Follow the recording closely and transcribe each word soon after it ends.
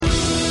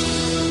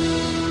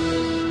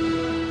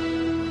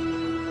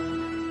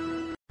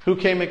Who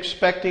came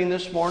expecting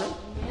this morning?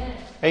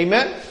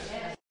 Amen?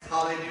 Amen?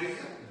 Hallelujah.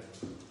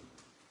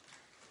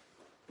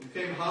 Who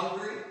came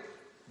hungry?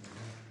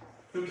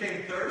 Who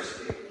came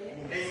thirsty?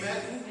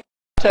 Amen?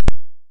 I'm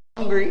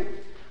hungry.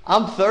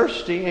 I'm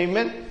thirsty.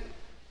 Amen?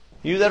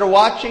 You that are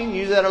watching,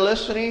 you that are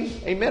listening,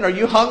 amen. Are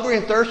you hungry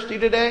and thirsty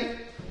today?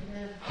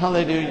 Amen.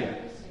 Hallelujah.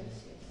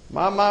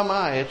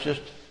 My. It's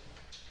just,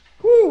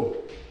 whoo.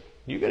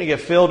 You're going to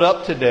get filled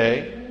up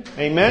today.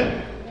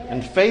 Amen.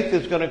 And faith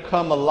is going to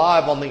come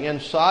alive on the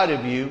inside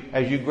of you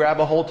as you grab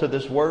a hold to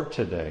this word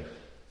today.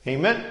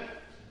 Amen.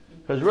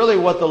 Because really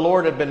what the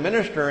Lord had been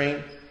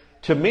ministering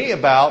to me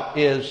about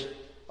is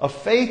a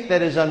faith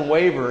that is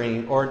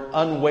unwavering, or an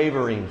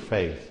unwavering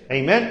faith.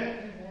 Amen.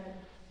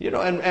 You know,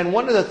 and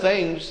one of the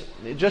things,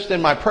 just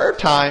in my prayer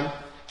time,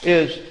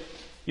 is,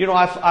 you know,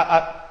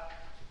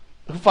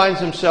 who finds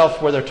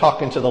himself where they're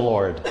talking to the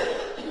Lord,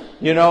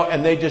 you know,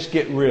 and they just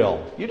get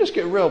real. You just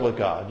get real with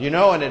God, you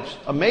know, and it's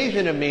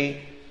amazing to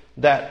me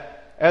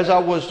that as I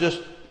was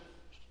just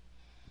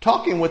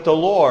talking with the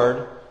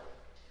Lord,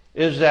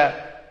 is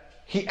that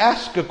He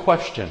asked a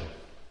question.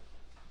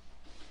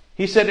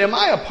 He said, am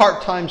I a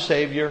part-time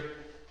Savior?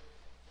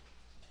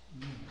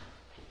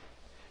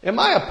 Am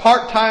I a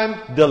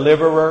part-time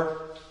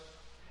deliverer?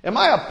 Am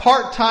I a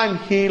part-time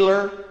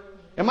healer?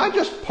 Am I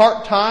just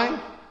part-time?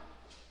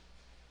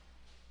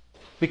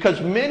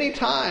 Because many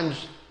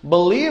times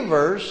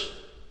believers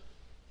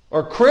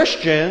or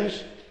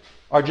Christians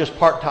are just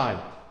part-time.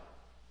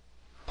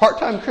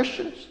 Part-time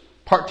Christians,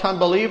 part-time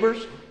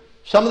believers.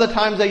 Some of the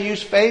times they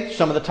use faith,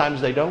 some of the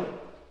times they don't.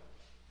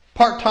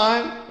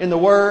 Part-time in the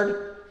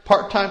Word,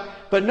 part-time.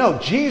 But no,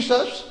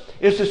 Jesus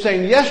is the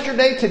same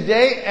yesterday,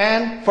 today,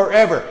 and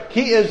forever.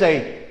 He is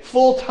a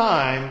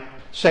full-time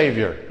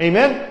Savior.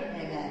 Amen?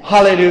 Amen.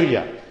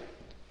 Hallelujah.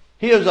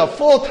 He is a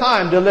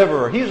full-time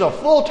deliverer. He's a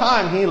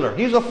full-time healer.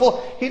 He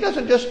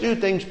doesn't just do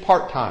things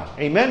part-time.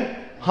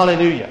 Amen?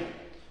 Hallelujah.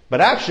 But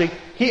actually,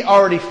 He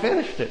already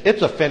finished it.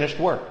 It's a finished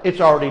work.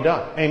 It's already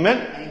done. Amen?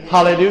 Amen.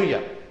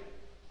 Hallelujah.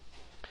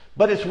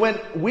 But it's when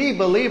we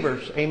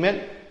believers,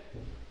 amen,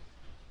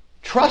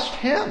 trust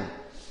Him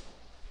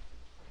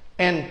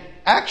and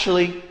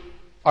actually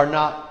are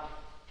not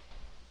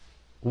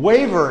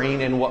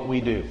wavering in what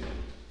we do.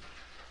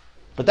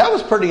 But that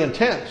was pretty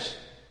intense.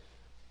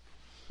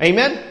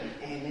 Amen?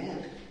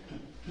 Amen.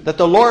 That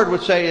the Lord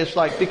would say, it's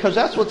like, because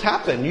that's what's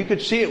happened. You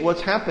could see it,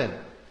 what's happened.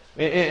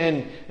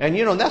 And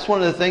you know, that's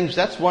one of the things,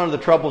 that's one of the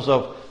troubles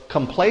of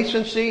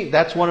complacency.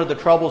 That's one of the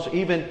troubles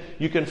even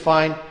you can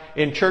find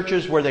in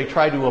churches where they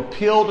try to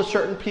appeal to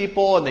certain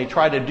people and they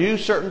try to do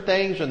certain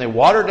things and they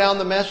water down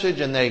the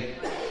message and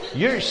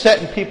you're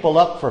setting people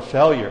up for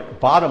failure.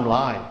 Bottom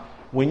line,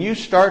 when you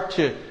start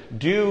to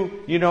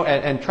do, you know,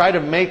 and try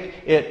to make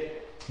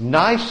it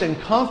nice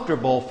and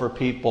comfortable for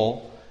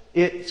people,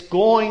 it's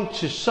going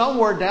to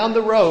somewhere down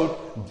the road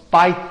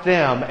bite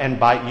them and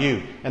bite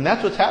you. And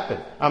that's what's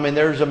happened. I mean,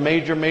 there's a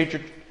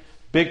major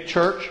big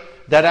church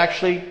that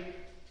actually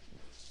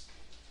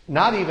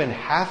not even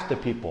half the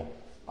people,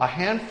 a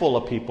handful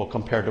of people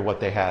compared to what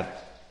they had,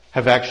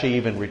 have actually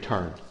even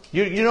returned.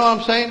 You know what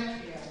I'm saying?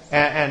 Yes.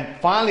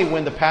 And finally,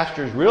 when the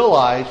pastors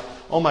realized,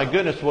 oh my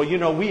goodness, well, you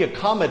know, we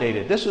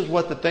accommodated. This is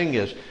what the thing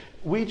is.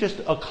 We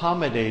just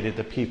accommodated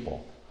the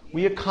people.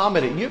 We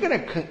accommodate. You're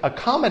going to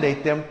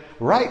accommodate them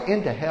right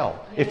into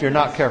hell if you're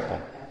not careful.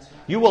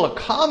 You will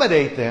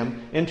accommodate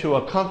them into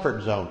a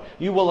comfort zone.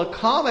 You will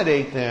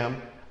accommodate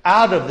them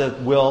out of the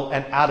will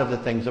and out of the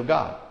things of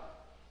God.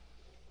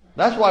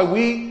 That's why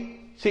we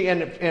see,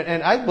 and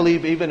I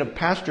believe even if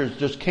pastors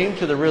just came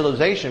to the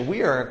realization,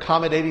 we are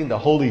accommodating the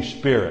Holy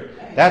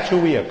Spirit. That's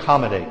who we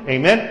accommodate.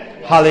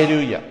 Amen?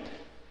 Hallelujah.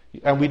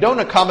 And we don't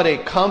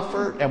accommodate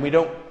comfort, and we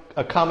don't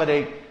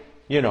accommodate,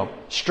 you know,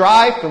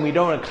 strife, and we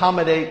don't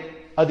accommodate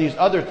these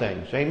other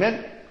things.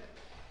 Amen?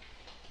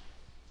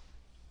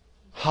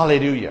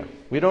 Hallelujah.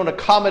 We don't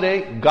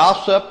accommodate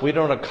gossip. We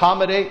don't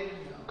accommodate,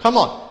 come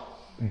on,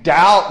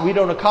 doubt. We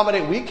don't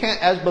accommodate. We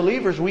can't, as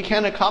believers, we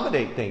can't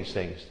accommodate these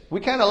things. We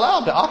can't allow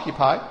them to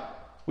occupy.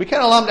 We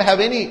can't allow them to have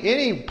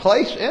any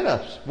place in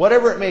us,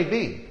 whatever it may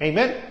be.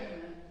 Amen?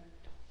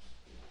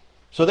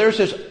 So there's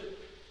this,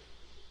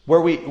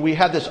 where we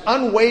have this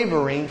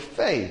unwavering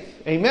faith.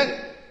 Amen?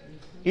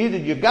 Either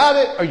you got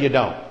it or you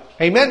don't.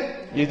 Amen?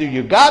 Either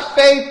you got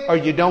faith or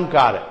you don't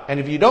got it. And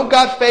if you don't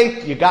got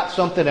faith, you got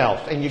something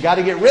else. And you got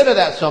to get rid of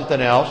that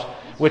something else,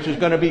 which is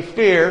going to be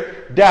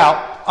fear,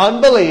 doubt,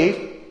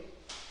 unbelief,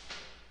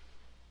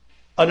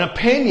 an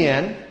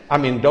opinion. I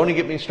mean, don't even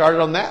get me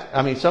started on that.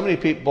 I mean, some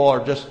people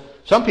are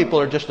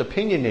just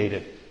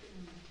opinionated.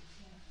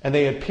 And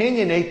they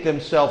opinionate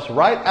themselves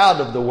right out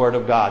of the Word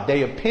of God.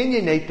 They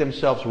opinionate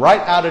themselves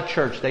right out of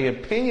church. They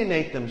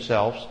opinionate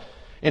themselves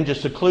into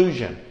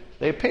seclusion.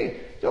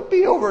 They'll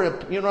be over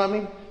it, you know what I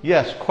mean?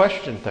 Yes,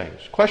 question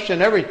things.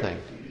 Question everything.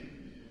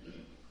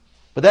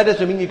 But that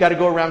doesn't mean you got to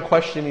go around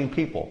questioning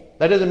people.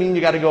 That doesn't mean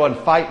you got to go and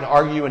fight and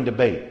argue and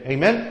debate.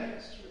 Amen?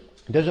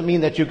 It doesn't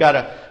mean that you got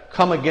to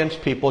come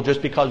against people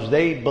just because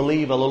they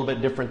believe a little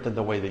bit different than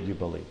the way that you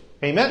believe.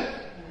 Amen?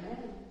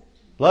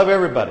 Love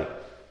everybody.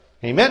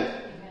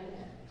 Amen?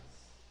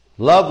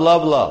 Love,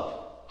 love, love.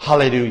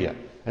 Hallelujah.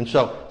 And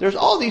so there's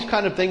all these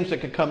kind of things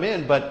that could come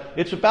in, but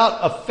it's about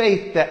a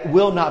faith that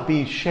will not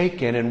be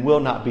shaken and will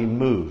not be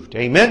moved.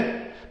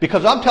 Amen?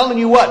 Because I'm telling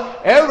you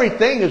what,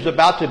 everything is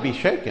about to be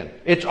shaken.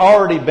 It's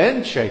already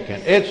been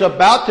shaken. It's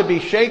about to be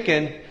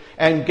shaken.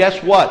 And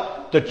guess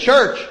what? The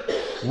church,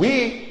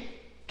 we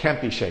can't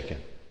be shaken.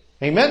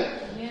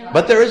 Amen?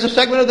 But there is a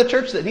segment of the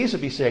church that needs to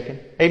be shaken.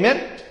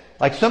 Amen?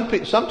 Like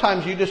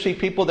sometimes you just see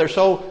people, they're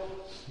so,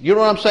 you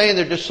know what I'm saying?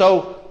 They're just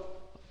so,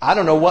 I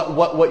don't know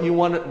what you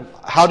want to,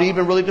 how to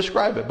even really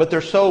describe it. But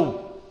they're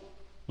so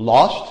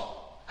lost.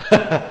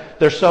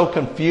 They're so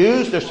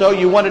confused. They're so,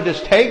 you want to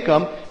just take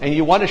them and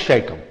you want to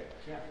shake them.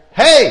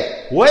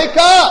 Hey, wake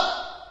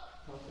up!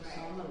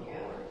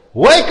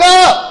 Wake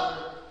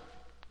up!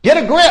 Get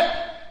a grip!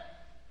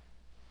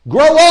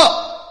 Grow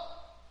up!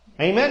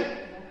 Amen?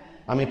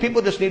 I mean,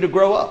 people just need to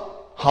grow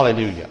up.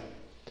 Hallelujah.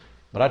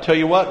 But I tell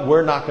you what,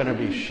 we're not going to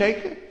be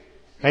shaken.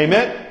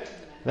 Amen?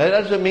 That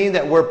doesn't mean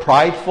that we're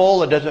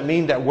prideful. It doesn't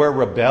mean that we're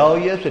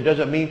rebellious. It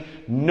doesn't mean,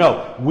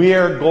 no.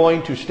 We're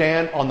going to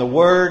stand on the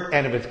Word,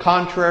 and if it's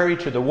contrary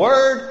to the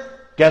Word,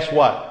 guess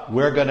what?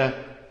 We're going to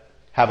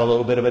have a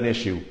little bit of an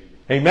issue.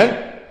 Amen?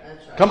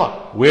 That's right. Come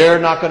on. We're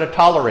not going to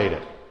tolerate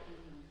it.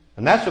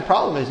 And that's the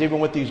problem, is even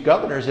with these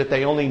governors, if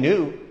they only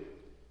knew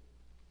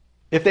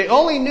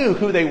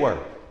who they were.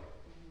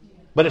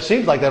 But it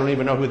seems like they don't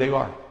even know who they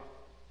are.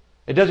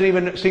 It doesn't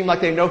even seem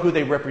like they know who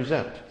they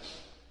represent.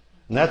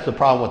 And that's the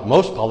problem with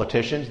most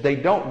politicians. They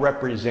don't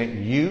represent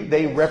you.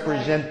 They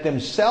represent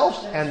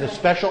themselves and the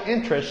special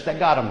interests that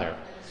got them there.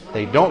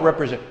 They don't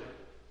represent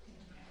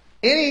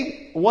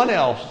anyone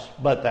else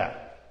but that.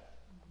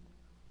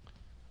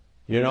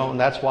 You know, and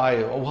that's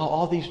why, well,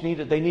 all these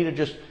they need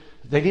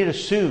to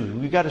sue.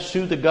 We've got to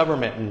sue the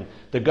government, and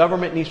the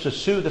government needs to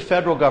sue the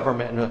federal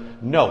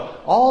government.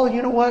 No.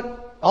 You know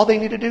what? All they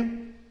need to do,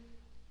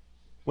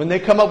 when they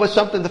come up with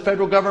something, the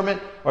federal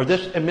government or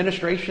this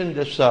administration,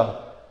 this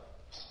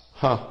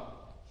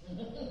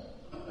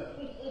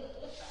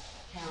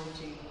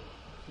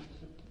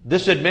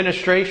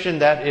administration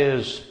that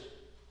is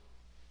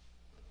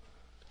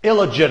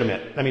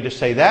illegitimate, let me just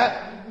say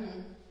that,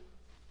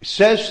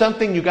 says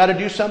something, you got to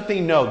do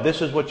something. No,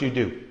 this is what you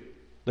do.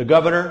 The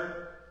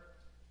governor,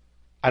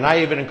 and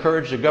I even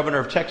encourage the governor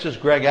of Texas,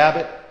 Greg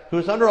Abbott,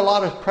 who's under a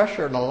lot of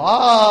pressure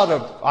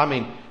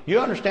and you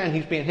understand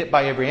he's being hit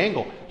by every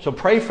angle. So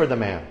pray for the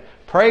man.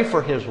 Pray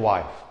for his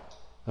wife,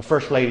 the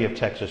First Lady of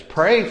Texas.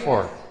 Pray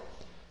for her.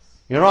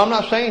 You know, I'm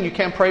not saying you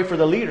can't pray for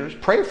the leaders.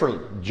 Pray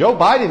for Joe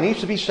Biden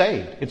needs to be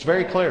saved. It's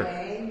very clear.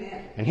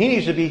 Amen. And he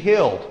needs to be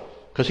healed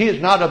because he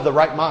is not of the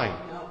right mind.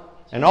 No.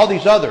 And all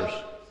these others.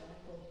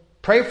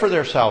 Pray for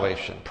their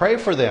salvation. Pray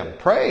for them.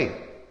 Pray.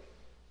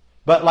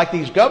 But like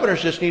these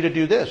governors just need to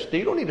do this.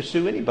 You don't need to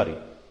sue anybody.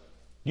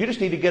 You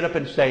just need to get up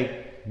and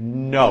say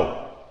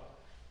no.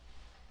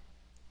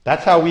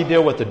 That's how we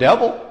deal with the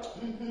devil.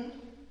 Mm-hmm.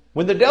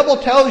 When the devil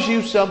tells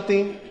you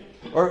something,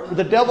 or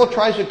the devil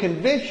tries to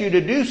convince you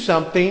to do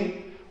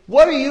something,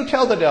 what do you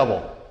tell the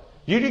devil?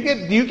 Do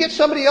you get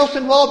somebody else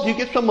involved? Do you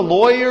get some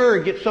lawyer or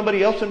get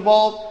somebody else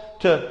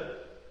involved to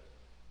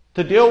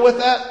deal with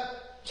that?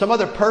 Some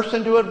other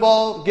person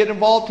to get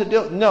involved to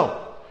deal?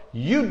 No.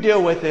 You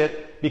deal with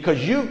it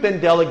because you've been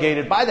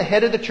delegated by the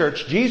head of the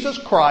church, Jesus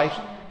Christ.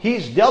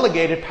 He's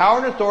delegated power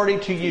and authority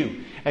to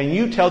you. And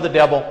you tell the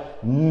devil,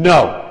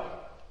 no.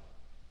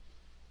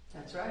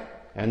 That's right.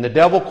 And the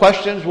devil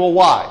questions, well,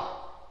 why?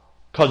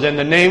 Because in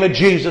the name of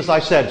Jesus I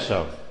said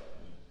so.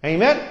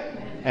 Amen?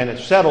 And it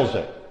settles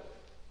it.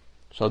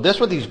 So this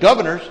with these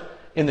governors,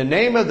 in the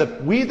name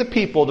of we the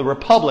people, the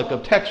Republic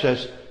of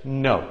Texas,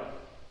 no.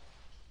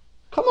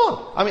 Come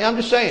on. I mean, I'm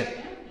just saying.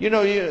 You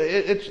know,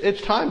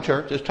 it's time,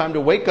 church. It's time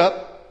to wake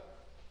up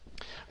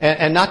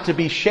and not to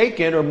be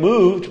shaken or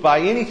moved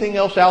by anything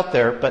else out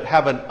there, but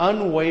have an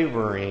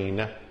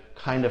unwavering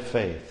kind of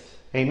faith.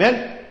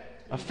 Amen?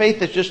 A faith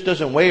that just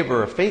doesn't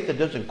waver, a faith that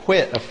doesn't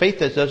quit, a faith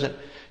that doesn't,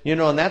 you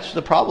know, and that's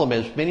the problem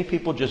is many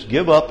people just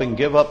give up and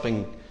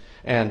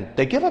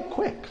they give up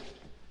quick.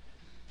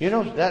 You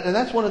know, and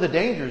that's one of the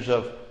dangers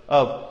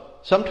of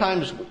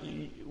sometimes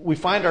we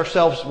find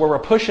ourselves where we're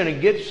pushing to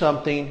get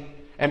something,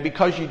 and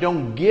because you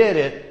don't get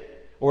it,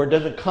 or it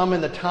doesn't come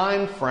in the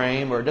time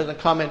frame, or it doesn't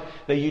come in,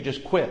 that you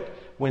just quit.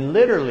 When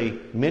literally,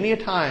 many a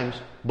times,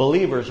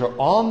 believers are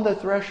on the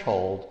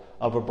threshold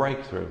of a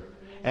breakthrough.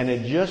 And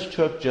it just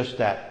took just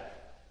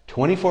that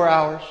 24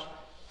 hours,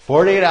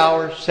 48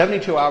 hours,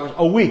 72 hours,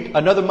 a week,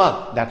 another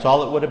month. That's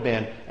all it would have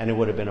been, and it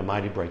would have been a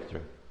mighty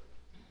breakthrough.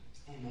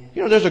 Amen.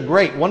 You know, there's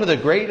one of the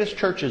greatest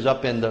churches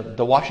up in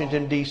the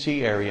Washington,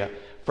 D.C. area.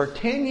 For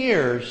 10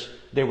 years,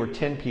 there were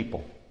 10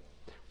 people.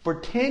 For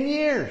 10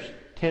 years,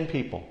 10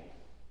 people.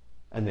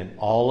 And then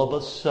all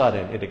of a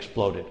sudden, it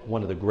exploded.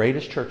 One of the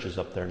greatest churches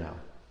up there now.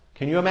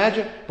 Can you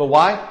imagine? But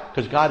why?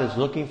 Because God is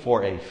looking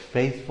for a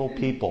faithful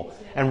people.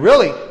 And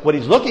really, what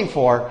He's looking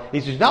for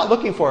is He's not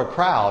looking for a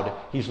crowd.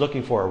 He's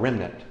looking for a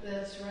remnant.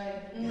 That's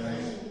right.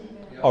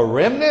 Mm-hmm. A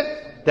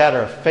remnant that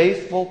are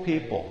faithful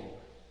people.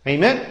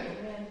 Amen?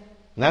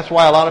 And that's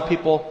why a lot of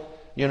people,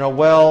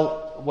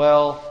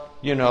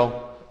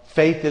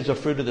 faith is a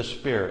fruit of the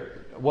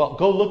Spirit. Well,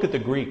 go look at the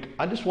Greek.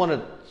 I just want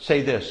to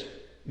say this.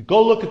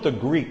 Go look at the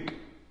Greek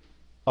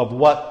of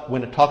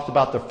when it talks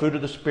about the fruit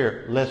of the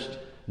Spirit, lists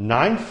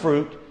 9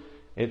 fruit.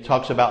 It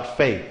talks about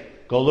faith.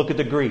 Go look at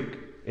the Greek.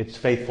 It's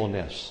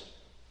faithfulness.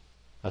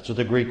 That's what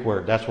the Greek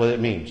word, that's what it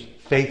means.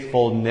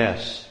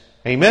 Faithfulness.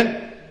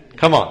 Amen?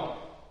 Come on.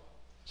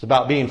 It's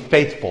about being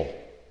faithful.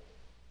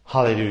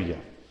 Hallelujah.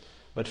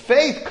 But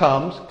faith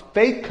comes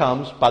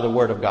by the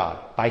Word of God,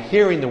 by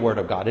hearing the Word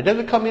of God. It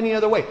doesn't come any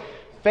other way.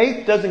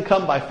 Faith doesn't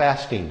come by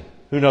fasting.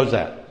 Who knows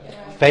that?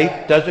 Yeah.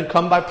 Faith doesn't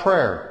come by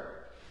prayer.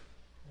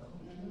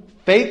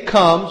 Faith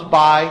comes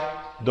by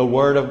the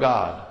Word of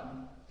God.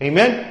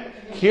 Amen?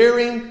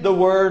 Hearing the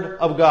Word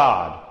of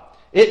God.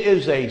 It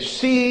is a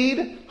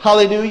seed,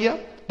 hallelujah,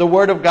 the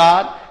Word of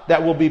God,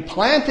 that will be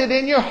planted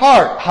in your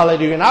heart,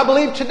 hallelujah. And I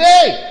believe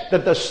today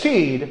that the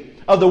seed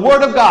of the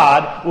Word of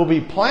God will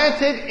be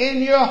planted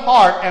in your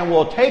heart and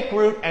will take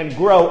root and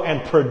grow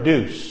and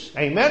produce.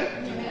 Amen?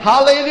 Amen.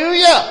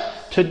 Hallelujah.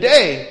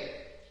 Today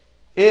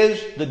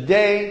is the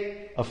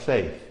day of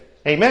faith.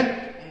 Amen?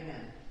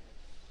 Amen.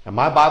 And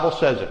my Bible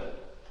says it.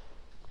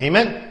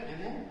 Amen?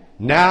 Amen.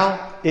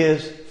 Now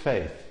is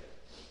faith.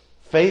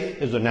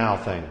 Faith is a now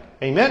thing.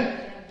 Amen?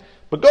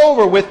 But go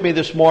over with me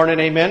this morning,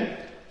 amen,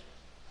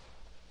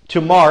 to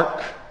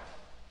Mark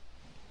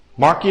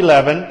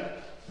 11.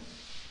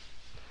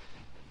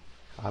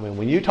 I mean,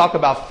 when you talk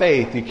about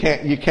faith,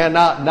 you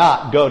cannot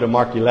not go to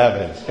Mark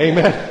 11.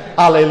 Amen?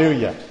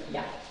 Hallelujah.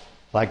 Yeah.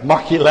 Like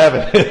Mark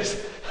 11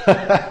 is,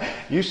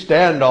 you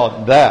stand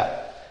on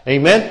that.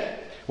 Amen?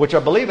 Which I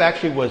believe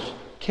actually was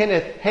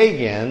Kenneth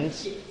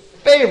Hagin's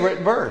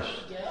favorite verse.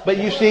 But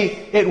you see,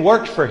 it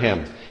worked for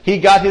him. He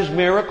got his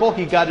miracle,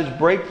 he got his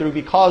breakthrough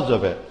because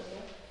of it.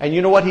 And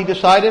you know what he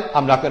decided?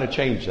 I'm not going to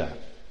change that.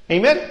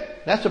 Amen?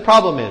 That's the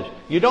problem is,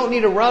 you don't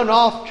need to run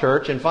off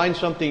church and find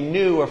something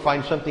new or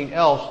find something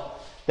else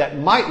that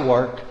might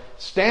work.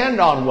 Stand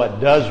on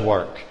what does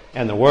work.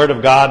 And the Word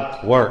of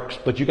God works.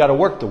 But you got to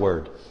work the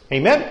Word.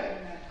 Amen?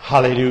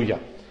 Hallelujah.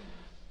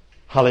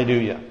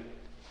 Hallelujah.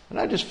 And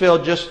I just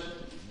feel just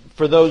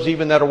for those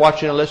even that are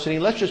watching and listening,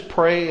 let's just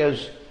pray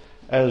as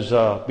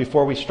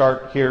before we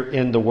start here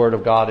in the Word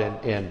of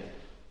God in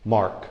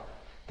Mark.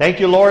 Thank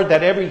you, Lord,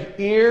 that every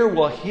ear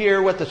will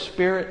hear what the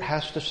Spirit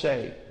has to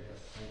say.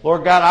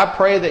 Lord God, I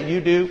pray that you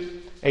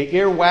do a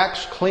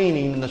earwax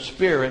cleaning in the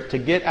Spirit to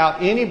get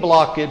out any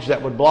blockage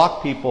that would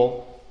block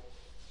people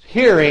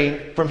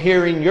from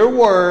hearing your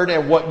Word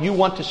and what you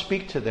want to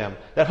speak to them.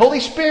 That Holy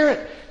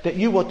Spirit, that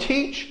you will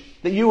teach,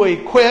 that you will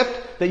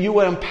equip, that you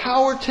will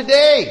empower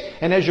today.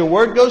 And as your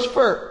Word goes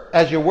forth,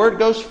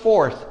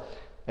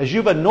 as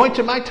you've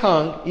anointed my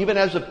tongue, even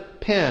as a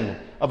pen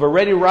of a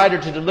ready writer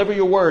to deliver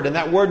your Word, and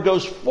that Word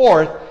goes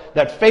forth,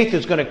 that faith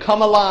is going to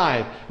come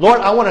alive. Lord,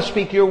 I want to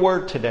speak your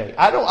Word today.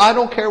 I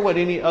don't care what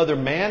any other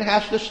man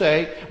has to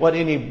say, what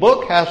any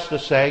book has to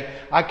say.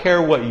 I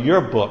care what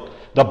your book,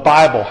 the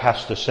Bible,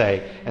 has to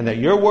say. And that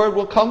your Word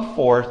will come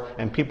forth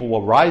and people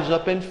will rise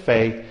up in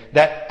faith.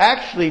 That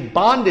actually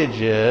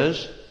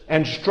bondages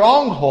and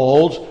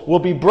strongholds will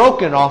be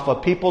broken off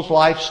of people's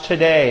lives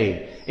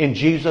today. In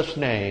Jesus'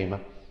 name,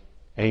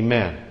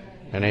 amen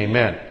and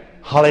amen.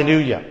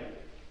 Hallelujah.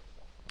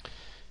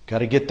 Got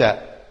to get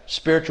that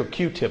spiritual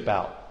Q-tip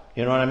out.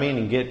 You know what I mean?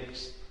 And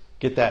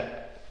get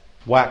that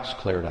wax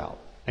cleared out.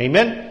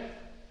 Amen?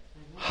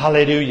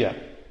 Hallelujah.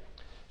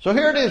 So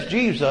here it is,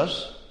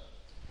 Jesus.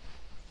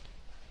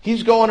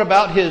 He's going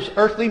about his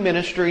earthly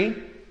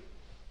ministry.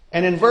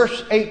 And in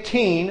verse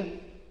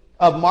 18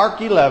 of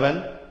Mark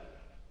 11,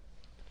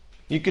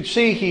 you could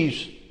see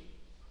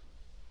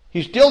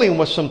he's dealing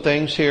with some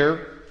things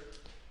here.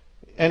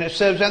 And it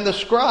says, and the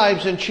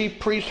scribes and chief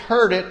priests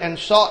heard it and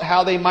sought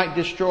how they might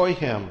destroy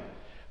him.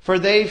 For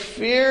they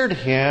feared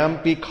him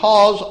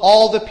because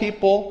all the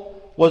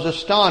people was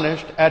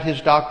astonished at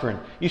his doctrine.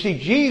 You see,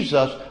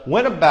 Jesus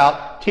went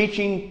about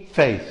teaching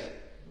faith.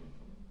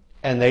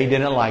 And they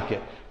didn't like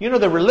it. You know,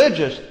 the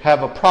religious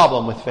have a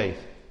problem with faith.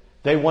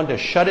 They want to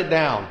shut it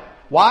down.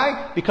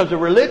 Why? Because the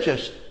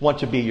religious want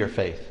to be your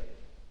faith.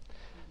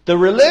 The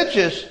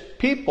religious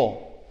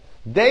people,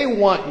 they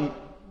want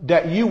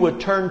that you would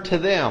turn to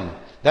them.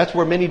 That's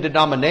where many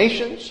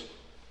denominations,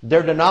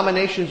 their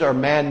denominations are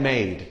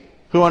man-made.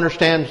 Who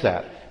understands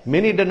that?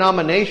 Many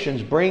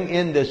denominations bring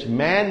in this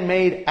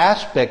man-made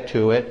aspect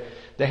to it.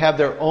 They have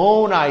their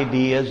own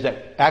ideas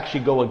that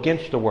actually go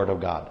against the Word of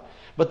God.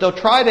 But they'll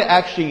try to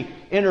actually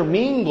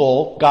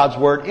intermingle God's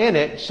Word in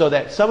it so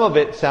that some of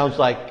it sounds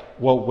like,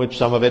 well, which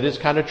some of it is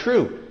kind of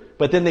true.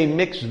 But then they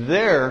mix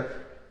their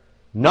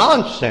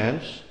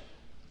nonsense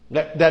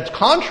that's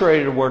contrary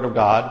to the Word of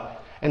God.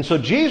 And so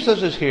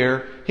Jesus is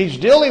here. He's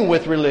dealing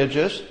with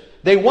religious.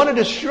 They want to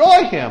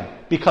destroy him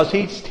because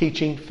he's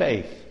teaching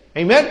faith.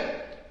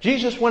 Amen?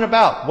 Jesus went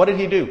about. What did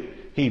he do?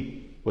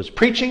 He was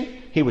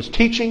preaching, he was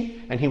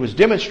teaching, and he was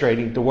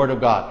demonstrating the Word of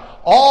God.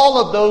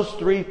 All of those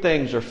three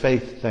things are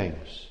faith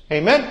things.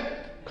 Amen?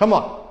 Come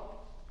on.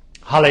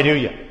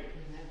 Hallelujah.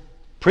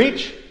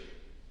 Preach.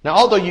 Now,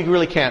 although you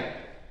really can't,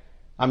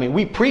 I mean,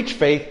 we preach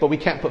faith, but we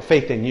can't put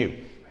faith in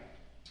you.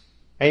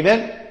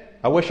 Amen?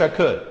 I wish I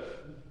could.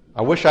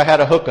 I wish I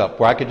had a hookup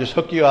where I could just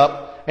hook you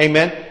up.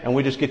 Amen? And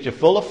we just get you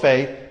full of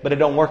faith, but it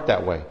don't work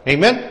that way.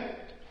 Amen?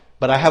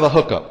 But I have a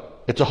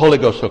hookup. It's a Holy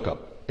Ghost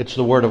hookup. It's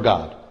the Word of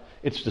God.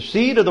 It's the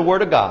seed of the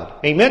Word of God.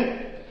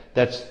 Amen?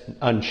 That's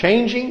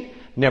unchanging,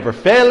 never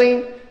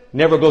failing,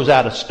 never goes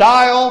out of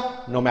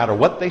style, no matter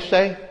what they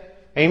say.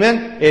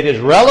 Amen? It is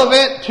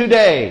relevant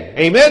today.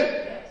 Amen?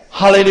 Yes.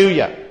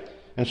 Hallelujah.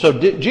 And so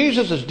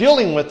Jesus is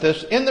dealing with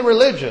this in the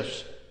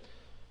religious,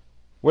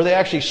 where they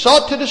actually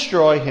sought to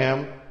destroy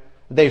him.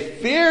 They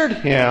feared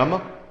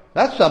him.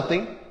 That's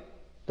something,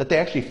 that they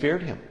actually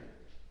feared him.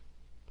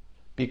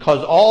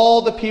 Because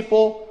all the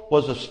people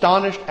was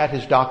astonished at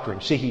his doctrine.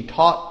 See, he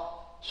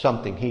taught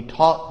something. He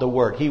taught the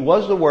Word. He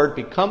was the Word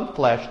become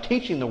flesh,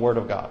 teaching the Word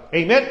of God.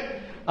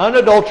 Amen?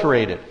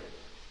 Unadulterated.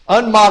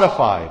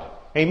 Unmodified.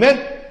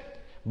 Amen?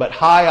 But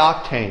high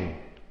octane.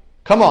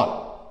 Come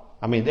on.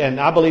 I mean, and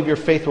I believe your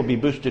faith will be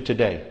boosted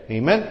today.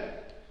 Amen?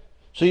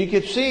 So you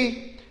can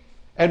see,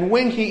 and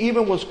when he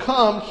even was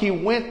come, he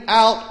went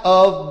out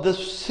of the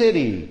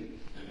city.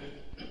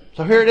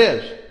 So here it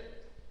is.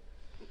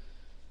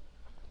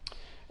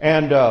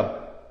 And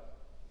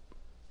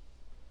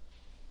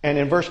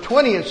in verse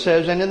 20 it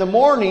says, and in the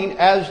morning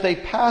as they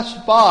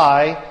passed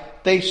by,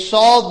 they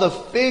saw the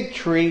fig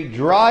tree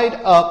dried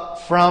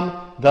up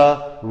from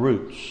the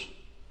roots.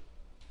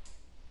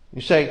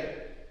 You say,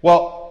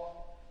 well,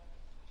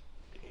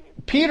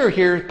 Peter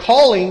here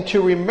calling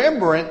to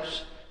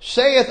remembrance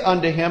saith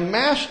unto him,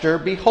 Master,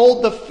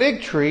 behold the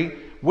fig tree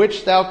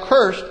which thou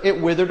cursed, it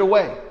withered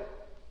away.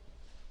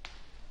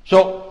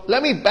 So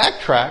let me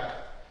backtrack,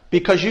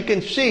 because you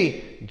can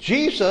see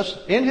Jesus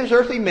in his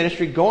earthly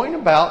ministry going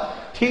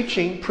about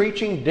teaching,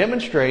 preaching,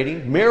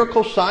 demonstrating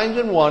miracles, signs,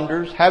 and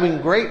wonders,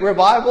 having great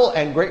revival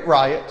and great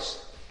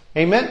riots.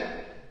 Amen?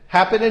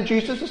 Happened in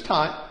Jesus'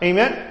 time.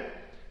 Amen?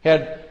 He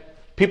had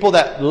people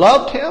that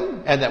loved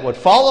him and that would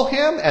follow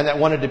him and that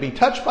wanted to be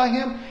touched by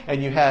him.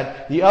 And you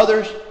had the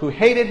others who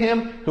hated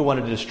him, who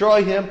wanted to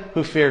destroy him,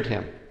 who feared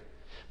him.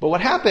 But what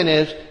happened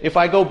is, if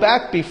I go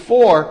back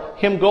before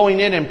him going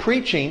in and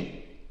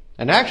preaching,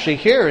 and actually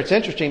here it's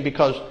interesting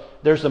because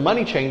there's the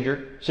money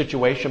changer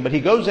situation, but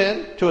he goes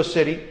in to a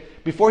city.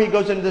 Before he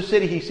goes into the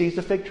city, he sees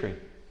the fig tree.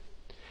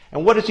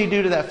 And what does he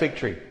do to that fig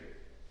tree?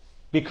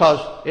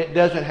 Because it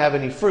doesn't have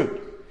any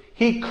fruit.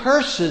 He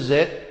curses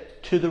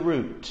it to the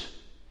root.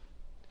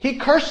 He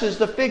curses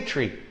the fig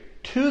tree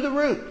to the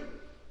root.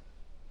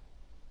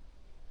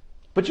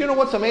 But you know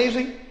what's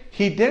amazing?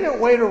 He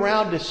didn't wait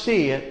around to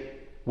see it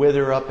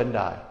wither up and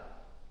die.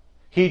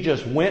 He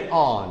just went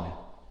on.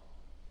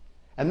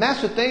 And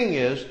that's the thing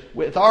is,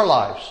 with our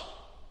lives,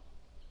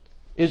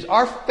 is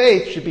our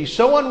faith should be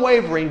so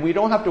unwavering we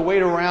don't have to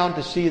wait around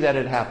to see that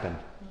it happened.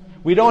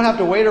 We don't have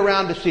to wait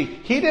around to see.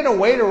 He didn't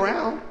wait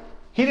around.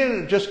 He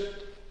didn't just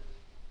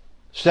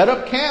set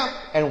up camp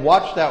and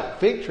watch that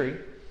fig tree.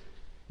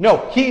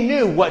 No, he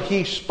knew what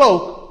he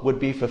spoke would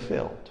be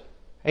fulfilled.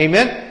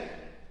 Amen?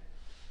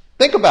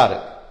 Think about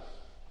it.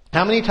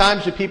 How many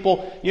times do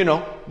people,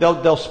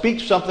 they'll speak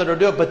something or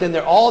do it, but then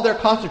all they're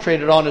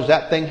concentrated on is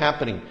that thing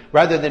happening,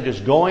 rather than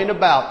just going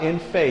about in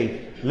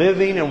faith,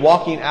 living and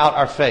walking out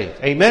our faith.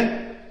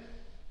 Amen?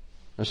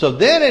 And so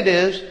then it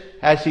is,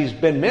 as he's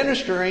been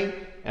ministering,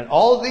 and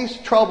all of these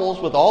troubles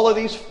with all of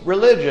these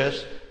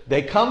religious,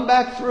 they come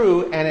back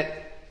through and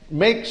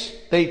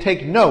they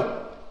take note.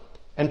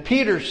 And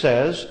Peter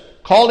says,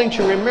 calling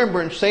to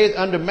remembrance, saith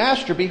unto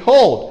Master,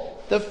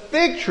 Behold, the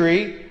fig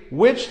tree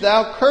which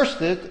thou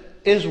cursedst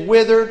is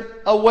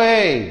withered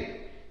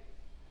away.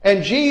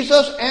 And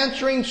Jesus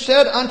answering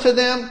said unto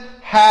them,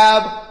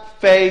 Have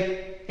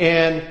faith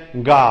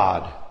in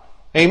God.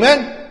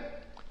 Amen?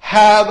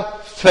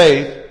 Have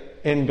faith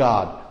in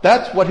God.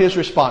 That's what his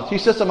response. He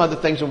said some other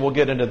things and we'll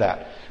get into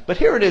that. But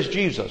here it is,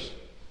 Jesus.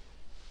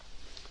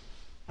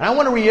 And I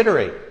want to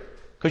reiterate,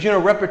 because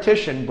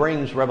repetition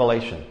brings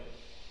revelation.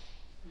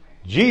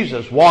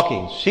 Jesus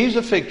walking, sees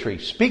a fig tree,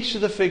 speaks to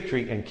the fig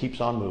tree, and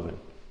keeps on moving.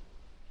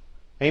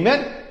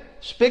 Amen?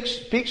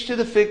 Speaks to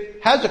the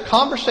fig, has a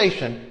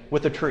conversation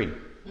with a tree.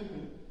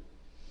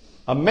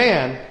 A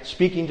man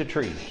speaking to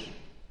trees.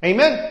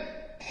 Amen?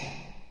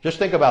 Just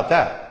think about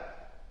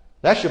that.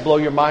 That should blow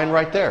your mind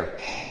right there.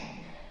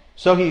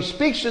 So he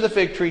speaks to the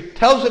fig tree,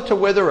 tells it to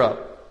wither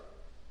up.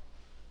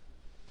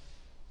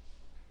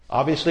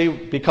 Obviously,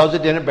 because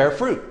it didn't bear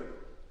fruit.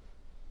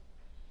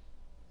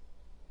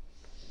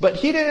 But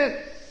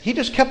he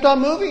just kept on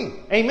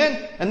moving.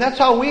 Amen? And that's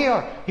how we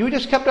are. He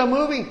just kept on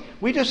moving.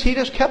 He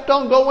just kept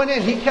on going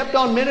in. He kept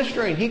on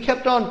ministering. He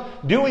kept on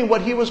doing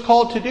what he was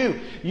called to do.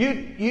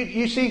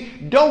 You see,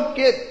 don't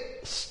get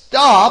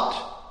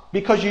stopped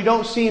because you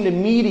don't see an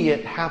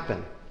immediate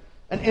happen.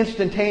 An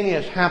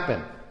instantaneous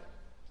happen.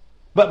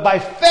 But by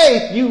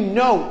faith, you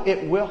know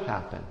it will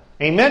happen.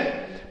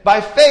 Amen?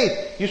 By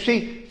faith, you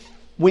see,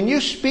 when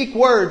you speak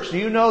words, do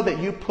you know that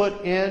you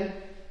put in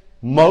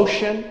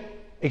motion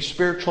a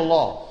spiritual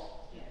law?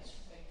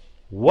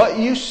 What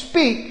you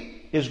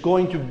speak is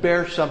going to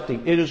bear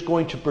something. It is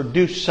going to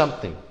produce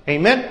something.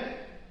 Amen?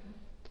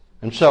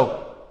 And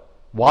so,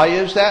 why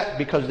is that?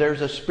 Because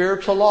there's a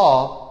spiritual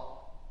law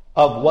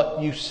of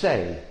what you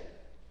say.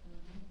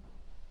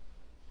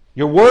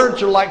 Your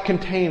words are like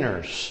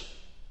containers.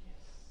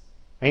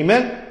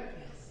 Amen?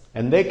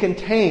 And they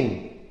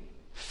contain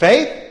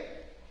faith.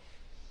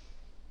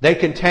 They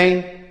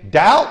contain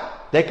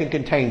doubt. They can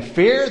contain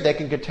fear. They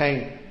can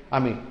contain,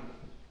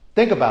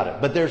 think about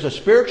it. But there's a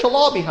spiritual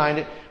law behind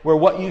it where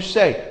what you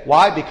say.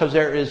 Why? Because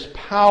there is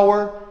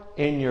power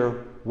in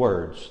your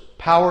words.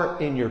 Power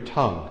in your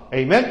tongue.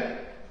 Amen?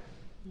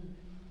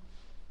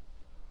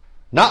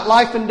 Not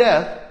life and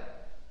death,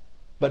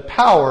 but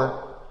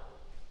power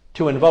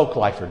to invoke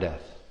life or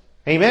death.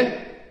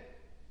 Amen?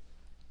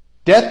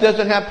 Death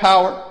doesn't have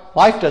power.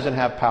 Life doesn't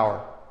have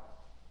power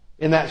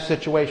in that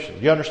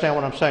situation. You understand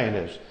what I'm saying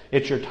is?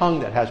 It's your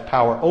tongue that has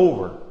power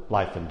over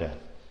life and death.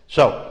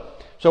 So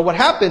what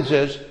happens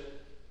is,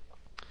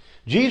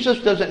 Jesus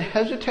doesn't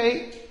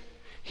hesitate.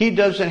 He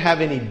doesn't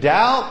have any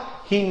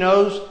doubt. He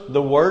knows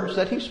the words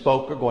that he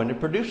spoke are going to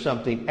produce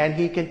something. And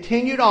he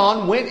continued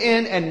on, went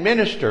in and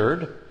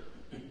ministered.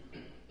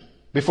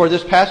 Before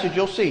this passage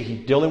you'll see,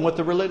 he's dealing with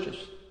the religious.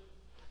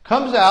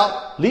 Comes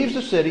out, leaves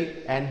the city,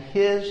 and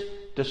his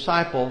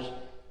disciples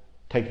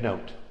take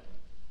note.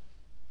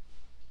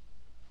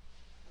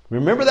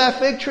 Remember that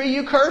fig tree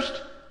you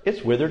cursed?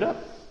 It's withered up.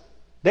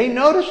 They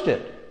noticed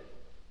it.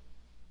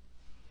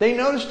 They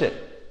noticed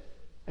it.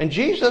 And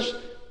Jesus,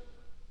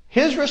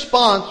 his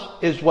response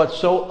is what's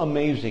so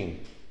amazing.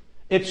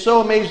 It's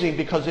so amazing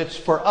because it's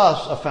for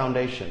us a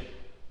foundation.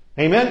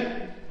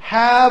 Amen?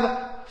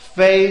 Have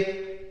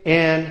faith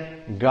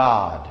in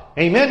God.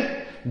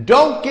 Amen?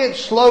 Don't get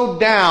slowed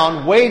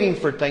down waiting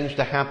for things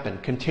to happen.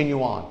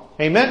 Continue on.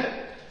 Amen?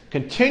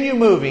 Continue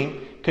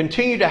moving.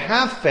 Continue to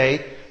have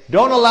faith.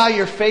 Don't allow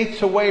your faith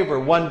to waver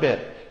one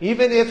bit.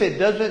 Even if it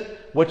doesn't,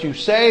 what you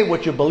say,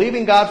 what you believe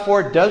in God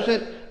for,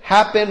 doesn't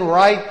happen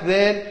right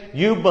then,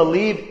 you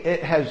believe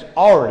it has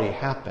already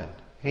happened.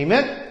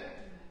 Amen?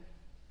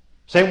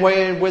 Same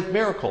way with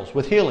miracles,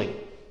 with healing.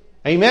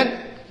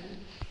 Amen?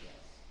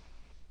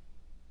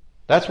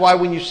 That's why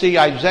when you see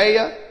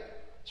Isaiah's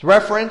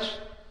reference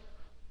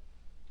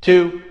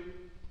to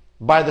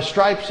by the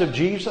stripes of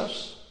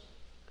Jesus,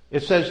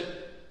 it says,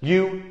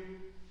 you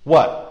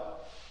what?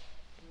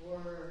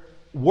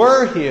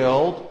 Were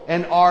healed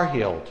and are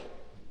healed.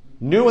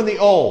 New and the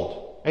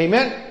old.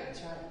 Amen? That's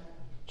right.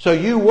 So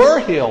you were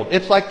healed.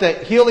 It's like the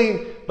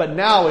healing, but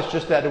now it's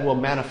just that it will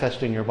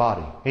manifest in your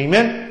body.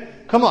 Amen?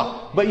 Come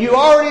on. But it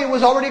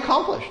was already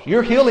accomplished.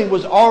 Your healing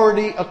was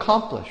already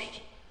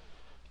accomplished.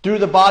 Through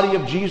the body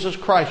of Jesus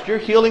Christ. Your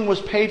healing was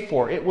paid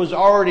for. It was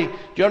already, do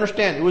you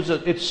understand?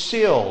 It's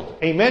sealed.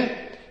 Amen?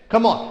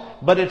 Come on.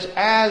 But it's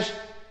as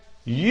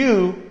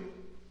you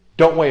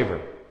don't waver.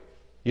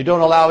 You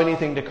don't allow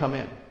anything to come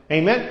in.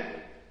 Amen?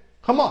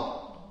 Come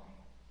on.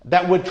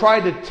 That would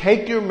try to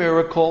take your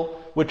miracle,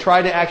 would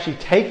try to actually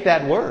take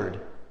that word.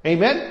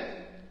 Amen?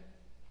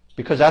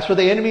 Because that's what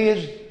the enemy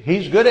is,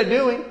 he's good at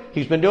doing.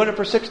 He's been doing it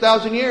for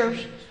 6,000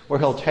 years. Where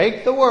he'll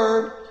take the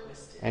word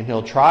and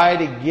he'll try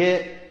to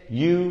get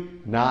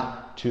you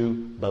not to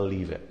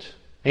believe it.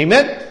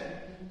 Amen?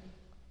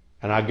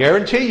 And I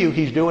guarantee you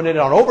he's doing it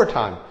on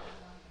overtime.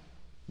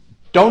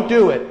 Don't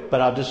do it,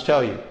 but I'll just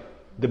tell you.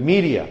 The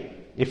media,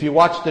 if you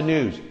watch the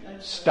news,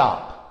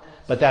 stop.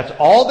 But that's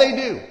all they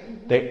do.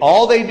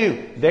 All they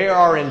do. They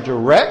are in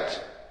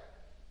direct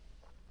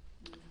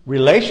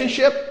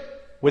relationship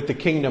with the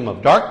kingdom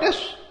of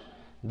darkness.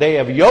 They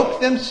have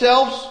yoked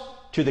themselves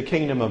to the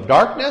kingdom of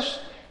darkness.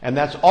 And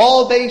that's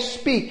all they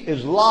speak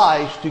is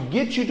lies to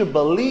get you to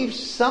believe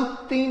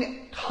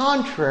something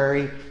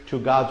contrary to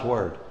God's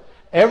word.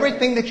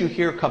 Everything that you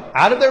hear come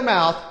out of their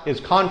mouth is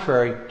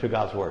contrary to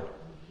God's word.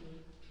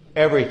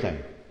 Everything.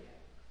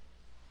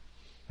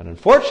 And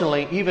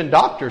unfortunately, even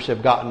doctors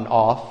have gotten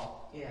off.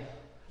 Yeah.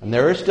 And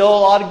there is still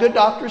a lot of good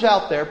doctors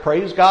out there.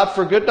 Praise God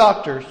for good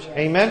doctors. Yes.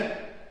 Amen.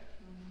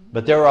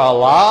 But there are a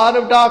lot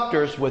of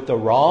doctors with the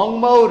wrong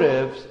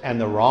motives and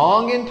the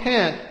wrong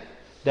intent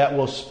that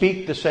will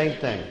speak the same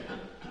thing.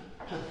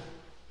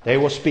 They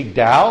will speak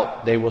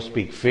doubt. They will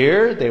speak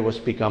fear. They will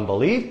speak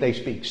unbelief. They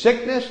speak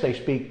sickness. They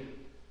speak,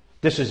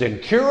 this is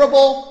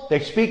incurable.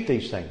 They speak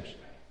these things.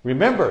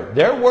 Remember,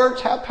 their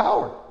words have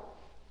power.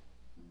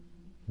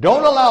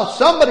 Don't allow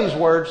somebody's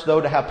words, though,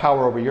 to have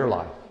power over your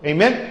life.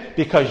 Amen?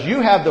 Because you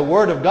have the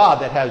Word of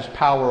God that has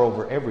power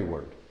over every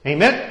word.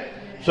 Amen?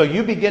 So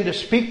you begin to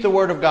speak the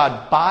Word of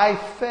God by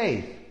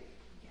faith.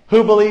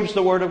 Who believes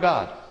the Word of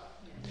God?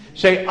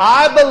 Say,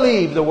 I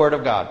believe the Word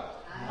of God.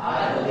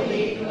 I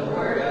believe the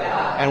Word of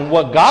God. And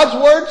what God's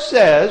Word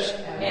says,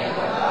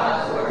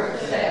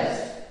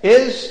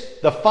 is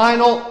the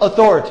final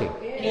authority.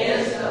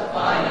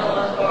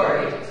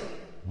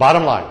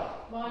 Bottom line.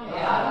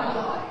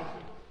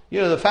 You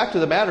know, the fact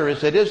of the matter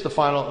is it is the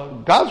final.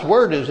 God's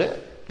Word is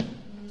it.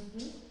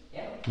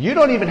 You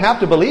don't even have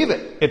to believe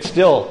it. It's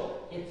it.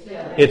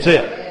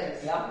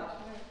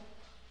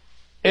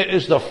 It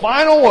is the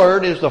final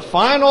word, it is the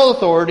final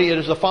authority, it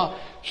is the final.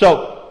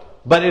 So,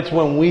 But it's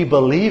when we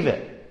believe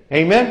it.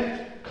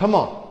 Amen? Come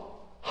on.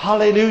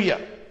 Hallelujah.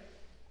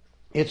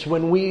 It's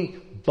when we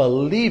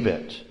believe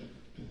it.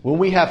 When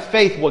we have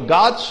faith, what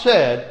God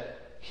said,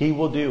 He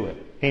will do it.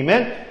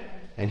 Amen?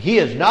 And He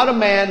is not a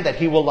man that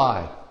He will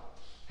lie.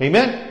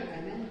 Amen?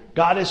 Amen.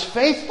 God is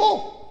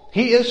faithful.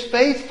 He is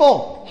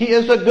faithful. He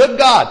is a good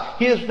God.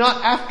 He is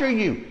not after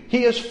you.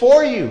 He is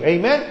for you.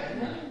 Amen?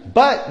 Amen.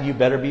 But you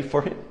better be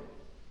for Him.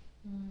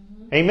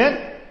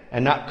 Amen?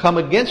 And not come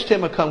against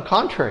Him or come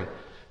contrary.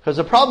 Because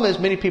the problem is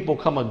many people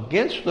come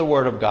against the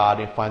Word of God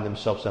and find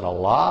themselves in a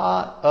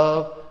lot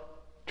of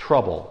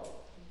trouble.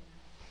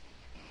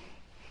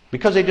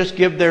 Because they just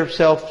give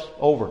themselves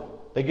over.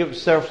 They give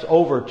themselves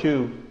over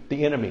to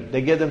the enemy.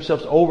 They give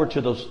themselves over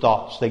to those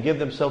thoughts. They give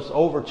themselves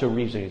over to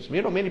reasonings.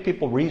 You know, many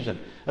people reason.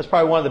 That's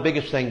probably one of the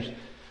biggest things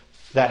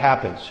that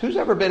happens. Who's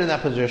ever been in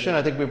that position?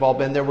 I think we've all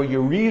been there, where you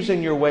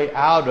reason your way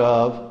out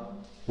of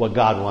what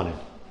God wanted.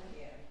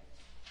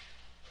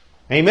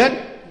 Amen?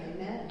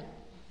 Amen.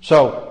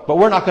 So, but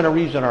we're not going to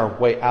reason our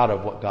way out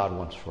of what God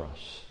wants for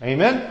us.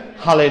 Amen?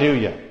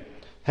 Hallelujah.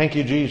 Thank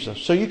you,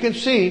 Jesus. So you can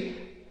see,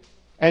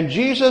 and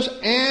Jesus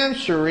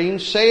answering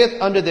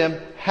saith unto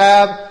them,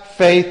 have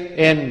faith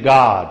in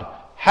God.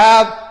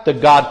 Have the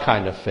God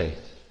kind of faith.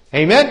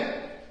 Amen?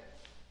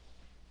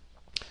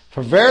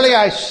 For verily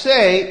I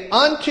say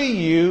unto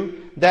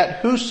you, that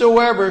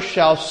whosoever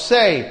shall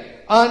say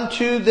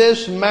unto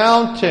this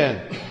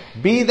mountain,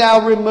 be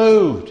thou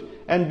removed,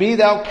 and be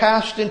thou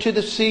cast into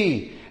the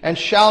sea, and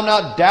shall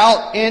not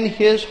doubt in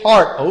his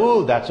heart.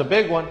 Oh, that's a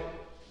big one.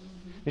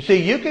 You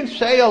see, you can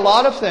say a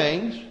lot of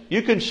things,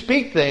 you can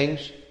speak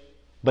things,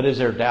 but is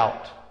there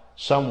doubt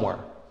somewhere?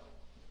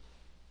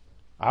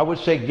 I would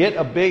say get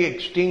a big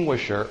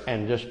extinguisher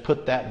and just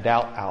put that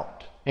doubt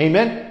out.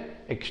 Amen?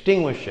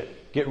 Extinguish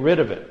it. Get rid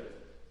of it.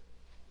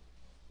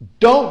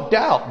 Don't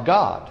doubt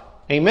God.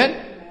 Amen?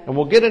 And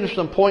we'll get into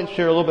some points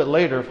here a little bit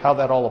later of how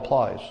that all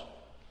applies.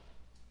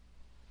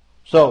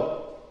 So,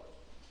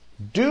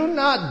 do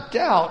not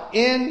doubt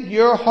in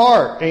your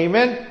heart.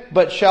 Amen?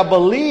 But shall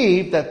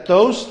believe that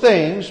those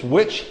things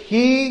which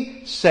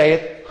He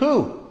saith,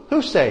 who?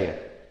 Who saith?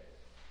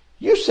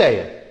 You say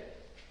it.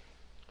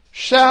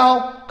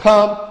 Shall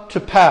come to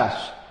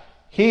pass.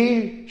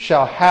 He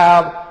shall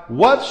have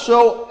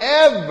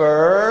whatsoever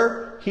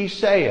He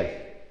saith.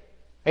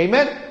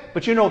 Amen?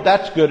 But you know,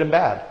 that's good and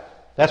bad.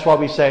 That's why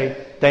we say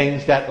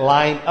things that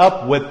line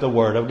up with the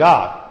Word of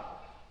God.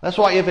 That's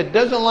why if it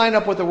doesn't line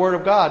up with the Word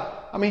of God,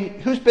 I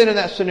mean, who's been in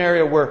that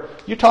scenario where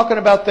you're talking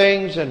about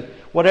things and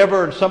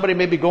whatever, and somebody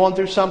may be going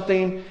through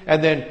something,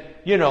 and then,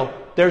 you know,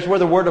 there's where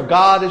the Word of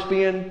God is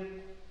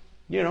being,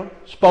 you know,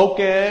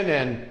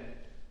 spoken,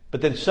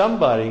 but then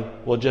somebody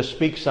will just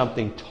speak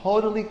something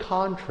totally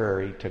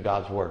contrary to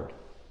God's Word.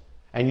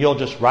 And you'll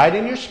just, right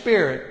in your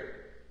spirit,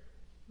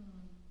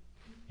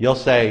 you'll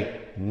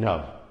say,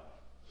 no.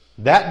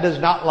 That does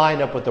not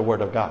line up with the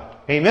Word of God.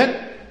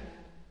 Amen?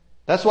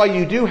 That's why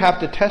you do have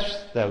to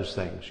test those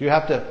things. You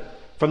have to,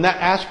 from that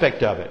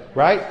aspect of it,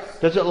 right?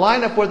 Does it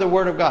line up with the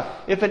Word of God?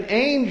 If an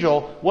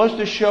angel was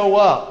to show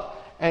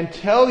up and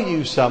tell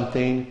you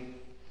something,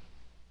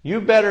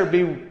 you better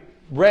be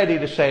ready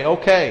to say,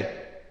 okay,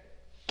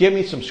 give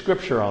me some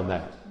scripture on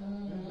that.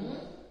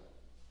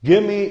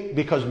 Give me,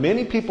 because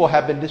many people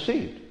have been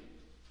deceived.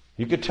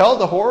 You could tell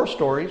the horror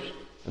stories,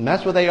 and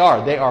that's what they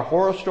are. They are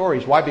horror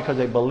stories. Why? Because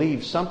they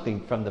believe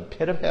something from the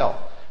pit of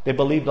hell. They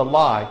believed a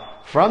lie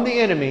from the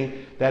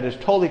enemy that is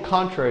totally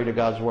contrary to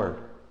God's Word.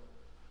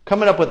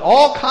 Coming up with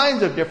all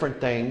kinds of different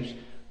things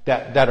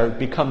that are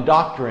become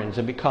doctrines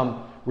and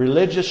become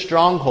religious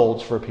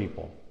strongholds for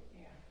people.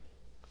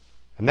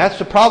 And that's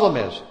the problem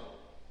is,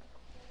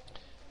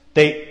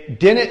 they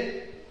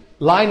didn't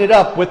line it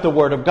up with the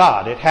Word of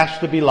God. It has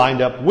to be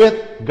lined up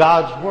with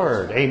God's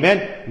Word.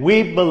 Amen?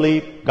 We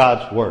believe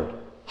God's Word.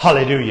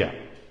 Hallelujah.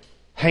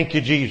 Thank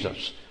you,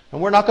 Jesus.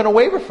 And we're not going to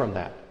waver from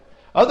that.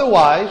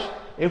 Otherwise,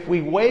 if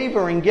we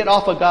waver and get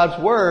off of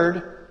God's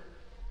Word,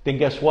 then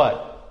guess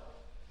what?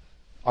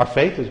 Our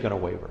faith is going to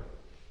waver.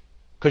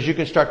 Because you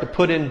can start to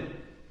put in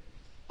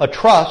a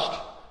trust.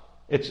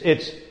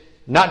 It's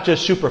not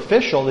just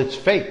superficial, it's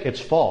fake, it's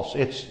false.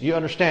 You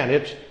understand,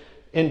 it's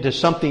into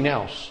something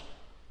else.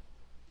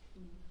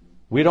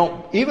 We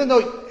don't, even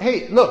though,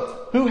 hey,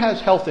 look, who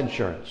has health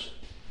insurance?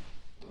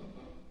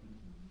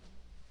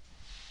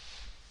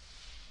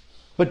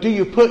 But do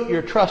you put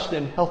your trust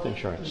in health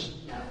insurance?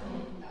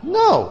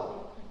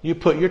 No. You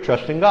put your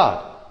trust in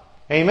God.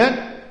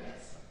 Amen?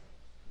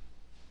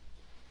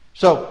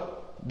 So,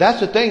 that's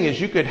the thing is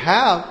you could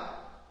have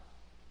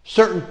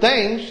certain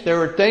things.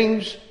 There are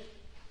things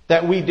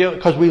that we do,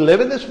 because we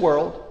live in this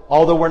world,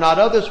 although we're not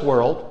of this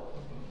world,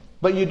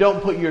 but you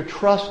don't put your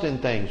trust in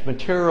things,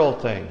 material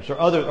things,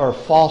 or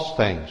false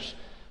things.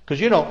 Because,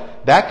 you know,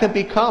 that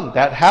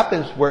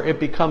happens where it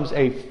becomes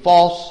a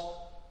false,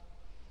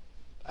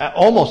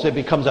 almost it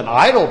becomes an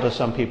idol to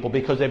some people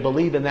because they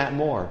believe in that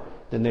more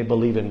than they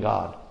believe in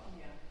God.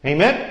 Yeah.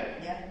 Amen?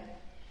 Yeah.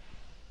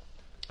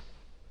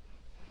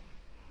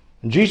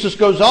 And Jesus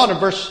goes on in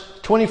verse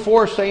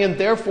 24 saying,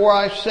 therefore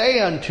I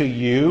say unto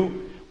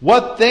you,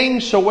 what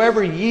things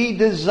soever ye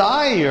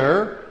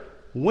desire,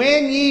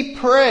 when ye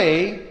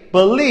pray,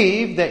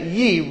 believe that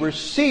ye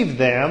receive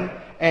them,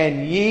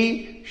 and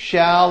ye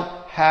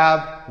shall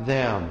have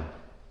them.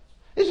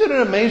 Isn't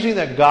it amazing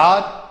that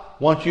God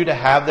wants you to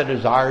have the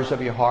desires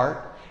of your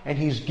heart? And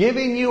He's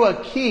giving you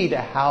a key to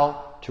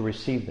how to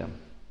receive them.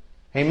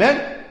 Amen?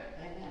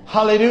 Amen.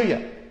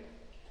 Hallelujah.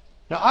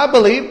 Now I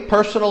believe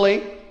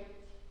personally,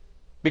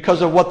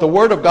 because of what the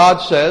Word of God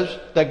says,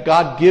 that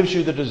God gives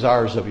you the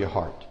desires of your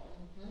heart.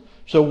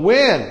 So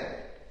when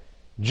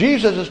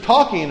Jesus is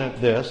talking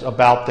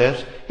about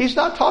this, He's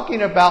not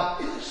talking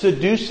about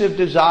seductive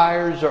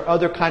desires or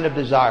other kind of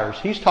desires.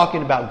 He's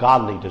talking about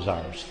godly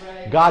desires.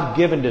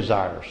 God-given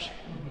desires.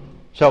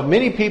 So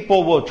many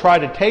people will try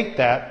to take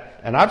that,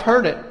 and I've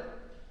heard it.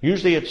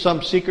 Usually it's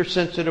some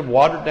seeker-sensitive,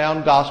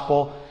 watered-down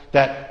gospel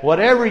that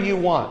whatever you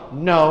want.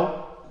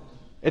 No,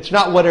 it's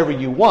not whatever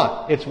you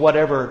want. It's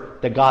whatever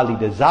the godly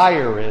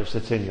desire is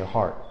that's in your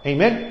heart.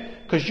 Amen?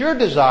 Because your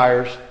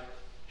desires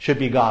should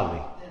be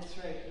godly. That's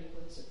right.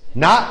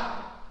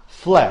 Not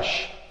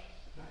flesh.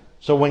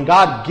 So when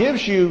God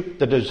gives you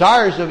the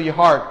desires of your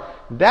heart,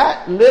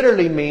 that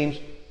literally means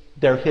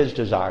they're His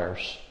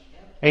desires.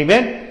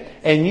 Amen?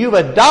 And you've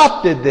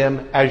adopted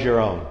them as your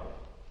own.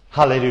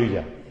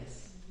 Hallelujah.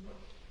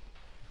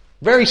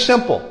 Very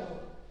simple.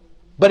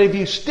 But if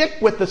you stick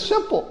with the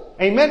simple,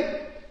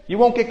 amen, you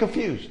won't get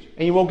confused.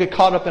 And you won't get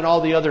caught up in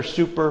all the other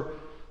super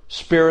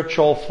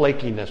spiritual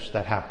flakiness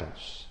that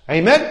happens.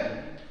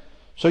 Amen?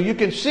 So you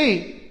can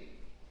see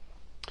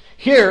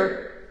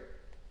here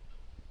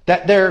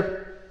that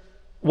they're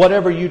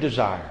whatever you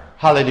desire.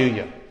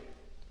 Hallelujah.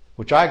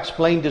 Which I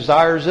explain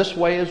desires this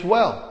way as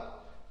well.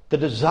 The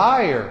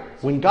desire,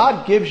 when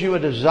God gives you a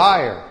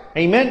desire,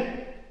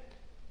 amen,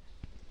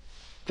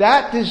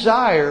 that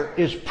desire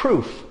is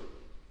proof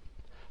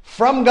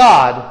from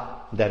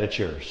God that it's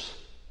yours.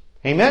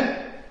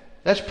 Amen?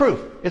 That's proof.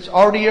 It's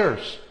already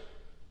yours.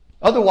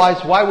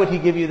 Otherwise, why would He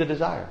give you the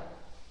desire?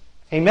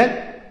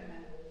 Amen?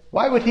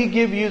 Why would He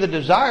give you the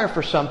desire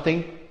for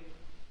something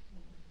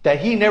that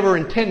He never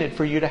intended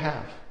for you to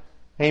have?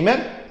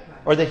 Amen?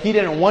 Or that He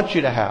didn't want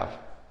you to have?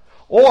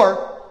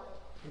 Or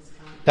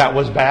that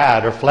was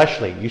bad or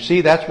fleshly. You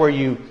see, that's where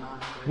you...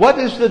 What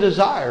is the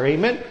desire?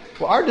 Amen?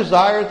 Well, our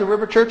desire at the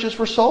River Church is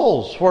for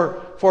souls,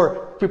 for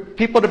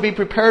people to be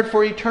prepared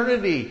for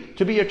eternity,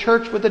 to be a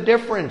church with a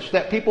difference,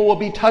 that people will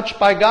be touched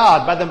by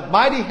God, by the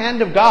mighty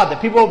hand of God,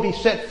 that people will be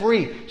set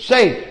free,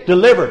 saved,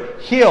 delivered,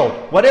 healed,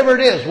 whatever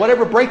it is,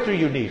 whatever breakthrough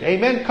you need.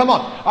 Amen? Come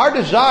on. Our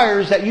desire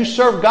is that you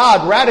serve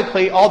God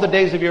radically all the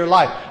days of your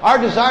life. Our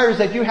desire is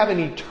that you have an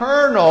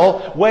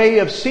eternal way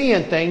of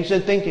seeing things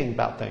and thinking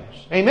about things.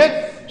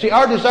 Amen? See,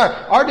 our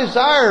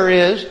desire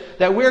is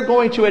that we're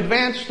going to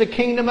advance the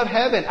kingdom of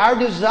heaven. Our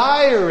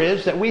desire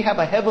is that we have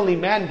a heavenly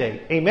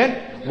mandate.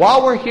 Amen?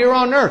 While we're here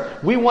on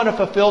earth, we want to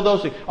fulfill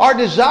those things. Our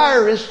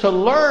desire is to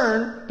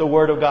learn the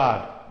Word of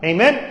God.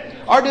 Amen?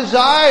 Our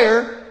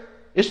desire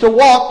is to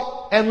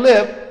walk and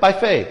live by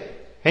faith.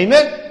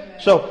 Amen?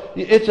 So,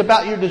 it's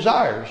about your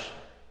desires.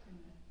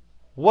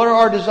 What are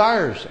our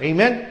desires?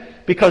 Amen?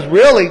 Because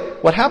really,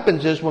 what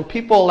happens is when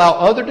people allow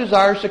other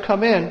desires to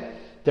come in,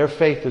 their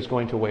faith is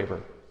going to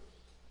waver.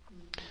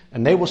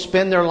 And they will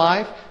spend their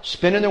life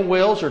spinning their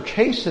wheels or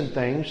chasing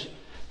things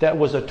that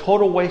was a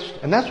total waste.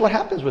 And that's what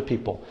happens with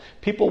people.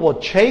 People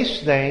will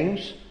chase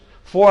things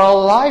for a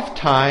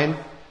lifetime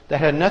that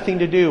had nothing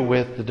to do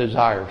with the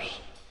desires.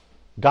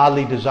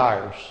 Godly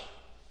desires.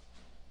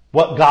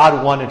 What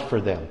God wanted for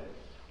them.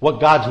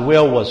 What God's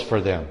will was for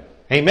them.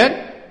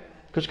 Amen?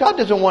 Because God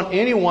doesn't want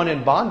anyone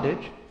in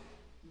bondage.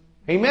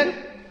 Amen?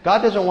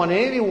 God doesn't want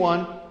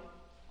anyone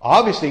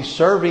obviously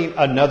serving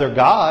another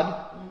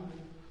God.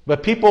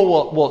 But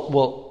people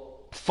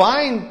will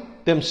find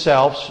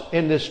themselves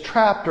in this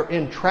trap or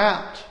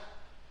entrapped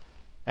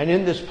and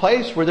in this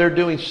place where they're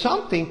doing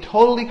something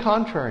totally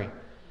contrary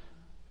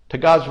to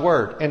God's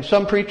Word. And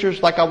some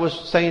preachers, like I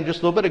was saying just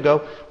a little bit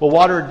ago, will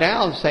water it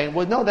down saying,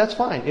 well, no, that's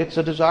fine. It's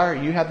a desire.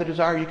 You have the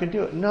desire. You can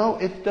do it. No,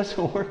 it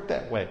doesn't work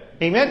that way.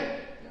 Amen?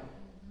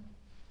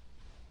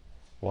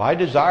 Well, I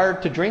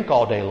desire to drink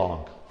all day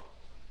long.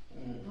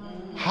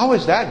 How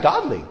is that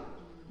godly?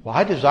 Well,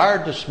 I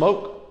desire to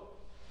smoke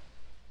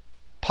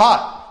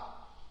pot.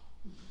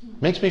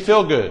 Makes me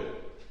feel good.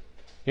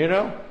 You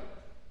know?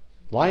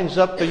 Lines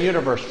up the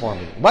universe for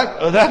me.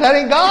 But that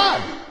ain't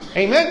God.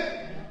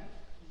 Amen?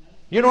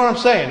 You know what I'm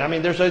saying? I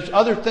mean, there's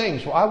other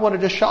things. Well, I want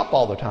to just shop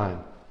all the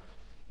time.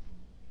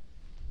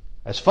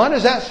 As fun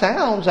as that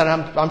sounds, and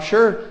I'm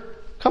sure,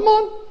 come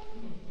on.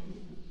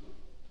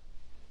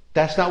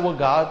 That's not what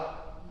God's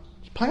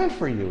plan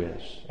for you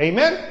is.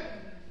 Amen?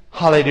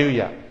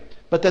 Hallelujah.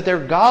 But that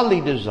they're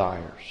godly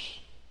desires.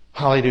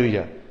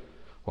 Hallelujah.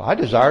 Well, I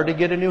desire to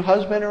get a new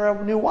husband or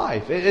a new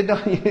wife.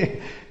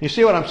 You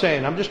see what I'm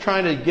saying? I'm just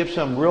trying to give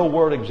some real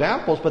world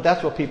examples, but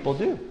that's what people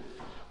do.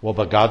 Well,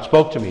 but God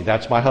spoke to me.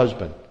 That's my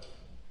husband.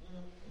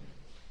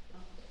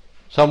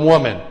 Some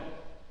woman,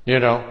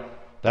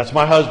 that's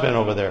my husband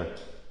over there.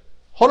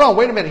 Hold on,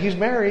 wait a minute. He's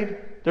married.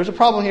 There's a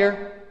problem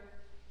here.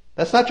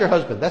 That's not your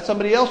husband. That's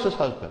somebody else's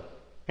husband.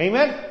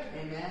 Amen?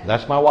 Amen.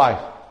 That's my wife.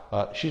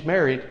 She's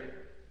married.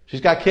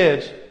 She's got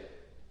kids.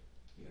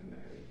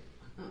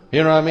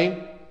 You know what I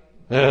mean?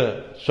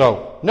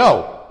 So,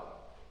 no.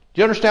 Do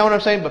you understand what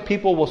I'm saying? But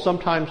people will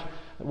sometimes,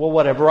 well,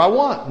 whatever I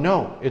want.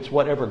 No, it's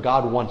whatever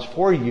God wants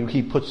for you,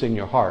 He puts in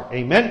your heart.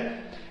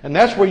 Amen? And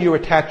that's where you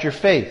attach your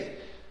faith.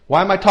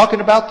 Why am I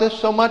talking about this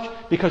so much?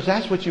 Because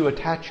that's what you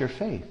attach your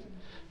faith.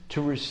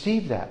 To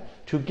receive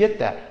that. To get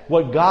that.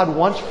 What God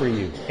wants for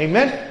you.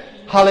 Amen?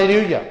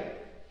 Hallelujah.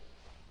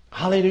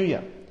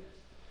 Hallelujah.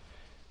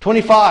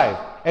 25.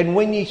 And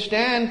when ye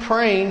stand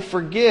praying,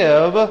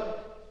 forgive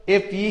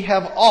if ye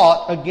have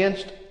aught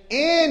against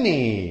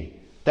any,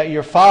 that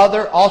your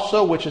Father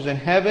also which is in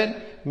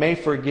heaven may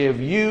forgive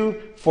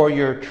you for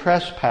your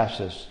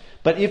trespasses.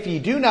 But if ye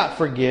do not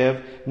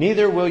forgive,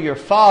 neither will your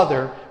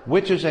Father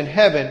which is in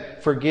heaven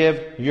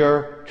forgive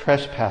your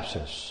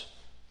trespasses.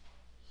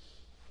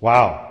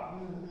 Wow.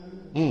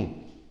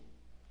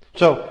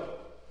 So,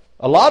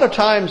 a lot of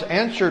times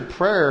answered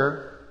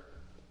prayer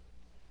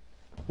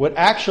would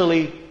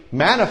actually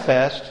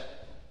manifest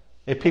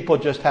if people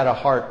just had a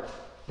heart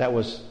that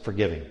was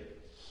forgiving.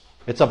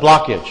 It's a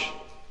blockage.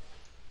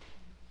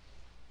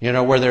 You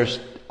know, where there's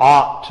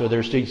ought, or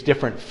there's these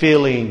different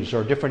feelings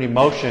or different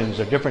emotions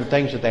or different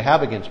things that they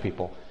have against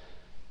people.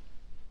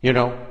 You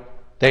know,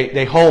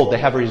 they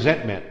have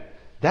resentment.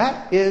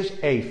 That is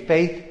a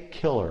faith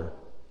killer.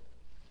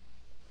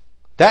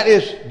 That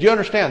is, do you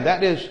understand?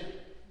 That is,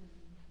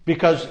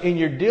 because in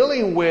your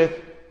dealing with,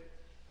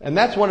 and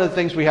that's one of the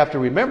things we have to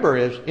remember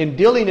is, in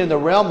dealing in the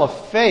realm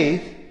of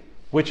faith,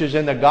 which is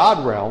in the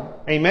God realm,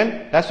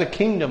 amen? That's a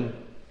kingdom,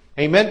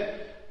 amen?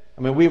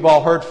 I mean, we've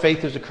all heard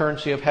faith is the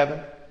currency of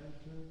heaven.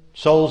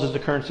 Souls is the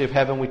currency of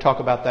heaven. We talk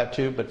about that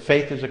too, but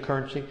faith is a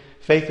currency.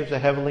 Faith is a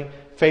heavenly.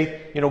 Faith,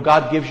 you know,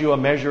 God gives you a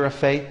measure of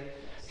faith.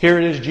 Here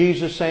it is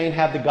Jesus saying,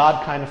 have the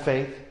God kind of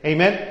faith.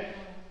 Amen?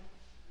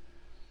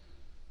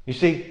 You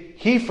see,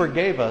 He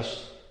forgave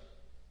us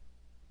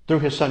through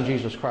His Son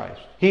Jesus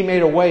Christ. He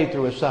made a way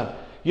through His Son.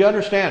 You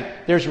understand,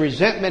 there's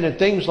resentment and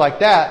things like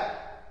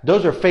that.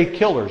 Those are faith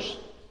killers.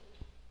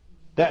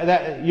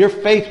 That your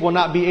faith will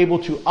not be able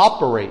to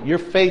operate. Your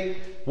faith,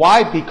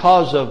 why?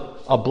 Because of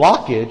a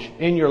blockage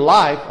in your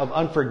life of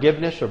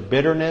unforgiveness or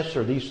bitterness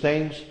or these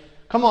things.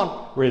 Come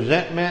on,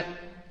 resentment,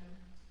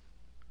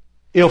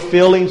 ill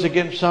feelings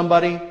against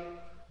somebody.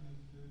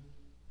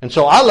 And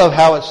so I love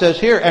how it says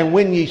here, and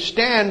when ye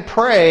stand,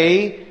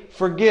 pray,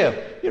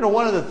 forgive. You know,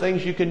 one of the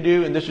things you can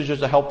do, and this is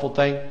just a helpful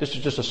thing, this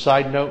is just a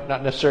side note,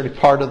 not necessarily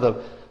part of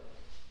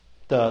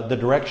the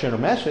direction or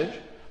message,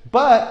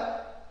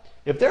 but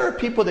if there are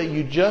people that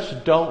you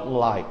just don't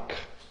like,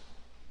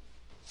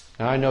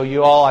 and I know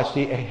you all, I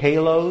see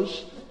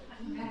halos.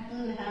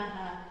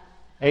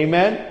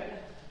 Amen?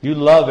 You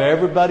love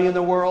everybody in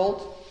the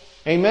world.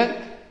 Amen?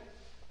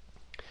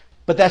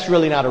 But that's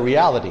really not a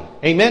reality.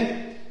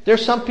 Amen?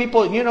 There's some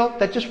people, you know,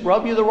 that just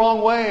rub you the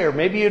wrong way, or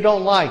maybe you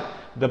don't like.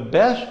 The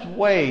best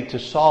way to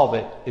solve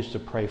it is to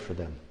pray for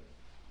them.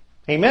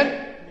 Amen?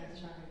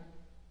 That's right.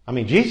 I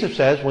mean, Jesus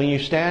says, when you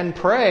stand,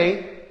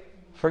 pray,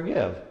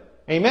 forgive.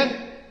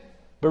 Amen?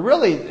 But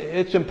really,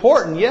 it's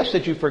important, yes,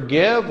 that you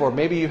forgive, or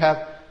maybe you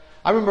have...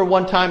 I remember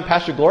one time,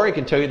 Pastor Glory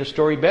can tell you the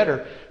story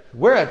better.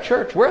 We're at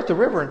church. We're at the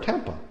river in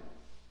Tampa.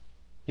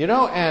 You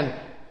know, and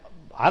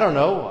I don't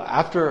know,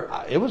 after...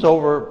 It was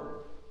over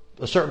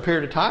a certain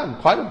period of time,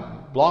 quite a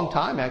long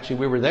time, actually,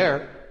 we were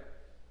there.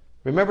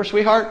 Remember,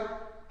 sweetheart?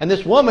 And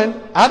this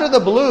woman, out of the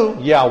blue...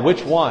 Yeah,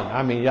 which one?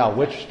 I mean, yeah,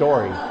 which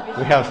story?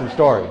 We have some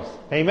stories.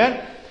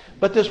 Amen?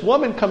 But this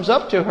woman comes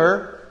up to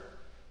her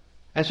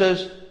and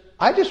says,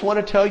 I just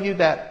want to tell you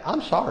that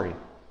I'm sorry.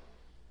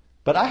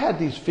 But I had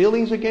these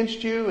feelings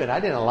against you, and I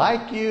didn't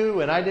like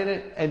you, and I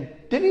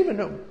didn't even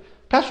know.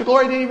 Pastor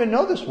Glory didn't even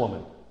know this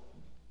woman.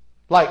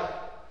 Like,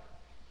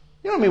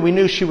 you know what I mean? We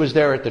knew she was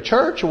there at the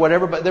church or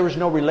whatever, but there was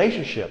no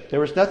relationship. There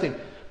was nothing.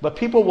 But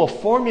people will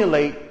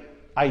formulate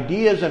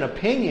ideas and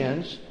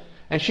opinions,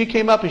 and she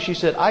came up and she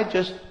said, I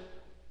just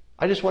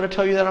want to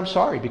tell you that I'm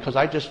sorry, because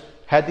I just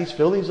had these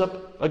feelings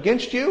up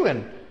against you,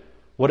 and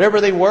whatever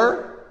they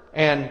were,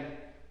 and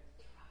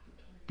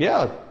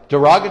yeah,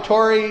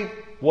 derogatory,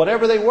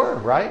 whatever they were,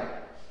 right?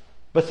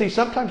 But see,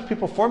 sometimes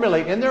people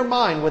formulate in their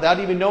mind without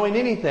even knowing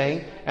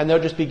anything, and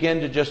they'll just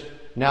begin to just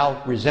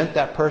now resent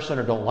that person,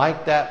 or don't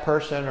like that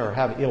person, or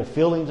have ill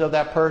feelings of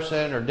that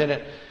person, or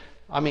didn't.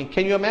 I mean,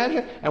 can you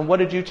imagine? And what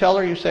did you tell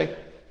her? You say,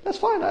 that's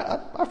fine,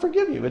 I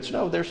forgive you.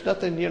 There's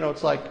nothing, you know,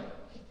 it's like,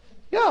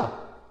 yeah.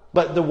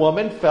 But the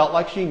woman felt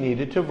like she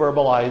needed to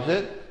verbalize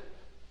it,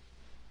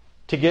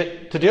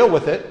 to deal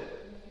with it,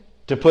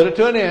 to put it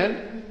to an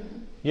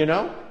end, you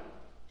know.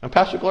 And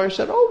Pastor Gloria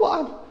said, oh,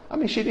 well, I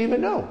mean, she didn't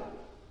even know.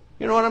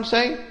 You know what I'm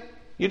saying?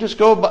 You just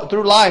go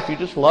through life. You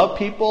just love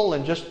people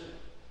and just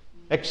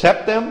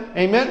accept them.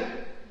 Amen?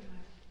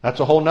 That's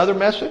a whole nother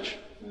message.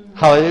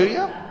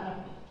 Hallelujah.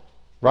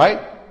 Right?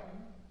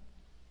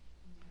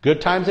 Good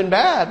times and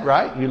bad,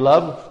 right? You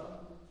love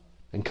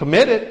and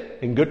commit it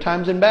in good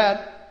times and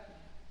bad.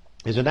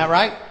 Isn't that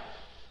right?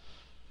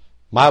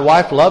 My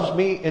wife loves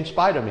me in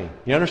spite of me.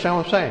 You understand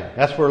what I'm saying?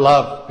 That's where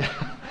love.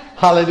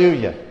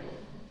 Hallelujah.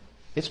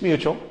 It's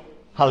mutual.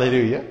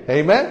 Hallelujah.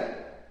 Amen.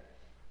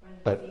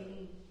 But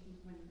when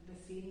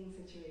the seating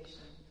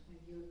situation,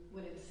 when you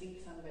wouldn't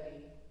seat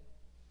somebody.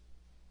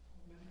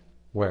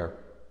 where?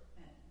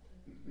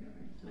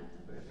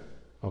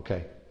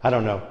 Okay. I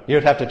don't know.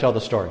 You'd have to tell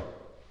the story.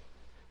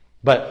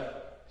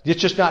 But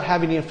it's just not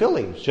having any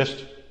feelings.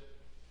 Just,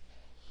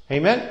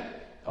 amen?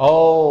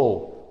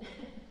 Oh.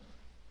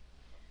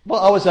 Well,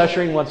 I was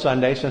ushering one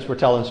Sunday, since we're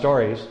telling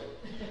stories,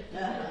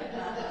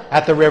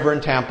 at the river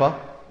in Tampa.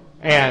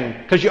 And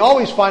because you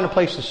always find a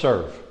place to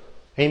serve.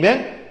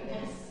 Amen?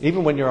 Yes.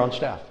 Even when you're on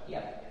staff.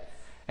 Yep.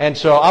 And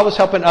so I was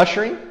helping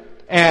ushering.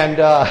 And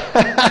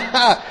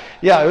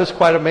yeah, it was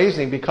quite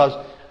amazing because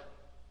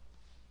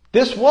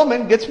this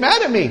woman gets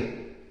mad at me.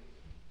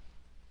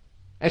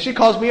 And she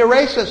calls me a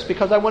racist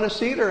because I want to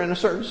seat her in a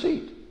certain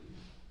seat.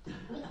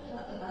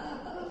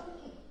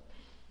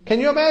 Can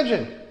you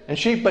imagine?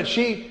 But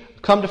she,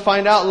 come to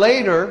find out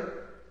later,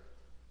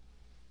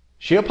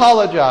 she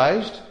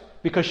apologized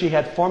because she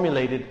had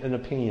formulated an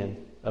opinion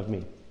of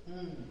me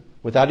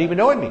without even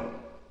knowing me.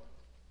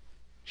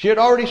 She had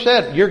already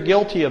said, you're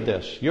guilty of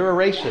this. You're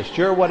a racist.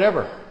 You're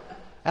whatever.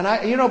 And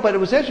but it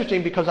was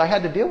interesting because I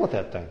had to deal with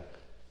that thing.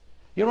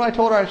 You know what I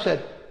told her? I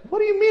said, what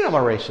do you mean I'm a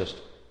racist?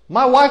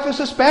 My wife is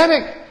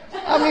Hispanic.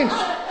 I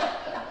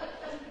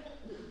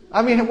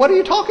mean, what are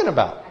you talking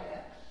about?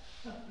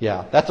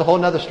 Yeah, that's a whole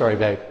nother story,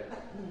 babe.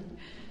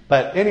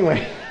 But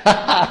anyway,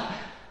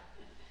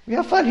 we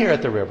have fun here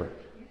at the river.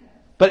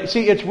 But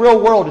see, it's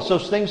real world. It's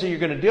those things that you're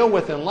going to deal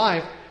with in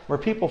life where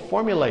people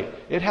formulate.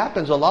 It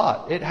happens a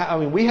lot.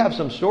 We have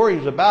some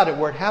stories about it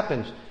where it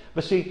happens.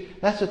 But see,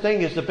 that's the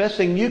thing, is the best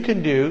thing you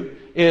can do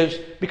is,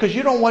 because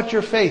you don't want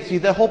your faith. See,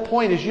 the whole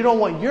point is you don't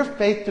want your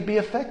faith to be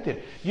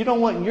affected. You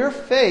don't want your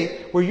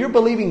faith where you're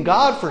believing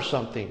God for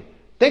something.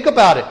 Think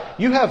about it.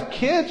 You have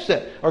kids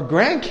or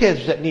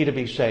grandkids that need to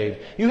be saved.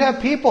 You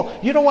have people.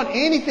 You don't want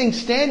anything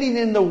standing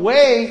in the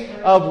way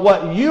of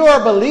what you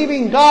are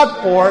believing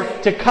God for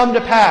to come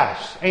to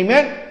pass.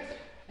 Amen?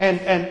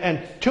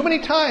 And too many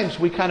times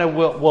we kind of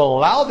will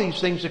allow these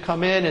things to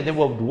come in, and then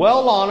we'll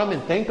dwell on them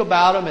and think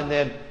about them, and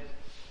then...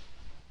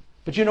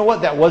 But you know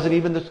what? That wasn't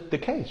even the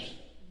case.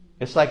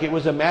 It's like it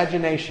was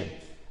imagination.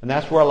 And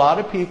that's where a lot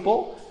of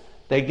people,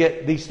 they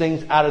get these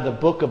things out of the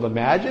book of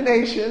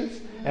imaginations,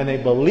 and they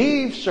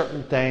believe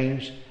certain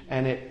things,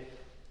 and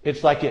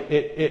it's like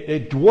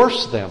it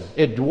dwarfs them.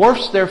 It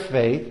dwarfs their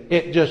faith.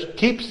 It just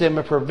keeps them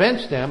and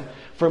prevents them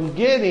from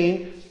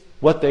getting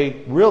what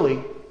they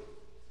really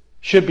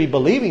should be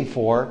believing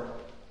for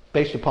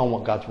based upon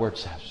what God's Word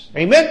says.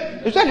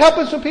 Amen? Is that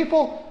helping some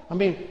people? I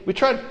mean, we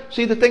try to...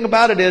 See, the thing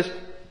about it is,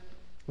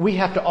 we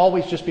have to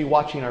always just be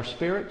watching our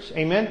spirits.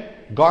 Amen?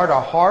 Guard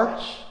our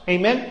hearts.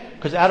 Amen?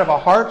 Because out of our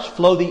hearts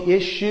flow the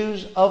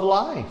issues of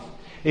life.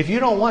 If you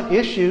don't want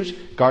issues,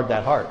 guard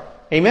that heart.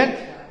 Amen?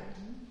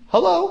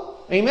 Hello?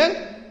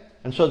 Amen?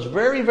 And so it's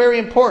very, very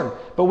important.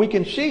 But we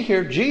can see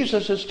here,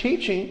 Jesus is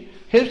teaching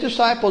His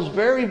disciples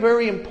very,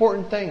 very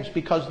important things,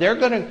 because they're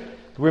going to...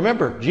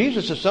 Remember,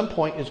 Jesus at some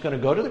point is going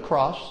to go to the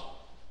cross.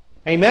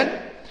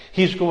 Amen?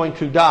 He's going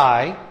to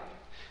die.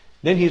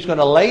 Then He's going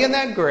to lay in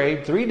that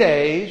grave 3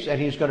 days, and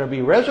He's going to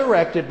be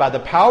resurrected by the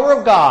power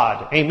of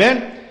God.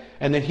 Amen?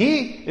 And then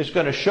He is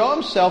going to show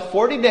Himself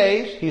 40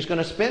 days. He's going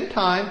to spend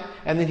time,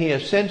 and then He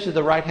ascends to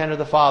the right hand of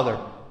the Father.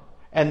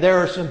 And there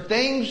are some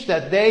things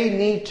that they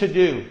need to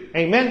do.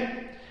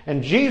 Amen?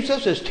 And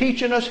Jesus is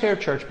teaching us here,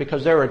 church,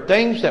 because there are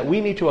things that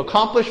we need to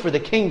accomplish for the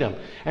kingdom.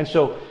 And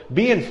so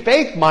being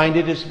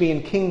faith-minded is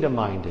being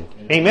kingdom-minded.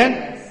 Amen?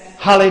 Yes.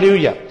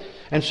 Hallelujah.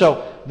 And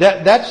so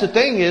that's the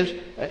thing is...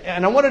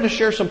 And I wanted to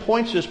share some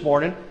points this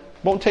morning.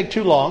 Won't take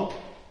too long.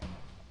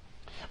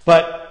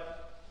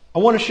 But I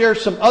want to share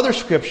some other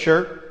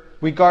scripture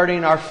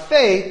regarding our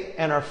faith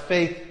and our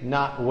faith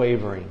not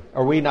wavering.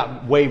 Are we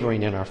not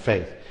wavering in our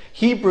faith?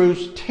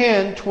 Hebrews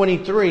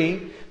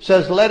 10:23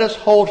 says, let us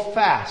hold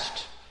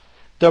fast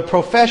the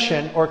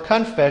profession or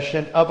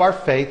confession of our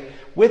faith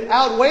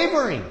without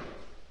wavering.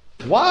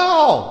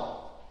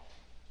 Wow!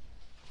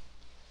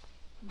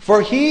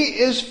 For He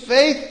is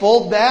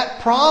faithful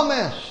that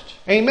promised.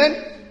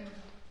 Amen?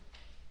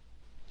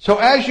 So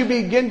as you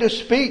begin to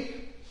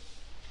speak,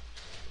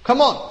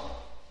 come on.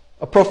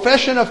 A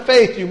profession of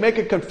faith. You make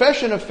a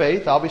confession of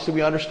faith. Obviously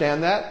we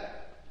understand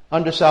that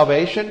unto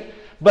salvation.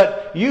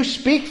 But you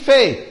speak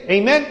faith.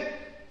 Amen?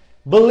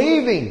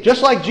 Believing.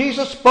 Just like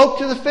Jesus spoke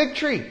to the fig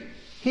tree.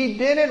 He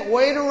didn't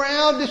wait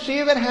around to see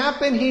if it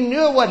happened. He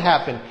knew what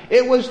happened.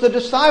 It was the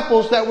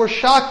disciples that were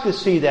shocked to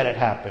see that it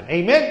happened.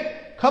 Amen?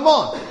 Come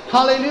on.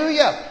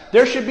 Hallelujah.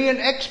 There should be an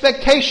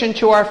expectation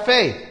to our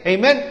faith.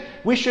 Amen?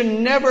 We should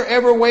never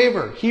ever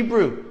waver.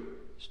 Hebrews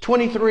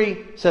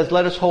 23 says,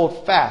 let us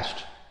hold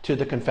fast to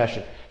the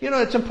confession. You know,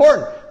 it's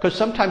important because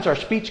sometimes our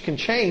speech can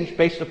change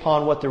based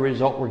upon what the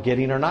result we're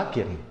getting or not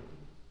getting.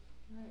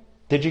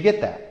 Did you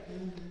get that?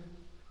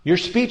 Your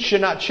speech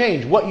should not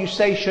change. What you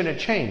say shouldn't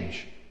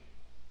change.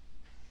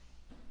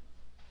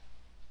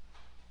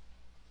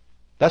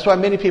 That's why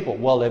many people,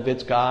 well, if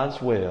it's God's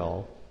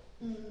will.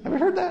 Have you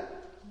heard that?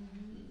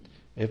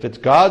 If it's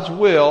God's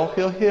will,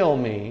 He'll heal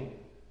me.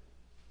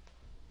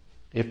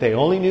 If they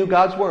only knew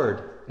God's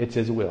word, it's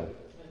His will.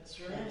 That's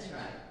right. That's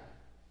right.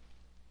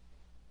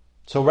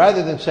 So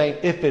rather than saying,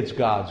 if it's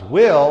God's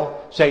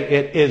will, say,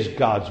 it is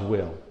God's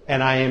will.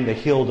 And I am the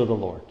healed of the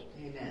Lord.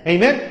 Amen.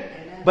 Amen?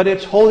 Amen. But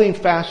it's holding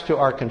fast to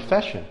our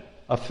confession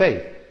of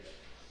faith.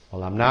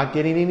 Well, I'm not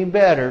getting any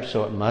better,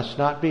 so it must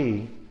not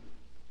be.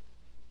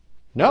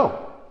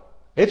 No.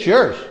 It's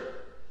yours.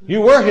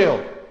 You were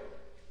healed.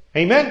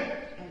 Amen?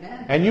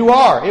 Amen. And you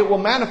are. It will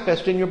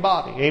manifest in your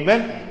body.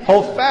 Amen? Amen.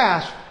 Hold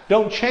fast.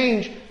 Don't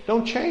change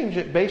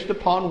it based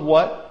upon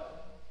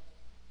what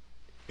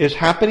is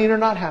happening or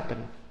not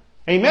happening.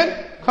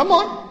 Amen? Come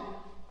on.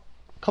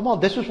 Come on.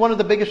 This is one of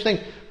the biggest things.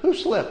 Who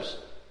slips?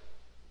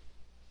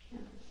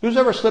 Who's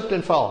ever slipped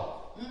and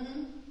fell?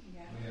 Mm-hmm.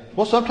 Yeah.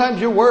 Well, sometimes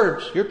your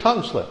words, your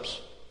tongue slips.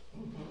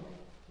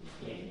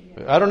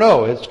 I don't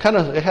know.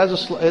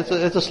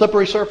 It's a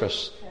slippery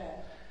surface.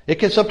 It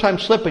can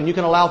sometimes slip and you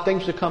can allow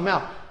things to come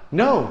out.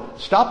 No.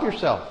 Stop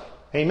yourself.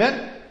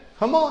 Amen?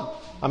 Come on.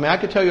 I mean, I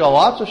could tell you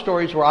lots of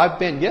stories where I've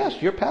been,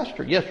 yes, your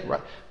pastor, yes,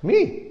 right.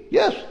 Me,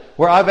 yes.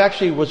 Where I've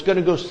actually was going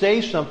to go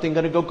say something,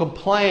 going to go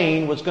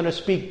complain, was going to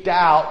speak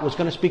doubt, was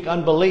going to speak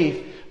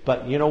unbelief.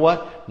 But you know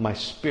what? My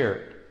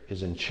spirit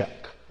is in check.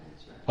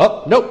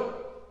 Oh, nope.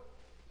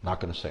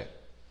 Not going to say it.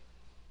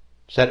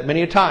 Said it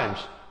many times.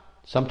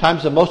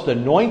 Sometimes the most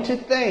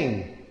anointed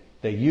thing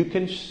that you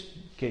can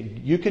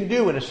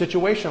do in a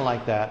situation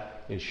like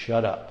that is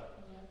shut up.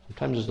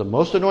 Sometimes it's the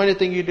most anointed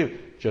thing you do.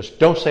 Just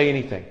don't say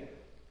anything.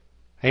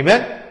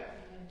 Amen?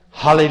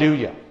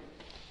 Hallelujah.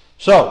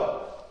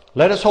 So,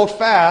 let us hold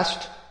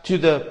fast to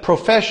the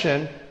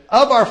profession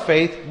of our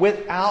faith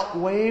without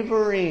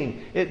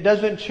wavering. It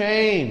doesn't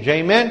change.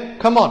 Amen?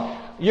 Come on.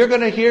 You're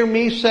going to hear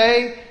me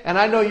say, and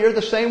I know you're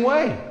the same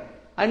way.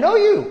 I know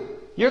you.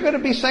 You're going to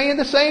be saying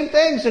the same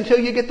things until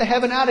you get the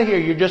heaven out of here.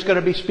 You're just going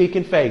to be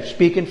speaking faith,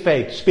 speaking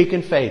faith,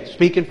 speaking faith,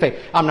 speaking faith.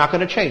 I'm not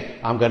going to change.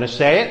 I'm going to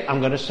say it. I'm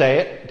going to say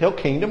it until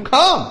kingdom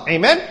come.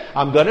 Amen?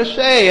 I'm going to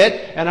say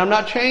it and I'm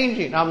not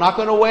changing. I'm not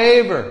going to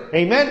waver.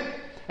 Amen?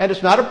 And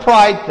it's not a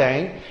pride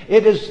thing.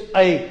 It is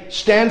a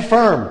stand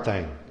firm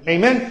thing.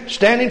 Amen?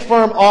 Standing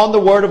firm on the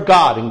Word of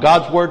God. And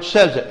God's Word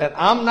says it. And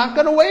I'm not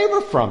going to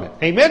waver from it.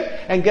 Amen?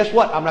 And guess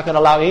what? I'm not going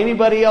to allow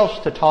anybody else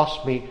to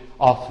toss me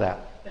off that.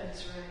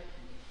 That's right.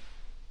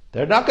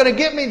 They're not going to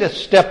get me to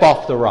step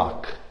off the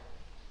rock.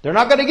 They're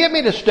not going to get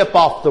me to step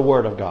off the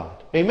Word of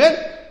God. Amen?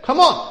 Come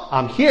on.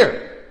 I'm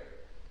here.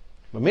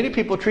 But many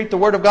people treat the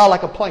Word of God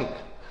like a plank.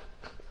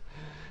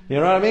 You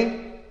know what I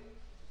mean?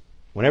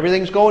 When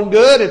everything's going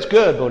good, it's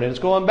good. But when it's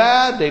going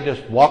bad, they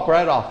just walk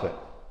right off it.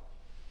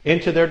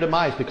 Into their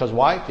demise. Because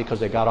why? Because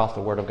they got off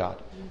the Word of God.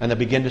 And they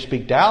begin to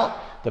speak doubt.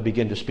 They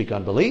begin to speak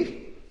unbelief.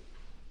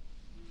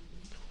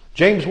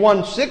 James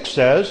 1:6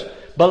 says,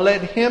 but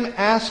let him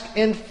ask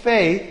in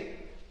faith,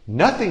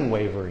 nothing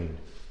wavering.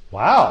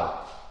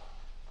 Wow.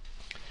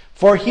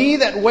 For he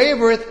that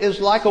wavereth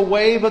is like a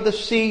wave of the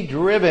sea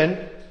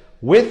driven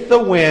with the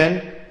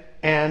wind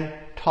and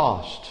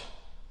tossed.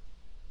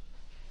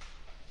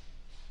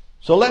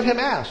 So let him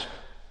ask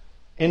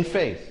in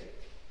faith.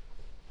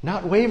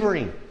 Not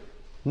wavering.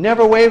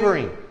 Never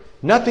wavering.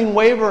 Nothing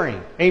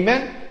wavering.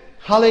 Amen?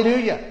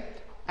 Hallelujah.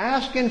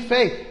 Ask in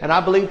faith. And I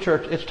believe,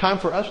 church, it's time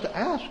for us to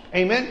ask.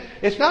 Amen?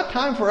 It's not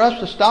time for us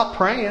to stop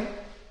praying.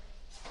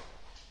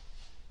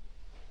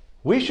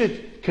 We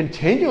should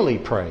continually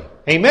pray.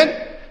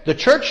 Amen? The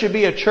church should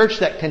be a church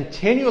that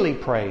continually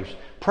prays.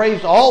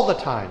 Prays all the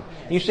time.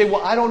 And you say,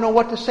 well, I don't know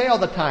what to say all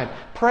the time.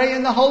 Pray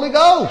in the Holy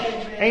Ghost.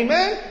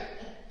 Amen?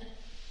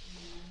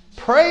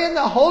 Pray in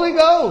the Holy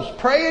Ghost.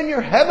 Pray in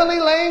your heavenly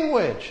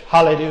language.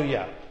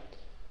 Hallelujah.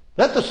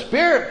 Let the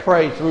Spirit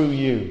pray through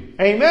you.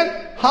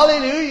 Amen?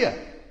 Hallelujah.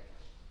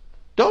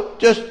 Don't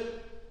just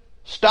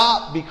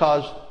stop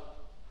because...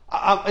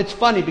 it's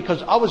funny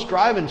because I was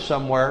driving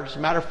somewhere. As a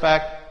matter of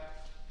fact,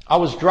 I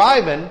was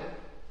driving.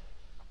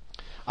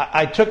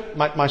 I took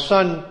my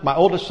son, my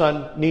oldest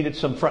son needed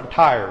some front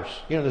tires.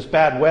 You know, this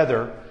bad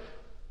weather,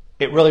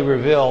 it really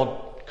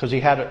revealed because he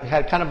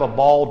had kind of a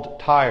bald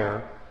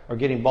tire or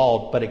getting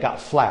bald, but it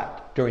got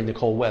flat during the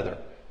cold weather.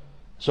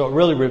 So it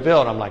really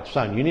revealed, I'm like,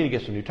 son, you need to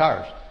get some new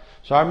tires.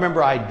 So I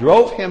remember I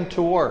drove him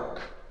to work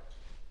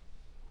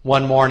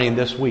one morning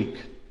this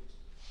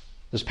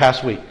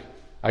past week.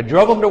 I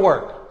drove him to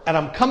work and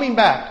I'm coming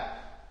back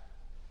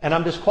and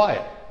I'm just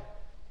quiet.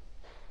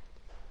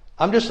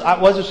 I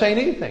wasn't saying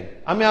anything.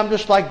 I mean, I'm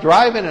just like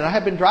driving and I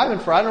had been driving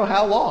for I don't know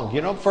how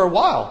long, for a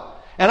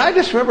while. And I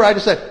just remember I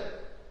just said,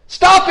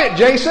 stop it,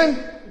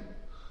 Jason.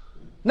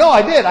 No,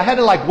 I did. I had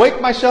to like wake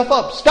myself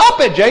up. Stop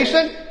it,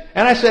 Jason.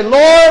 And I said,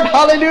 Lord,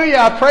 hallelujah,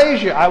 I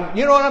praise you.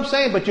 You know what I'm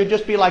saying? But you'd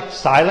just be like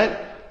silent.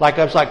 Like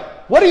I was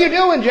like, what are you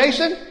doing,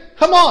 Jason?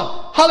 Come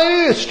on.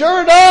 Hallelujah.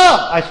 Stir it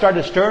up. I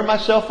started stirring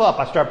myself up.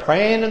 I started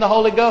praying in the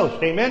Holy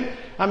Ghost. Amen.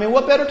 I mean,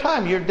 what better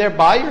time? You're there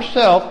by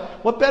yourself.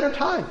 What better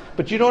time?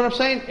 But you know what I'm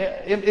saying?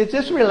 Does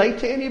this relate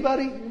to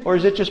anybody? Or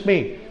is it just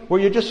me? Where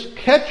you just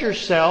catch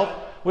yourself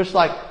was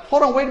like,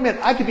 hold on, wait a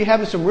minute. I could be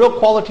having some real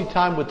quality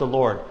time with the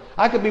Lord.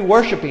 I could be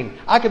worshiping.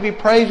 I could be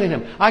praising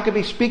Him. I could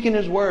be speaking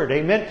His Word.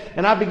 Amen.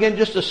 And I began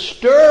just to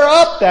stir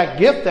up that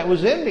gift that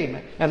was in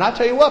me. And I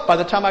tell you what, by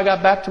the time I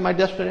got back to my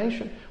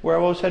destination, where I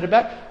was headed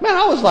back, man,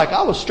 I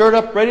was stirred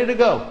up, ready to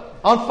go.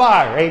 On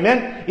fire.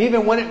 Amen.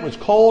 Even when it was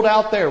cold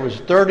out there,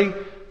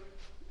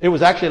 it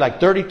was actually like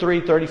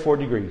 33, 34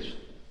 degrees.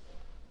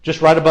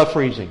 Just right above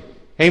freezing.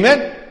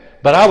 Amen.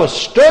 But I was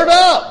stirred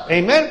up.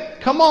 Amen.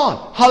 Come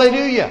on.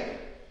 Hallelujah.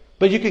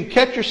 But you can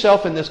catch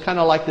yourself in this kind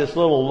of like this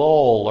little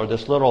lull or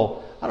this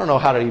little, I don't know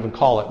how to even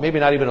call it. Maybe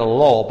not even a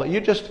lull, but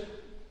you just...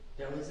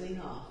 Dozing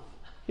off.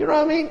 You know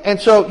what I mean? And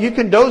so you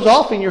can doze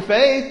off in your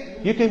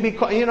faith. You can be,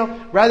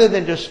 rather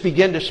than just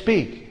begin to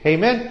speak.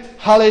 Amen?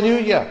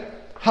 Hallelujah.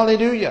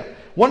 Hallelujah.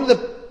 One of the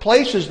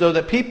places, though,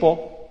 that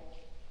people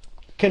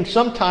can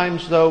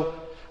sometimes, though,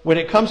 when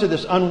it comes to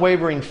this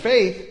unwavering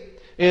faith,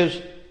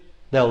 is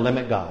they'll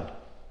limit God.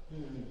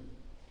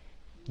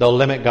 They'll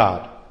limit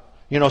God.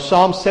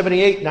 Psalm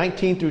 78,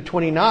 19 through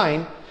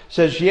 29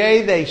 says,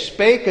 Yea, they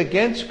spake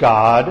against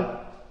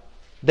God.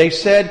 They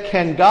said,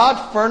 Can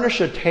God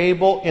furnish a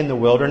table in the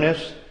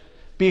wilderness?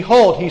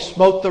 Behold, He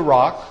smote the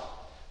rock,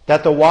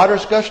 that the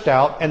waters gushed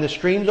out, and the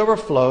streams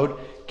overflowed.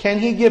 Can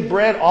He give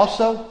bread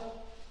also?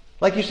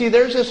 Like you see,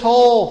 there's this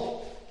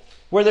whole,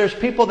 where there's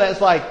people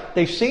that's like,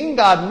 they've seen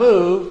God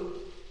move,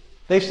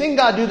 they've seen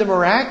God do the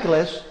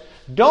miraculous.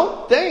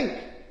 Don't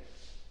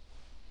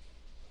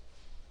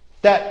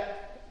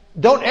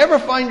ever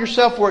find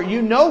yourself where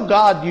you know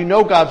God, you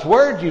know God's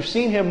Word, you've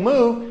seen Him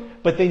move,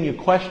 but then you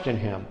question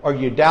Him or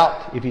you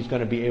doubt if He's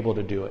going to be able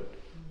to do it.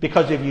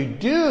 Because if you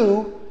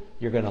do,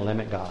 you're going to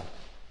limit God.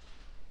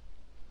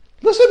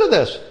 Listen to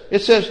this.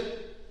 It says,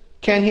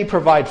 Can He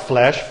provide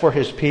flesh for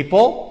His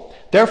people?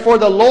 Therefore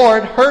the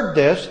Lord heard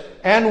this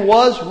and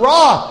was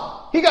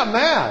wroth. He got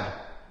mad.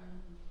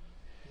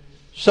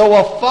 So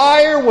a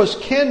fire was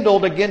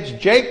kindled against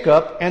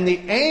Jacob, and the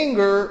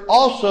anger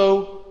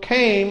also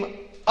came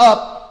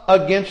up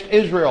against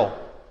Israel,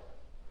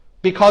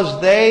 because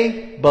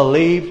they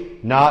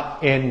believed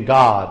not in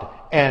God,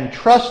 and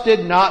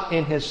trusted not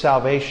in His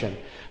salvation.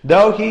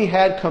 Though He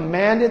had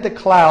commanded the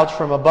clouds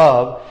from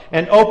above,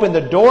 and opened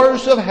the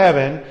doors of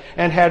heaven,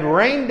 and had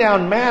rained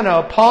down manna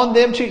upon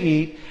them to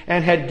eat,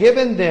 and had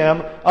given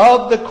them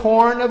of the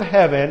corn of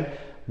heaven,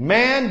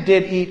 man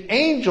did eat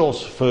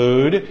angels'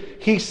 food.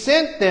 He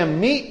sent them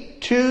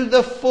meat to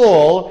the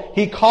full.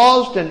 He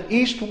caused an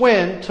east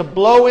wind to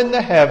blow in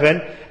the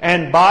heaven,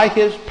 and by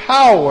His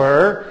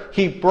power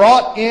He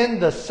brought in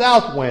the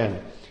south wind.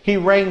 He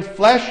rained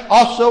flesh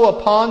also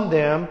upon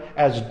them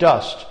as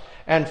dust,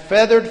 and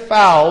feathered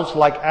fowls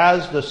like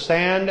as the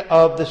sand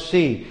of the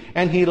sea.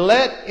 And He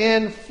let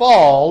it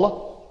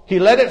fall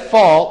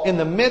in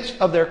the midst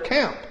of their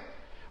camp,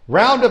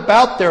 round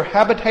about their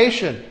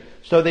habitation.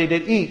 So they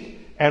did eat,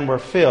 and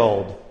were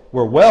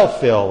well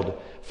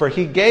filled, for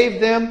He gave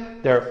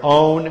them their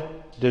own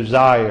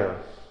desire.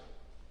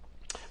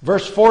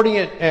 Verse 40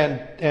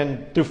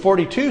 and through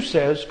 42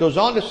 goes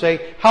on to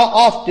say, How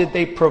oft did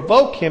they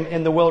provoke Him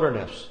in the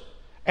wilderness,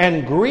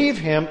 and grieve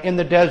Him in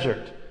the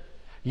desert?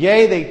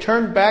 Yea, they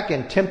turned back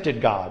and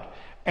tempted God,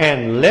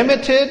 and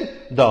limited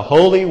the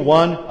Holy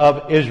One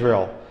of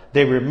Israel.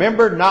 They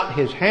remembered not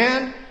His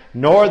hand,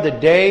 nor the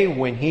day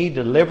when He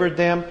delivered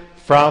them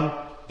from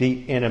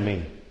the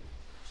enemy.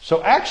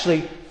 So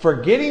actually,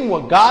 forgetting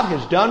what God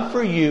has done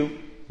for you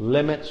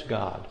limits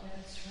God.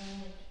 That's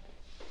right.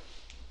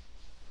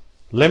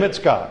 Limits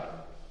God.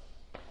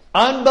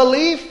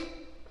 Unbelief,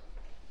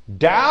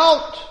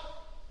 doubt,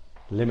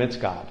 limits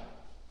God.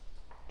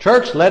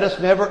 Church, let us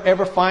never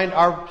ever find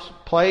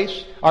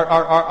ourselves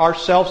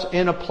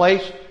in a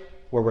place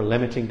where we're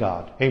limiting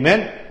God.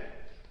 Amen?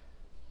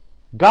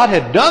 God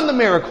had done the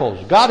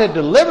miracles. God had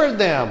delivered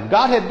them.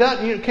 God had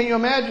done, can you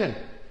imagine?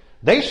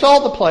 They saw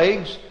the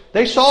plagues.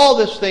 They saw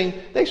this thing.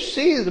 They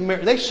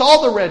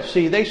saw the Red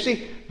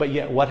Sea. But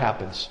yet what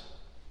happens?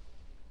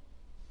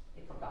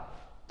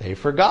 They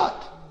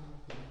forgot.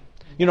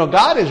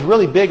 God is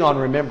really big on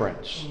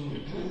remembrance.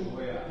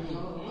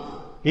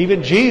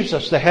 Even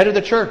Jesus, the head of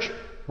the church,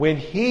 when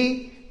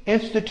He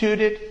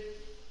instituted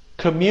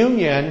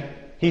communion,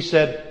 He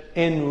said,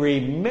 in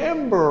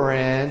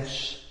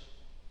remembrance,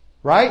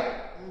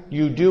 right?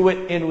 You do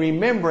it in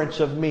remembrance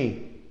of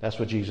me. That's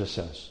what Jesus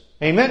says.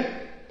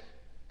 Amen?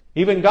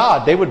 Even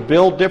God, they would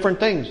build different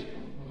things.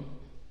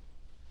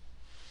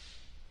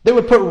 They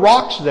would put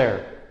rocks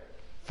there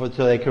so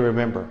they could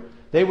remember.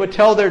 They would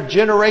tell their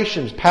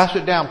generations, pass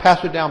it down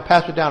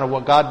of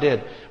what God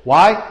did.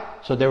 Why?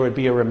 So there would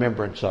be a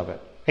remembrance of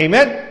it.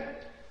 Amen?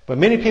 But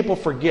many people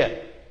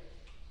forget.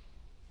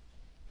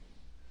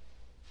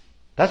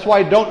 That's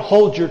why don't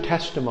hold your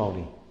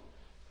testimony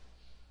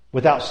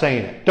without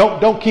saying it.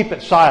 Don't keep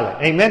it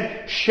silent.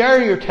 Amen?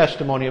 Share your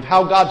testimony of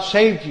how God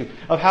saved you,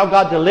 of how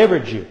God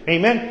delivered you.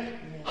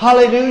 Amen?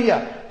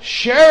 Hallelujah.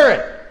 Share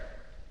it.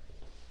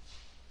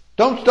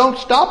 Don't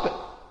stop it.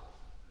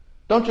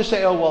 Don't just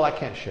say, oh, well, I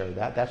can't share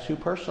that. That's too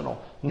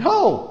personal.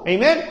 No.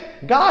 Amen?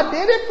 God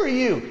did it for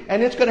you.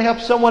 And it's going to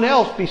help someone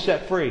else be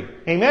set free.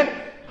 Amen?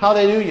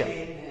 Hallelujah.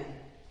 Amen.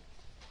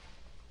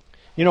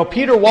 You know,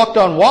 Peter walked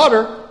on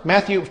water.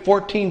 Matthew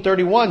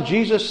 14:31,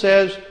 Jesus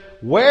says,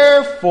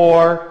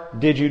 "Wherefore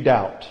did you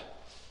doubt?"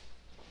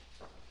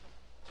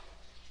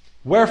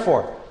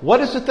 Wherefore? What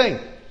is the thing?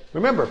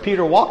 Remember,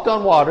 Peter walked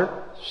on water,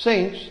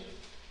 sinks.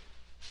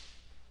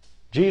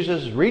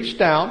 Jesus reached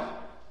down.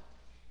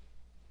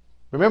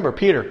 Remember,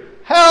 Peter,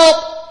 help!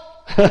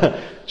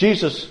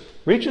 Jesus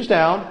reaches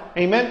down.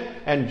 Amen.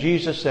 And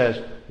Jesus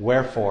says,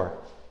 "Wherefore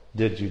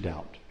did you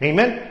doubt?"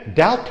 Amen.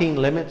 Doubting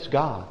limits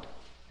God.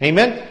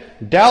 Amen.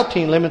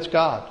 Doubting limits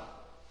God.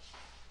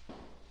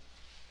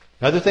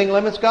 Another thing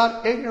limits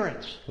God.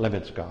 Ignorance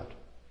limits God.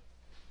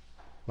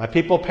 My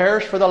people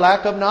perish for the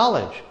lack of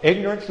knowledge.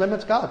 Ignorance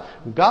limits God.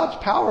 God's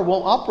power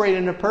won't operate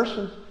in a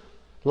person's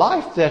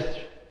life that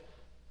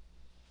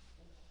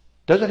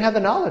doesn't have the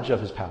knowledge of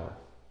His power.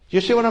 Do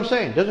you see what I'm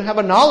saying? Doesn't have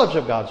a knowledge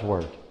of God's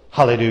Word.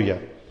 Hallelujah.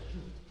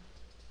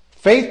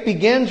 Faith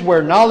begins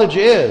where knowledge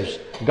is.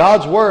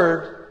 God's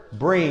Word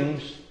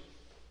brings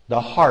the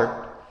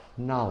heart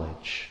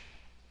knowledge.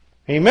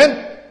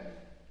 Amen?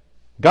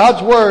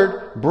 God's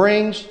Word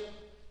brings,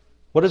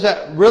 what does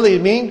that really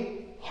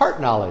mean? Heart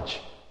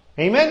knowledge.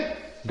 Amen?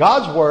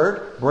 God's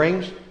Word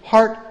brings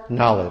heart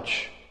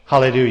knowledge.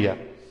 Hallelujah.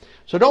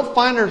 So don't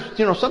find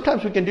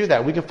sometimes we can do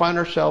that. We can find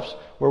ourselves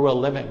where we'll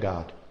limit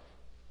God.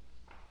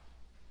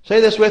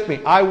 Say this with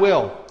me. I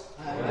will.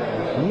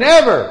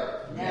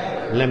 Never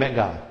limit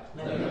God.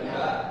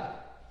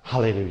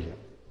 Hallelujah.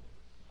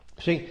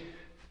 See,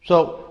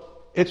 so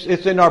it's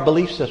in our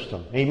belief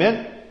system.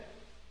 Amen?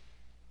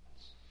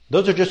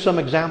 Those are just some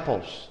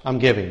examples I'm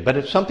giving. But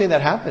it's something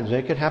that happens.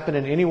 It could happen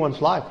in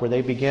anyone's life where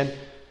they begin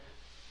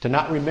to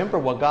not remember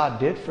what God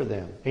did for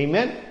them.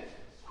 Amen?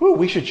 Whew,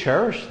 we should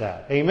cherish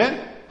that.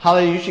 Amen?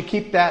 Hallelujah. You should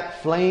keep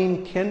that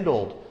flame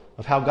kindled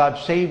of how God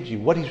saved you,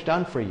 what He's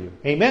done for you.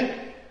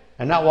 Amen?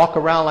 And not walk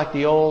around like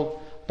the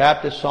old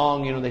Baptist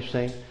song, they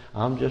sing,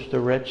 "I'm just a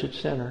wretched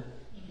sinner,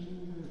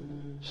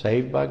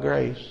 saved by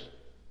grace."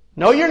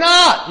 No, you're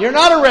not. You're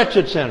not a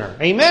wretched sinner.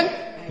 Amen?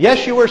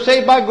 Yes, you were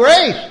saved by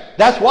grace.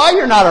 That's why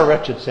you're not a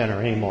wretched sinner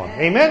anymore.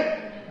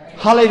 Amen?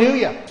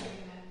 Hallelujah.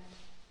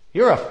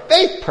 You're a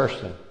faith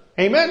person.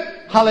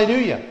 Amen?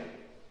 Hallelujah.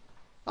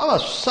 I'm a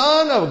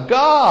son of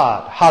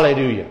God.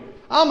 Hallelujah.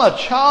 I'm a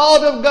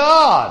child of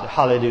God.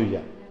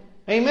 Hallelujah.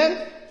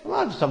 Amen? I'm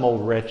not some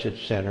old wretched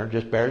sinner,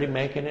 just barely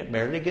making it,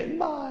 barely getting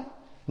by.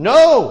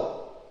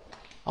 No!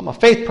 I'm a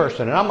faith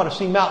person, and I'm going to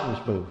see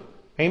mountains move.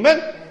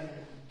 Amen?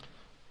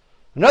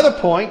 Another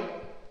point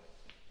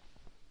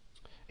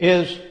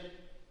is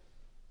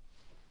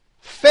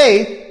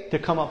faith to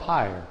come up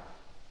higher.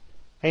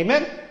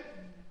 Amen?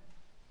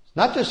 It's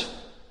not just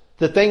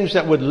the things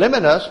that would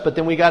limit us, but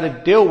then we got to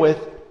deal with,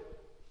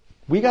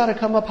 we got to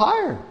come up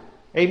higher.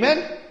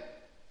 Amen?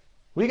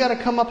 We got to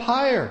come up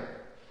higher.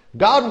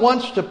 God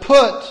wants to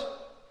put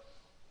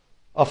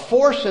a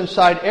force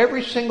inside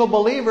every single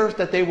believer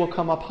that they will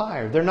come up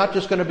higher. They're not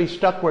just going to be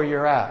stuck where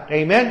you're at.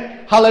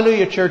 Amen?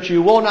 Hallelujah, church.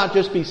 You will not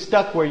just be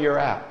stuck where you're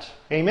at.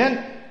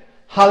 Amen?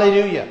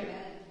 Hallelujah.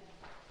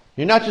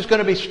 You're not just going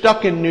to be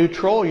stuck in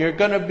neutral. You're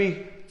going to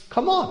be,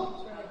 come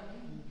on.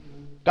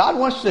 God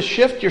wants to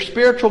shift your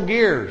spiritual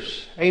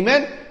gears.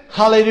 Amen?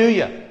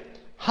 Hallelujah.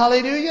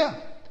 Hallelujah.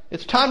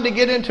 It's time to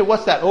get into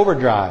what's that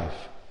overdrive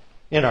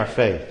in our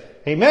faith.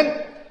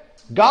 Amen?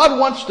 God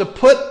wants to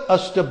put a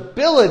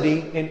stability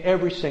in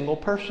every single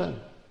person.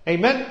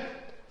 Amen?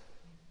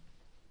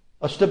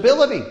 A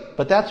stability.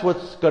 But that's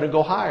what's going to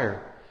go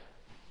higher.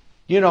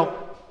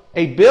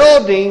 A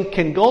building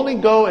can only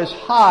go as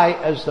high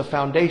as the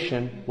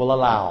foundation will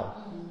allow.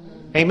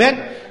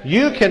 Amen?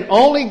 You can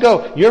only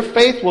go, your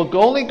faith will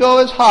only go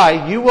as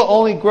high, you will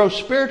only grow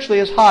spiritually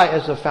as high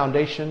as the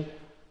foundation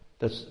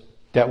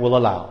that will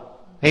allow.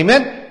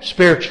 Amen?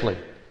 Spiritually.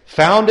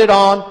 Founded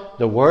on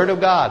the Word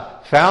of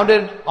God.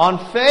 Founded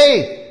on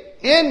faith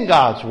in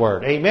God's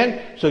Word.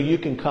 Amen? So you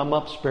can come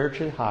up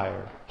spiritually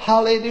higher.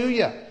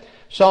 Hallelujah.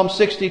 Psalm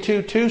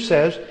 62:2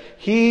 says,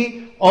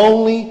 "He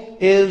only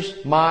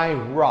is my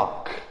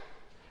rock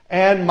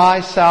and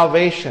my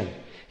salvation.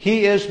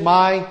 He is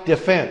my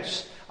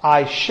defense.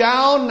 I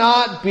shall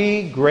not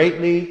be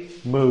greatly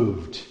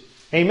moved."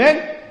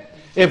 Amen?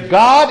 If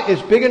God is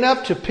big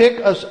enough to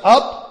pick us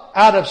up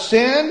out of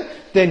sin,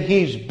 then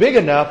He's big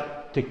enough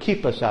to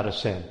keep us out of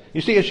sin.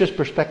 You see, it's just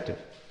perspective.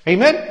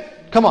 Amen?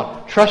 Come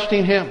on.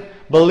 Trusting Him.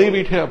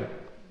 Believing Him.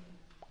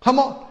 Come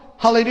on.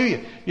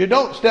 Hallelujah. You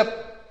don't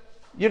step,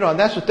 and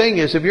that's the thing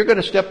is, if you're going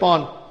to step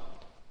on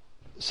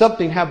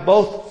something, have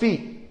both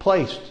feet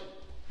placed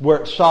where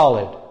it's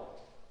solid.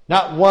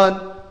 Not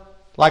one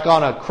like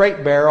on a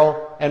crate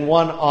barrel and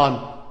one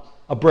on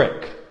a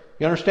brick.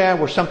 You understand?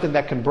 Where something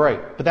that can break.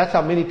 But that's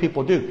how many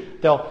people do.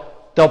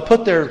 They'll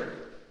put their,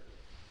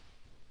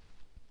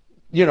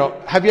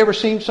 have you ever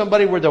seen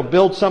somebody where they'll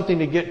build something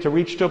to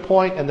reach to a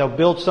point, and they'll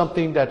build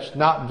something that's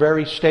not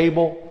very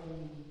stable,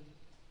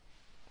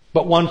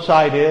 but one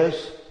side is?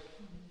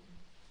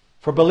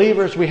 For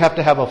believers, we have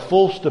to have a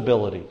full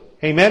stability.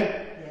 Amen?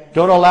 Yes.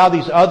 Don't allow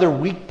these other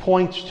weak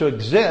points to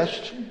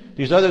exist.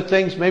 these other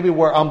things maybe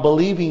where I'm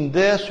believing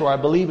this or I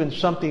believe in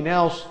something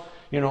else,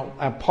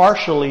 I'm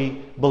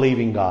partially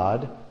believing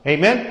God.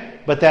 Amen?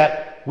 But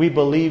that we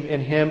believe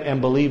in Him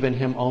and believe in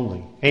Him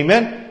only.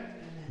 Amen?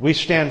 We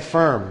stand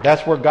firm.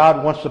 That's where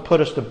God wants to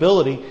put a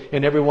stability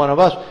in every one of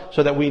us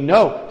so that we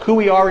know who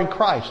we are in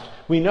Christ.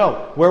 We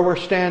know where we're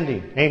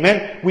standing.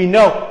 Amen? We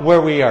know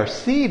where we are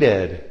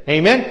seated.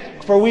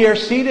 Amen? For we are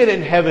seated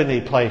in heavenly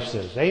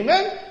places.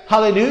 Amen?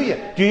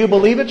 Hallelujah. Do you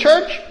believe it,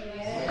 church?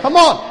 Yes. Come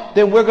on.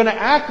 Then we're going to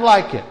act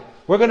like it.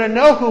 We're going to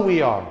know who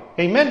we are.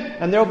 Amen?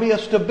 And there will be a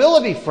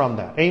stability from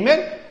that.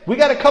 Amen? We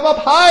got to come up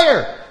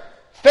higher.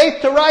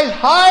 Faith to rise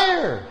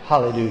higher.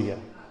 Hallelujah.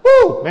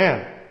 Woo,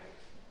 man.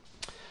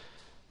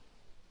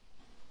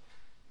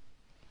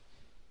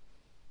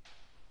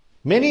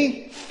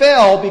 Many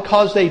fail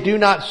because they do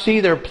not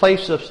see their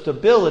place of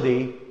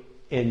stability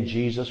in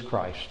Jesus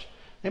Christ.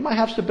 They might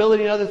have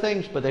stability in other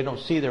things, but they don't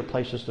see their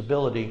place of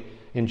stability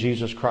in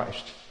Jesus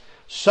Christ.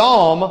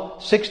 Psalm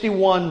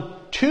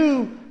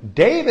 61:2,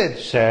 David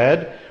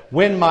said,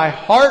 "When my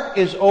heart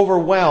is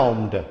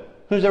overwhelmed."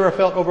 Who's ever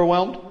felt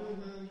overwhelmed?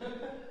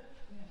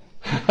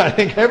 I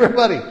think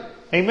everybody.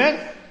 Amen?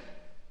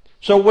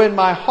 So when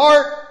my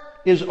heart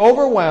is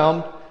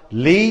overwhelmed,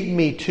 lead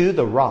me to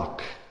the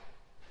rock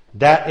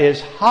that is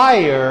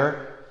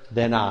higher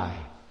than I.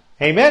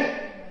 Amen?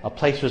 A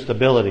place of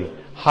stability.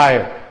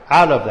 Higher.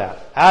 Out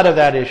of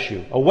that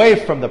issue. Away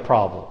from the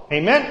problem.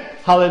 Amen?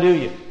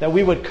 Hallelujah. That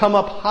we would come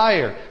up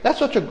higher. That's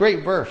such a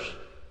great verse.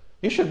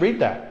 You should read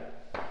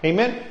that.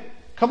 Amen?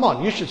 Come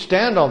on, you should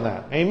stand on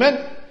that.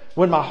 Amen?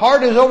 When my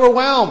heart is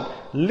overwhelmed,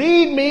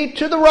 lead me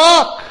to the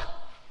rock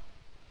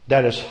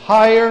that is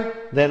higher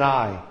than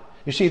I.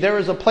 You see, there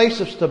is a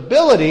place of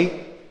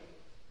stability,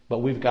 but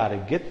we've got to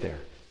get there.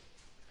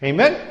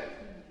 Amen?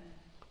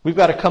 We've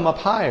got to come up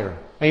higher.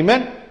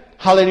 Amen?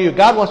 Hallelujah.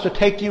 God wants to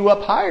take you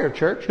up higher,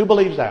 church. Who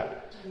believes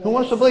that? Who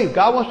wants to believe?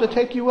 God wants to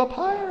take you up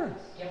higher.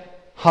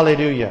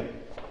 Hallelujah.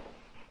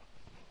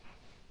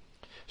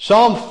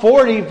 Psalm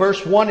 40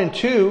 verse 1 and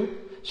 2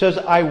 says,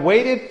 I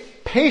waited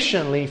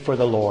patiently for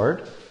the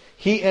Lord.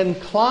 He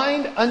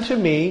inclined unto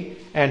me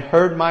and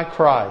heard my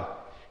cry.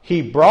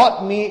 He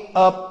brought me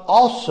up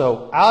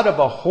also out of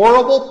a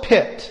horrible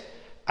pit,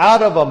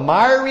 out of a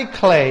miry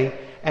clay,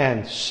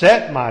 and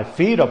set my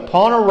feet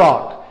upon a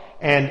rock,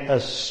 and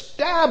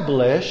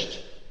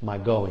established my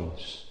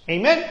goings.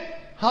 Amen?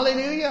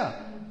 Hallelujah.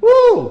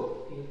 Woo!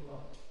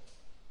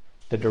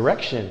 The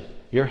direction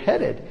you're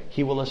headed,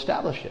 He will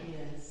establish it.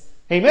 Yes.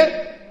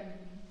 Amen?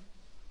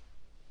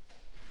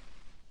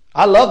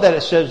 I love that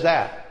it says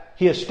that.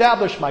 He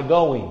established my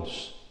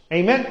goings.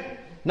 Amen?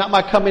 Not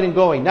my coming and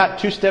going. Not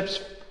 2 steps,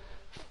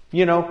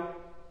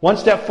 1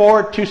 step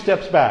forward, 2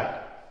 steps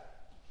back.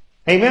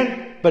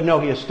 Amen? But no,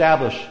 He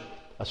established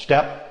a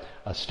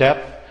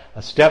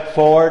step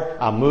forward.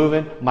 I'm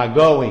moving. My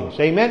goings.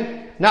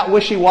 Amen? Not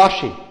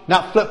wishy-washy.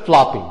 Not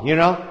flip-flopping,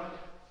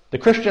 The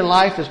Christian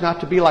life is not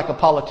to be like a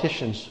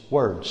politician's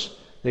words.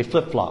 They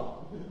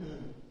flip-flop.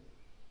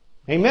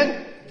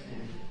 Amen?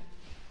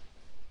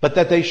 But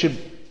that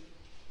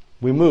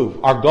we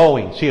move. Our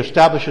goings. He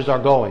establishes our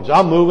goings.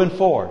 I'm moving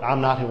forward.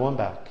 I'm not going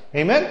back.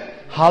 Amen?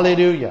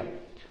 Hallelujah.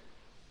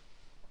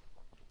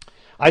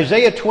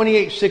 Isaiah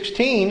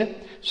 28:16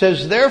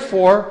 says,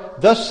 Therefore,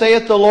 thus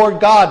saith the Lord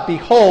God,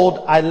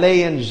 Behold, I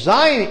lay in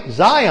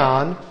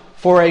Zion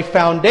for a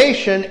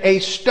foundation a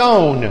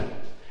stone,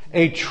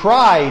 a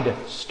tried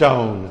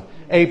stone,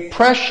 a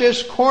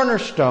precious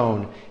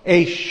cornerstone,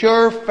 a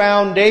sure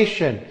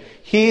foundation.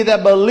 He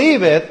that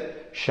believeth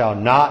shall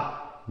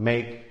not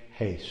make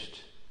haste.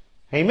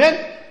 Amen?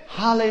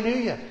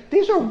 Hallelujah.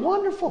 These are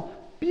wonderful,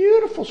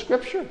 beautiful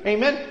scripture.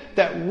 Amen?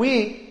 That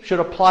we should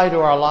apply to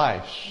our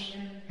lives.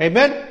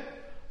 Amen?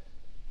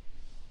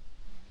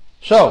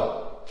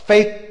 So,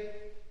 faith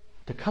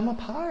to come up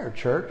higher,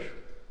 church.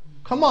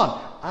 Come on.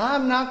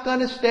 I'm not going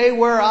to stay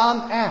where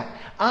I'm at.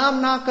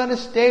 I'm not going to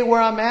stay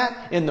where I'm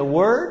at in the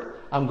Word.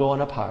 I'm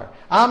going up higher.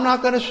 I'm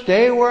not going to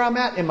stay where I'm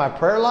at in my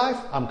prayer life.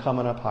 I'm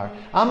coming up higher.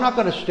 I'm not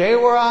going to stay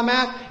where I'm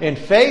at in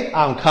faith.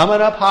 I'm coming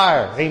up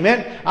higher.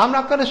 Amen. I'm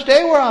not going to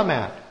stay where I'm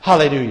at.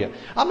 Hallelujah.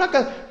 I'm not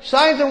going to,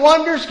 signs and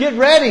wonders, get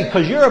ready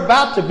because you're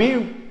about to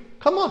be,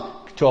 come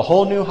on, to a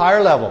whole new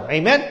higher level.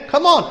 Amen.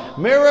 Come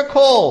on.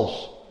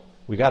 Miracles.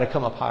 We got to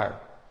come up higher.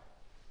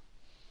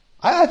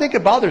 I think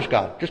it bothers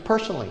God, just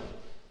personally,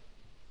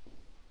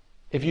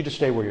 if you just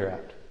stay where you're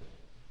at.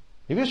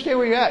 If you stay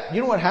where you're at,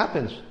 you know what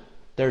happens?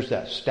 There's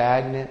that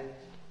stagnant,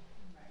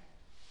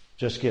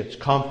 just gets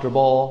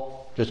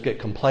comfortable, just get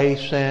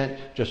complacent,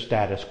 just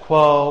status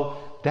quo.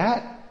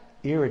 That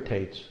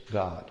irritates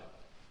God.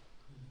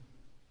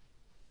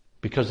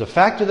 Because the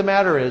fact of the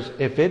matter is,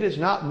 if it is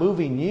not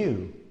moving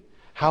you,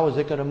 how is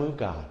it going to move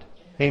God?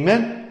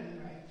 Amen?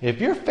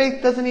 If your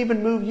faith doesn't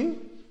even move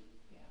you,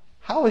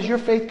 how is your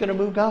faith going to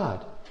move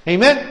God?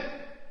 Amen?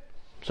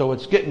 So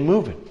it's getting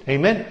moving.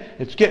 Amen?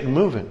 It's getting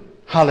moving.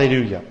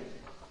 Hallelujah.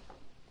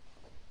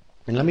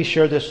 And let me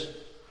share this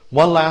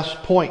one last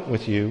point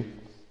with you.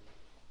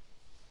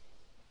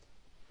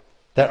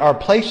 That our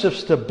place of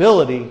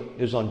stability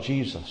is on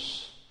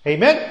Jesus.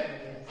 Amen?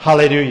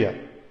 Hallelujah.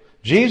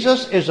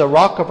 Jesus is the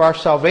rock of our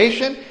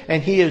salvation,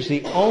 and He is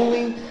the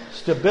only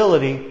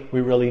stability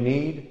we really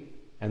need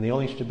and the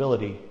only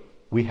stability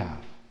we have.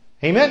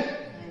 Amen?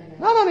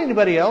 Not on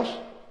anybody else.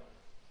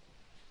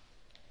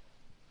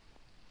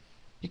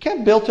 You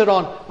can't build it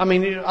on,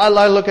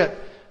 I look at,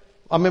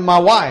 my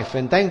wife,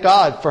 and thank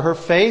God for her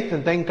faith,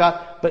 and thank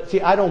God. But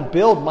see, I don't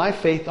build my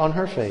faith on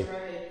her faith.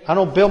 I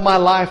don't build my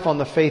life on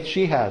the faith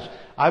she has.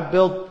 I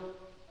build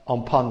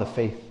upon the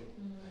faith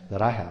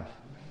that I have.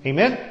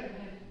 Amen?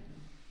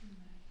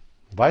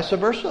 Vice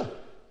versa.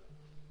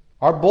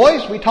 Our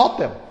boys, we taught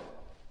them.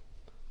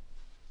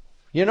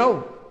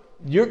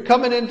 You're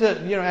coming into,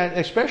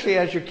 especially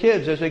as your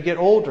kids, as they get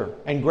older,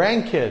 and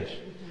grandkids,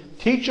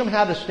 teach them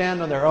how to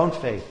stand on their own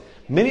faith.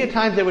 Many a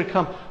times they would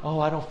come,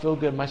 I don't feel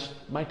good,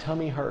 my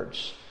tummy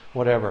hurts,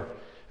 whatever.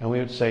 And we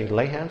would say,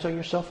 lay hands on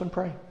yourself and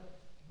pray.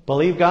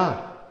 Believe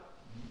God.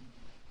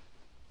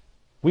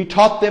 We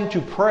taught them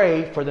to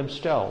pray for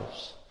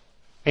themselves.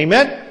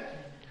 Amen?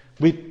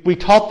 We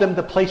taught them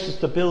the place of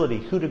stability,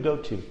 who to go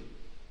to.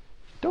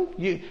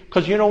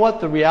 Because you know what?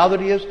 The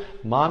reality is,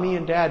 mommy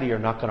and daddy are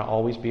not going to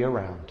always be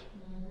around.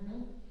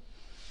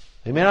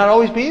 They may not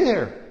always be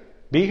there.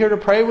 Be here to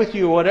pray with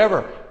you or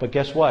whatever. But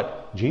guess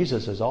what?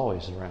 Jesus is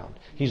always around.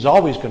 He's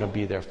always going to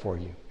be there for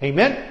you.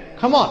 Amen?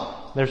 Come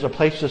on. There's a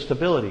place of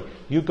stability.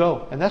 You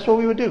go. And that's what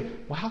we would do.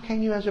 Well, how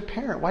can you as a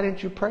parent? Why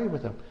didn't you pray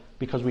with them?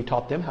 Because we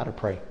taught them how to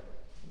pray.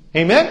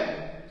 Amen?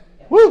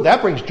 Woo,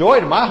 that brings joy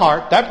to my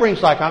heart. That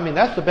brings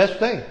that's the best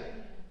thing.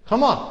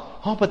 Come on.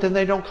 Oh, but then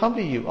they don't come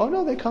to you. Oh,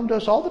 no, they come to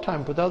us all the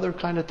time with other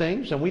kind of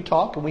things. And we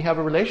talk and we have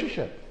a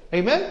relationship.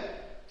 Amen?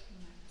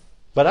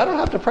 But I don't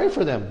have to pray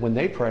for them when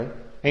they pray.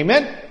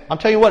 Amen? I'm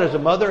telling you what, as a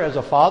mother, as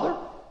a father,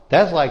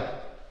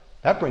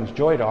 that brings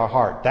joy to our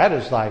heart. That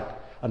is like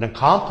an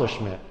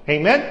accomplishment.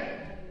 Amen?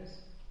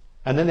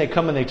 And then they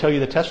come and they tell you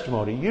the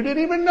testimony. You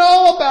didn't even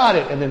know about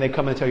it. And then they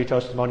come and tell you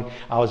testimony.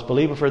 I was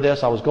believing for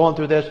this. I was going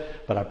through this,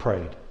 but I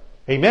prayed.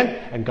 Amen?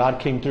 And God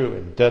came through,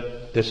 and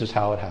this is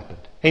how it happened.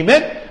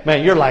 Amen?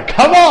 Man, you're like,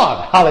 come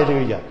on!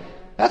 Hallelujah.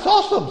 That's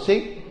awesome,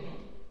 see?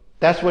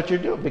 That's what you're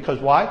doing. Because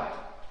why?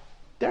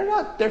 They're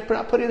not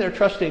putting their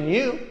trust in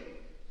you.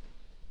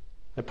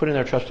 They're putting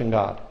their trust in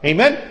God.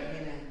 Amen?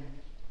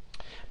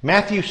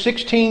 Matthew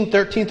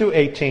 16:13 through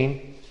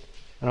 18.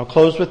 And I'll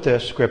close with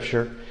this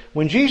scripture.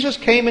 When Jesus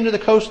came into the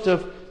coast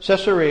of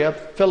Caesarea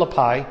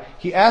Philippi,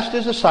 He asked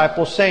His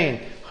disciples, saying,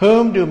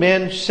 Whom do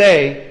men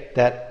say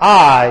that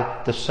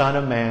I, the Son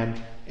of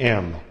Man,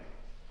 am?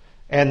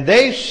 And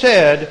they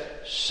said,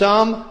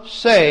 Some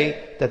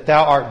say that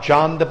thou art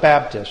John the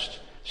Baptist,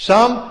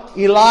 some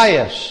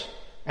Elias,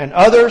 and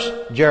others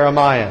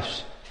Jeremiah,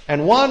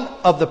 and one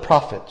of the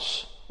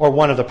prophets.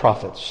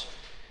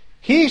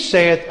 He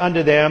saith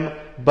unto them,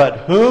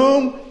 But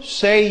whom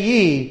say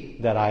ye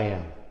that I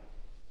am?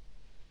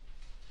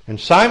 And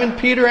Simon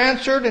Peter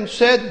answered and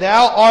said,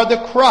 Thou art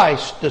the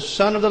Christ, the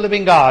Son of the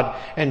living God.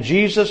 And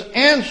Jesus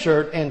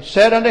answered and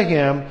said unto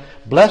him,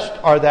 Blessed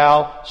art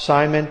thou,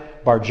 Simon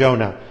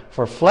Bar-Jonah,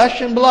 for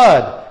flesh and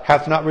blood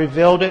hath not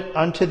revealed it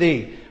unto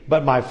thee,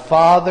 but my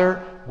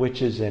Father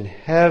which is in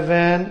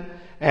heaven.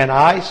 And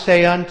I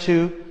say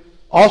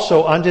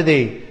also unto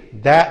thee,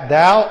 that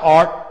thou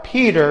art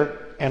Peter,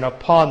 and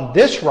upon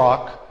this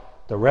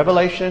rock, the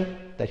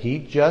revelation that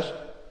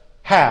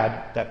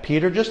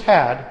Peter just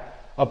had,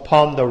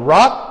 upon the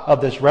rock of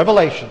this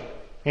revelation,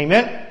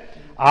 amen,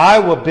 I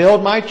will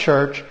build my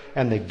church,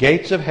 and the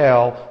gates of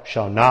hell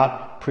shall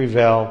not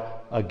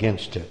prevail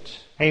against it.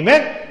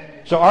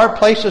 Amen? So our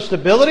place of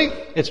stability,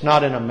 it's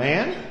not in a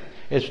man,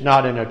 it's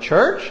not in a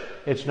church,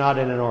 it's not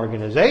in an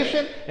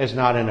organization, it's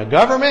not in a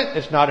government,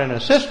 it's not in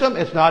a system,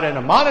 it's not in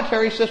a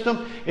monetary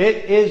system,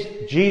 it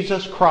is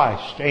Jesus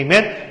Christ.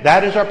 Amen?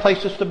 That is our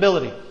place of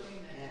stability.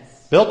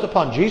 Yes. Built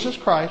upon Jesus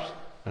Christ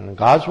and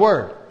God's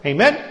Word.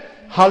 Amen?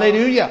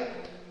 Hallelujah.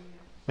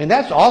 I mean,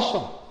 that's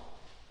awesome.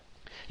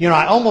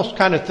 I almost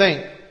kind of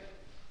think,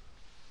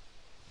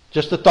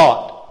 just a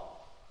thought,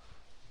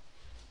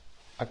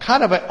 I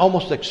kind of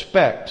almost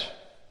expect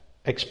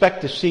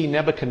to see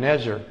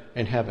Nebuchadnezzar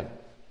in heaven.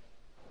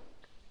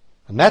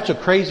 And that's a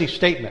crazy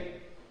statement.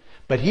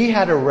 But he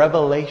had a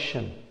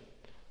revelation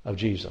of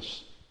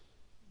Jesus.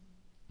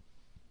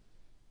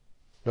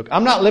 Look,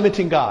 I'm not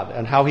limiting God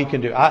and how He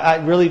can do.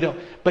 I really don't.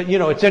 But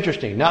it's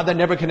interesting. Not that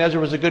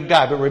Nebuchadnezzar was a good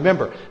guy, but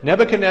remember,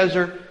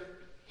 Nebuchadnezzar,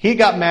 he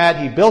got mad.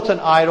 He built an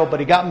idol, but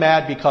he got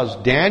mad because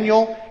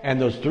Daniel and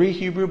those 3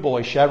 Hebrew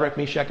boys, Shadrach,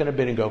 Meshach, and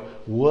Abednego,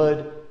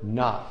 would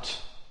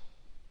not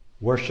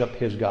worship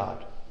his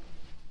God.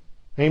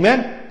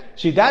 Amen?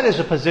 See, that is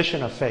a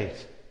position of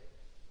faith.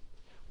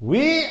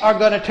 We are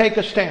going to take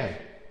a stand.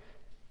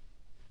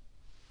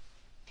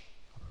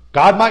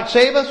 God might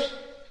save us.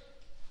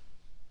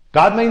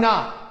 God may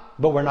not.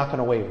 But we're not going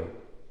to waver.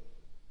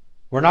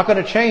 We're not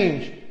going to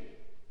change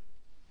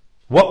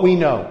what we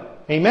know.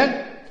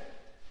 Amen?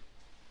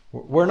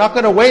 We're not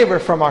going to waver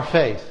from our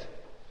faith.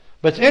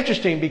 But it's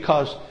interesting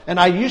because, and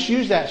I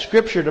use that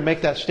scripture to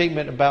make that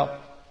statement about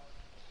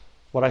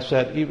what I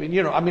said.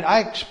 I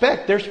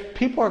expect there's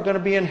people are going to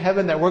be in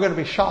heaven that we're going to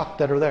be shocked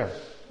that are there.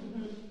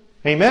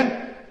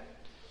 Amen?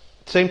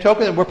 Same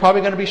token, we're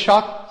probably going to be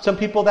shocked, some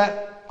people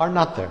that are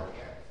not there.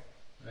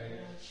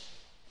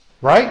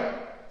 Right?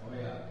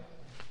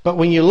 But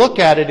when you look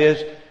at it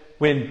is,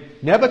 when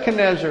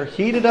Nebuchadnezzar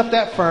heated up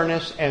that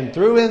furnace and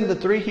threw in the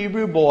 3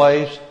 Hebrew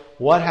boys,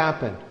 what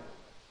happened?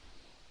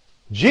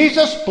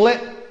 Jesus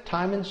split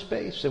time and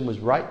space and was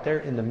right there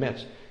in the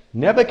midst.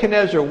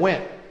 Nebuchadnezzar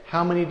went.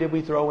 How many did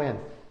we throw in?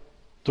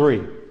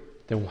 3.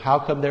 Then how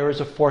come there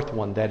is a 4th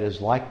one that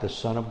is like the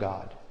Son of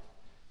God?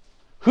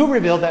 Who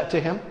revealed that to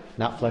him?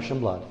 Not flesh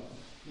and blood.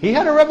 He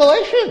had a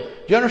revelation.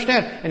 Do you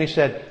understand? And he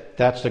said,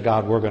 that's the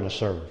God we're going to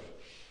serve.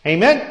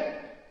 Amen?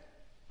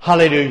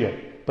 Hallelujah.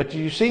 But do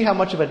you see how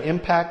much of an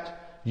impact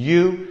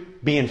you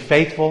being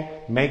faithful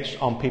makes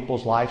on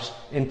people's lives?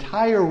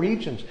 Entire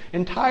regions,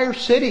 entire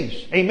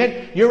cities.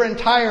 Amen? Your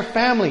entire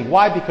family.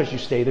 Why? Because you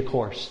stay the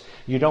course.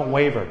 You don't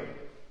waver.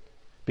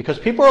 Because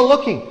people are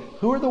looking.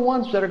 Who are the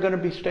ones that are going to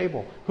be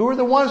stable? Who are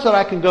the ones that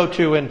I can go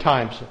to in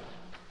times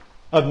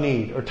of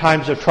need or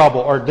times of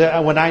trouble or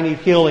when I need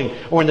healing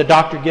or when the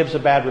doctor gives a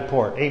bad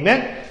report?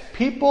 Amen?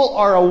 People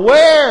are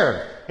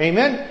aware.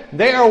 Amen?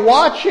 They are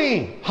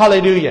watching.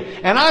 Hallelujah.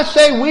 And I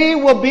say we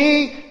will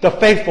be the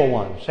faithful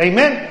ones.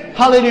 Amen?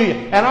 Hallelujah.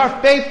 And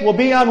our faith will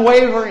be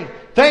unwavering.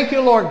 Thank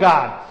you, Lord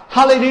God.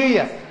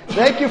 Hallelujah.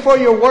 Thank you for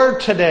your word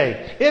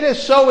today. It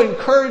has so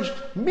encouraged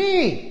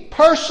me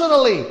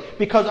personally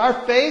because our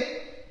faith,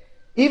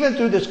 even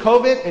through this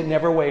COVID, it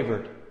never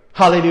wavered.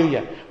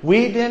 Hallelujah.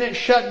 We didn't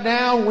shut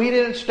down, we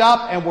didn't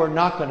stop, and we're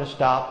not going to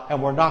stop,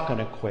 and we're not going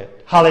to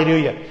quit.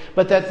 Hallelujah.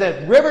 But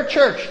that River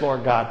Church,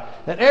 Lord God,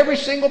 that every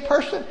single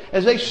person,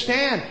 as they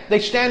stand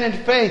in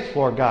faith,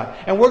 Lord God.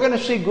 And we're going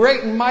to see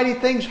great and mighty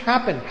things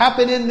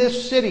happen in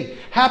this city,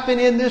 happen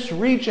in this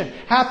region,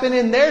 happen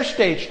in their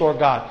states, Lord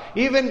God.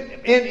 Even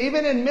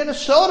in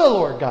Minnesota,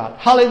 Lord God.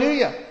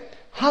 Hallelujah.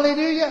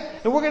 Hallelujah.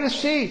 And we're going to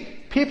see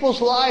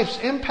people's lives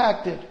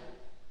impacted.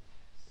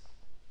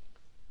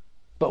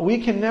 But we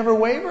can never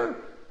waver.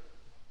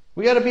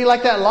 We got to be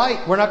like that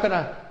light. We're not going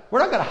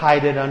to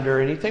hide it under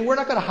anything. We're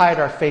not going to hide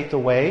our faith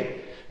away.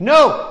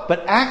 No,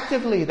 but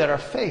actively that our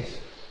faith,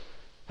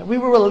 that we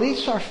will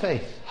release our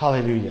faith.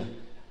 Hallelujah.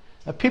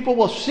 That people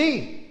will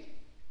see.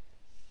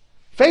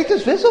 Faith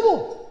is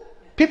visible.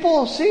 People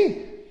will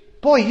see.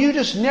 Boy, you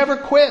just never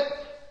quit.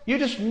 You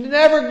just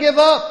never give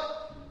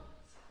up.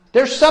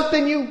 There's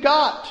something you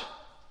got.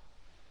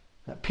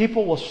 That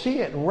people will see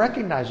it and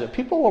recognize it.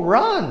 People will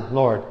run,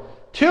 Lord,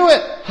 to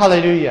it.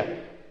 Hallelujah.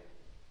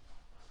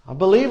 I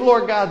believe,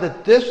 Lord God,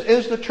 that this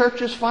is the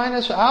church's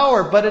finest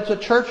hour, but it's a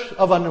church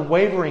of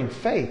unwavering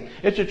faith.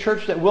 It's a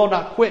church that will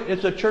not quit.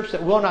 It's a church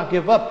that will not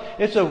give up.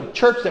 It's a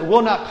church that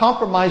will not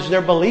compromise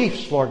their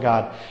beliefs, Lord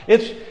God.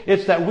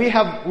 It's that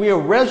we are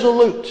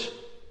resolute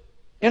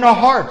in our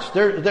hearts.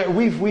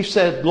 We've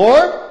said,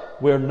 Lord,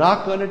 we're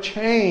not going to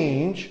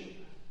change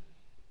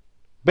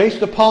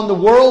based upon the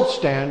world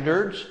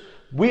standards.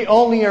 We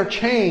only are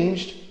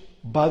changed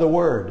by the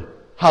Word.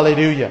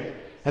 Hallelujah.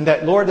 And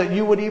that, Lord, that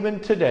you would even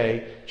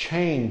today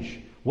change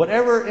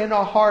whatever in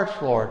our hearts,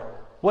 Lord,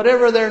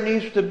 whatever there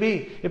needs to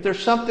be. If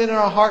there's something in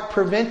our heart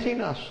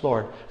preventing us,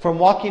 Lord, from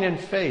walking in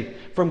faith,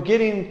 from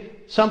getting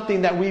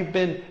something that we've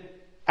been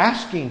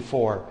asking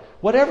for,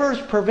 whatever is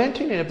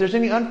preventing it, if there's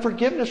any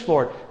unforgiveness,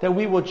 Lord, that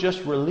we will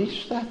just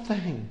release that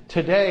thing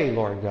today,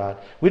 Lord God.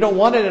 We don't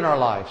want it in our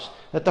lives.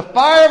 That the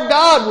fire of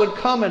God would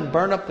come and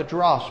burn up the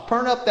dross,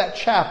 burn up that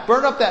chaff,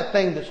 burn up that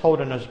thing that's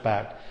holding us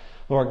back,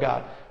 Lord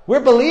God. We're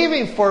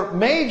believing for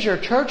major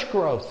church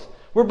growth.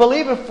 We're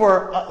believing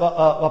for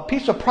a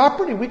piece of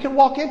property. We can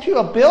walk into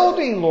a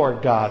building,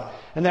 Lord God,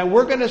 and that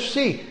we're going to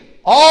see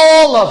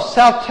all of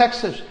South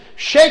Texas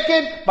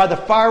shaken by the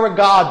fire of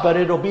God, but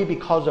it'll be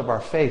because of our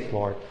faith,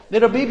 Lord.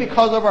 It'll be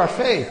because of our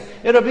faith.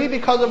 It'll be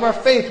because of our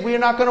faith. We are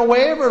not going to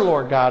waver,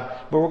 Lord God,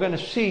 but we're going to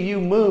see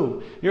you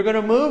move. You're going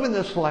to move in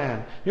this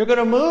land. You're going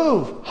to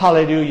move.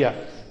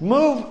 Hallelujah.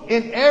 Move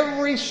in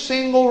every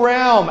single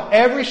realm.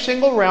 Every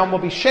single realm will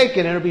be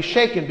shaken, and it'll be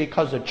shaken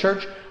because the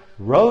church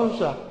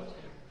rose up.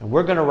 And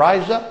we're going to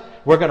rise up.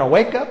 We're going to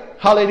wake up.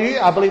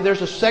 Hallelujah. I believe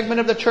there's a segment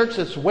of the church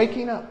that's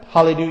waking up.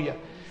 Hallelujah.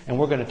 And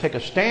we're going to take a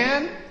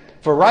stand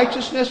for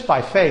righteousness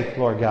by faith,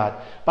 Lord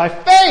God. By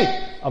faith,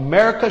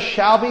 America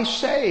shall be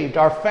saved.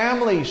 Our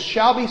families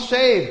shall be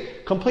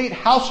saved. Complete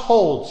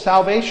household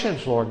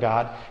salvations, Lord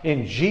God,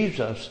 in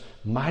Jesus'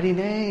 mighty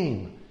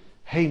name.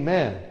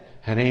 Amen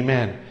and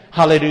amen.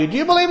 Hallelujah. Do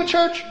you believe it,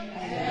 church?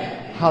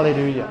 Amen.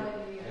 Hallelujah.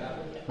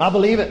 I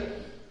believe it.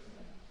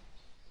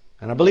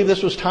 And I believe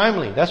this was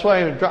timely. That's why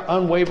I have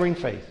unwavering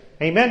faith.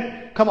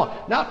 Amen? Come on.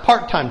 Not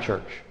part-time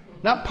church.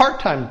 Not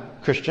part-time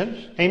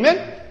Christians.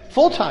 Amen?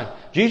 Full-time.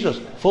 Jesus,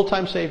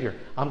 full-time Savior.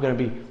 I'm going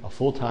to be a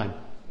full-time.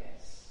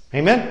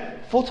 Amen?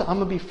 Full-time. I'm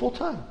going to be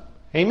full-time.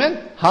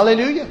 Amen?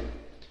 Hallelujah.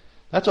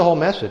 That's a whole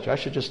message. I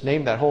should just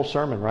name that whole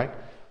sermon, right?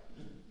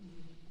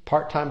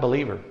 Part-time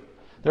believer.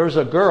 There was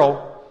a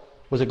girl,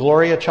 was it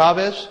Gloria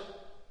Chavez,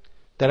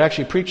 that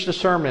actually preached a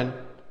sermon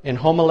in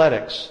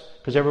homiletics,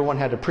 because everyone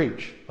had to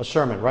preach a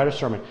sermon, write a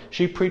sermon.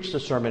 She preached a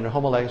sermon in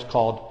homiletics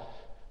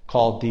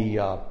called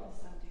the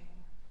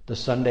The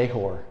Sunday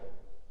whore.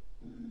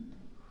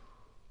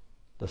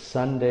 The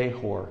Sunday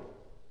whore.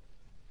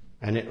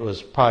 And it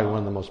was probably one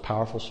of the most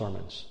powerful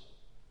sermons.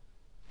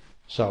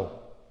 So,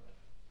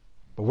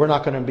 but we're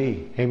not going to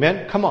be,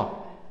 amen? Come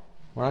on.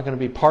 We're not going to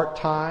be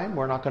part-time.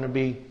 We're going to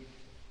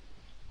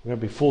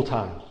be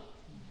full-time.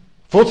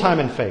 Full-time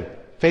in faith.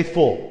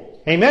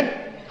 Faithful. Amen?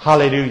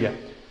 Hallelujah.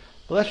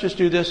 Well, let's just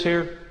do this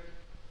here.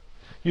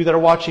 You that are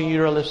watching, you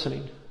that are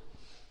listening.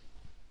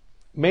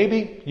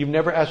 Maybe you've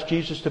never asked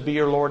Jesus to be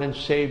your Lord and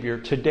Savior.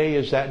 Today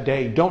is that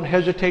day. Don't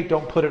hesitate.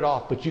 Don't put it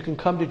off. But you can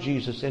come to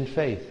Jesus in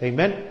faith.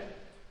 Amen?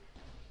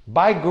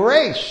 By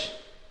grace,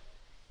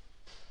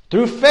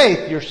 through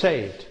faith, you're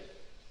saved.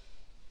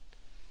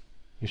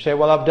 You say,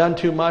 well, I've done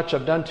too much.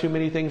 I've done too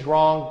many things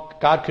wrong.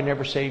 God can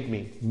never save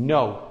me.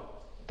 No,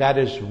 that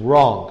is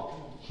wrong.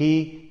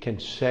 He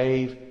can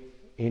save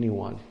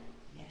anyone.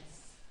 Yes.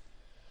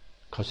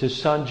 Because His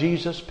Son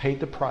Jesus paid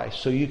the price.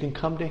 So you can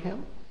come to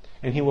Him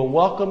and He will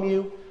welcome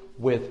you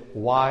with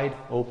wide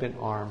open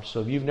arms.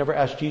 So if you've never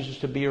asked Jesus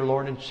to be your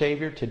Lord and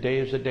Savior, today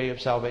is the day of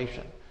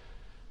salvation.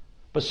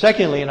 But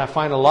secondly, and I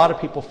find a lot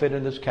of people fit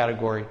in this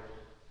category,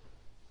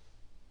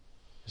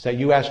 is that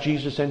you ask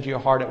Jesus into your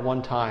heart at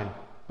one time,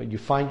 but you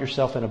find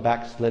yourself in a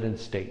backslidden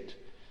state.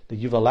 That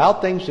you've allowed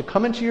things to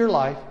come into your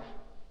life,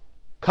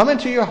 come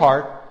into your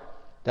heart,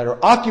 that are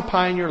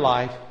occupying your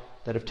life,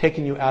 that have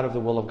taken you out of the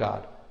will of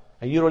God.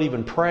 And you don't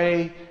even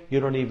pray,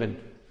 you don't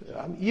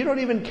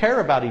even care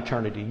about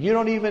eternity. You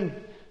don't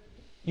even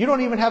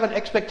have an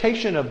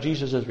expectation of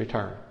Jesus'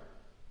 return.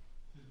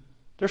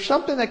 There's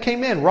something that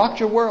came in, rocked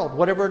your world,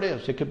 whatever it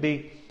is. It could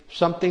be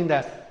something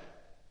that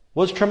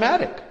was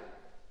traumatic.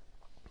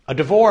 A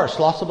divorce,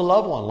 loss of a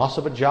loved one, loss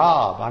of a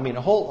job. I mean,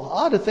 a whole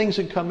lot of things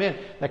that come in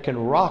that can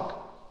rock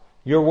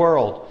your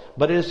world.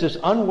 But it is this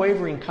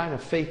unwavering kind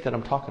of faith that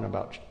I'm talking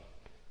about.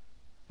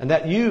 And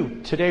that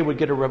you today would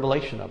get a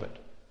revelation of it.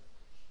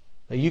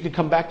 That you could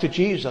come back to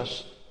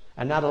Jesus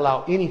and not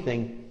allow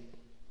anything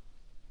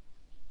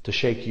to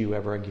shake you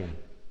ever again.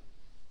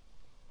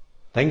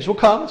 Things will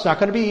come. It's not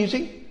going to be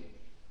easy.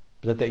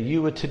 But that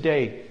you would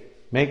today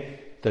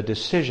make the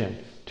decision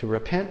to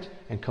repent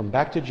and come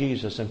back to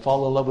Jesus and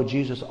fall in love with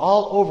Jesus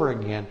all over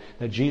again,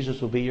 that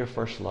Jesus will be your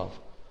first love.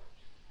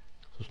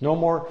 There's no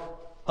more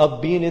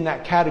of being in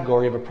that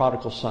category of a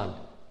prodigal son.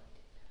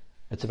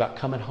 It's about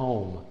coming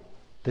home.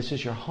 This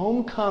is your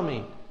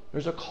homecoming.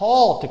 There's a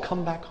call to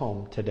come back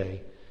home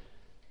today.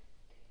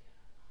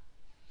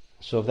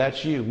 So if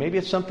that's you, maybe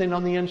it's something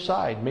on the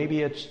inside.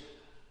 Maybe it's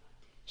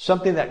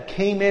something that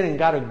came in and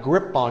got a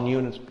grip on you,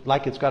 and it's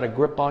like it's got a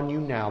grip on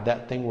you now.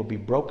 That thing will be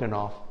broken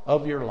off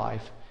of your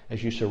life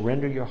as you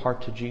surrender your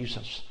heart to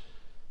Jesus.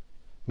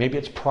 Maybe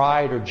it's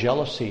pride or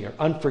jealousy or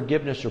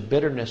unforgiveness or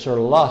bitterness or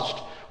lust,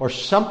 or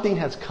something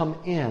has come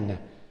in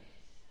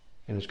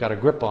and it's got a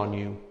grip on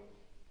you.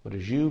 But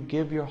as you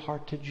give your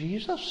heart to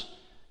Jesus,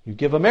 you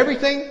give Him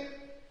everything,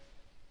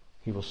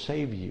 He will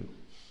save you.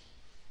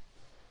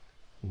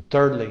 And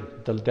thirdly,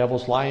 the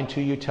devil's lying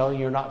to you, telling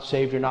you you're not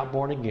saved, you're not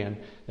born again,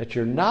 that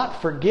you're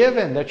not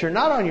forgiven, that you're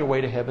not on your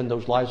way to heaven.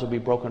 Those lies will be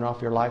broken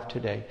off your life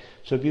today.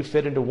 So if you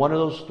fit into one of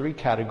those three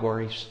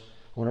categories,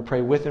 I want to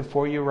pray with and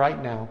for you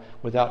right now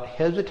without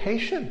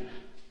hesitation.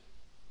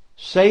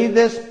 Say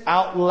this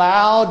out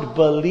loud,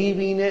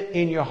 believing it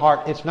in your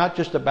heart. It's not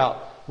just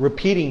about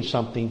repeating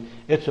something.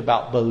 It's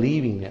about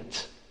believing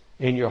it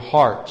in your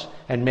heart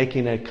and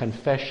making a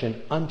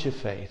confession unto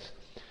faith.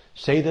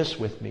 Say this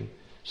with me.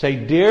 Say,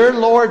 Dear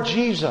Lord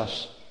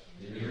Jesus,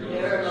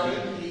 Dear Lord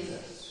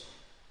Jesus,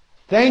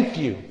 thank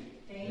you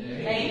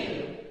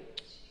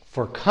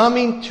for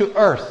coming to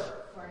earth.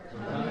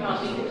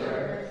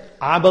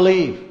 I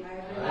believe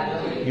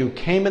you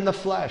came in the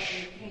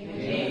flesh.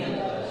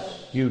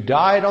 You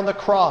died on the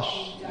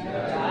cross.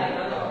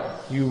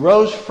 You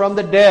rose from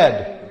the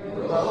dead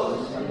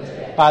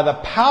by the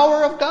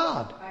power of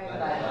God.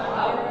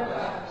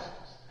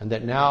 And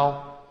that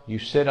now you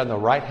sit on the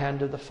right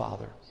hand of the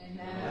Father.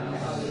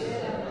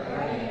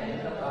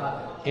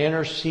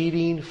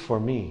 Interceding for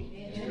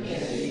me.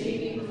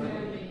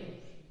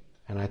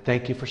 And I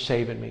thank you for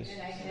saving me.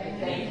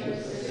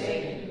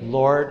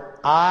 Lord,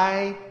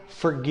 I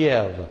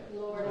forgive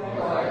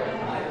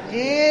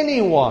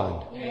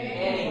anyone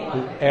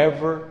who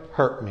ever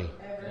hurt me.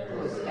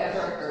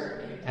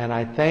 And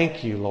I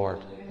thank you,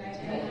 Lord,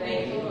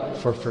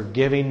 for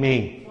forgiving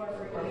me.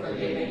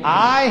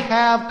 I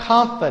have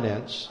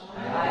confidence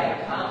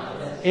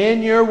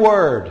in your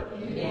word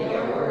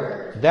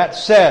that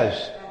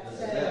says,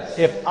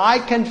 if I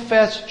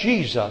confess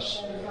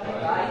Jesus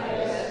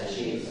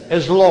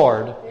as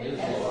Lord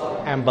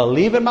and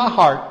believe in my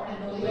heart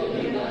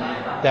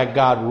that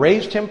God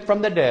raised Him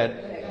from the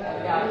dead,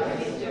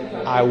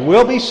 I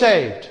will be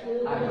saved.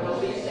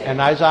 And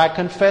as I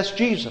confess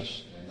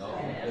Jesus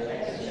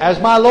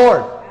as my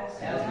Lord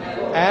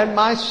and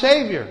my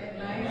Savior,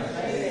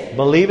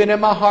 believing in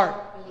my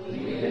heart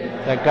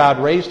that God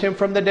raised Him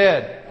from the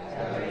dead,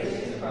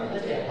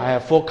 I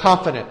have full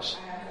confidence.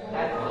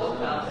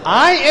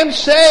 I am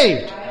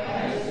saved.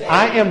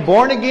 I am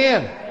born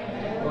again.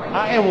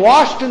 I am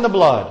washed in the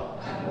blood.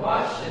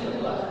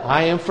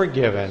 I am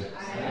forgiven.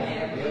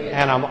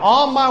 And I'm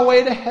on my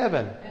way to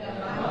heaven.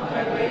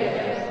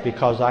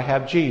 Because I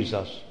have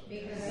Jesus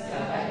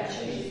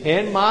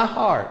in my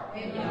heart.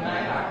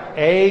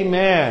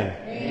 Amen.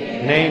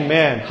 And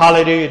amen.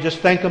 Hallelujah. Just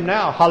thank Him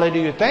now.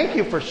 Hallelujah. Thank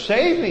you for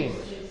saving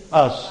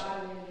us.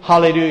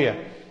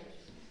 Hallelujah.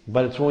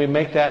 But it's when we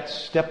make that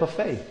step of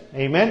faith.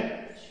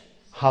 Amen.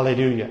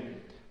 Hallelujah.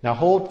 Now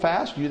hold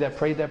fast. You that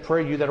prayed that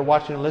prayer, you that are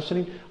watching and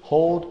listening,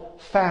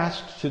 hold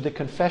fast to the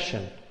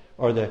confession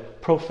or the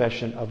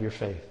profession of your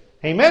faith.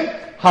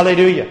 Amen.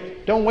 Hallelujah.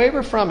 Don't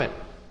waver from it.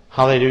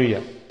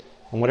 Hallelujah.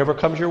 And whatever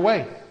comes your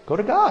way, go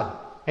to God.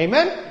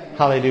 Amen.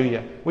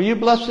 Hallelujah. Were you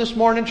blessed this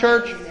morning,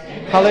 church?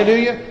 Amen.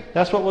 Hallelujah.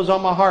 That's what was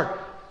on my heart.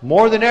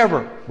 More than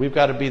ever, we've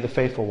got to be the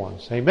faithful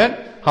ones. Amen.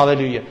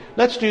 Hallelujah.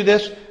 Let's do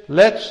this.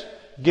 Let's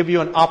give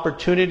you an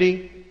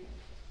opportunity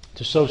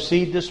to sow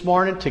seed this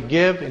morning, to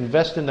give,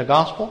 invest in the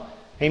gospel.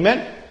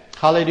 Amen.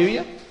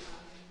 Hallelujah.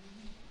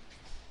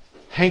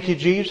 Thank you,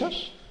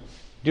 Jesus.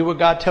 Do what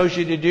God tells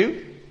you to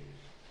do.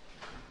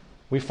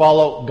 We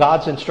follow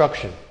God's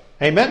instruction.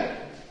 Amen.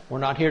 We're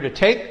not here to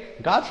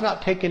take. God's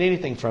not taking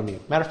anything from you.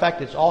 Matter of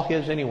fact, it's all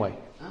His anyway.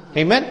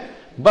 Amen.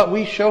 But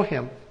we show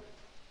Him.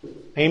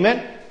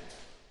 Amen.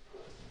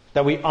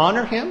 That we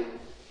honor Him.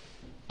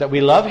 That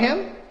we love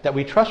Him. That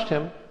we trust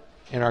Him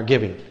in our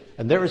giving.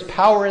 And there is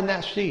power in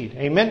that seed.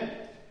 Amen.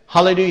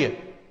 Hallelujah.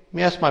 Let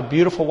me ask my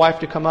beautiful wife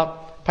to come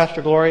up.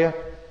 Pastor Gloria.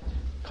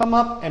 Come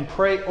up and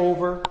pray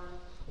over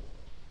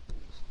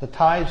the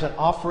tithes and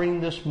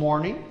offering this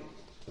morning.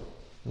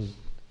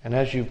 And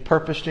as you've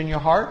purposed in your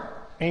heart.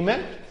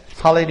 Amen.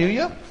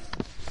 Hallelujah.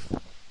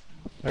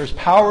 There's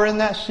power in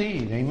that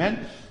seed.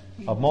 Amen.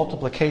 Of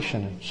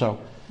multiplication. So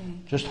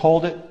just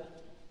hold it.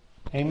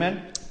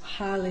 Amen.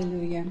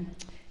 Hallelujah.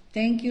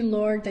 Thank you,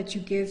 Lord, that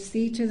you give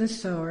seed to the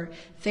sower.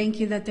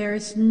 Thank you that there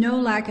is no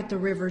lack at the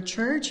River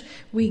Church.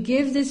 We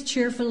give this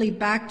cheerfully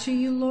back to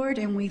you, Lord,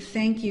 and we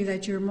thank you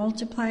that you're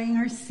multiplying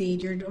our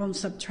seed. You don't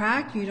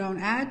subtract, you don't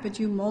add, but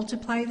you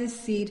multiply the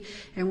seed,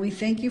 and we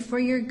thank you for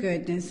your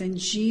goodness. In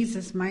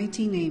Jesus'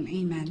 mighty name,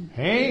 amen.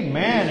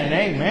 Amen and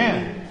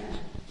amen.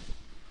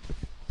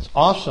 It's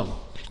awesome.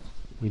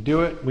 We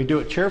do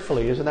it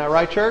cheerfully. Isn't that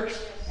right, church?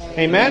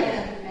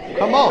 Amen?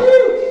 Come on.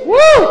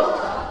 Woo!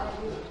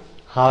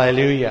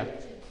 Hallelujah.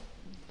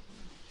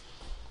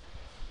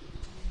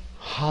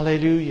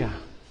 Hallelujah.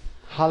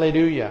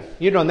 Hallelujah.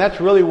 You know, and that's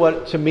really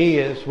what, to me,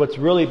 is what's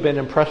really been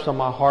impressed on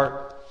my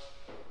heart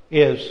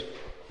is,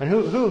 and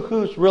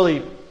who's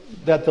really,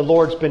 that the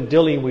Lord's been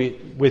dealing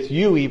with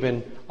you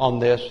even on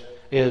this,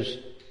 is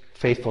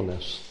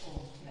faithfulness.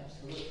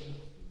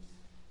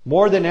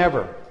 More than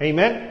ever.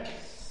 Amen?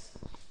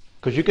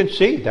 Because you can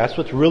see, that's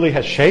what really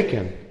has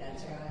shaken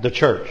the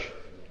church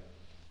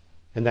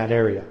in that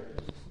area.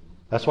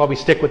 That's why we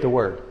stick with the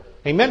Word.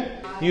 Amen?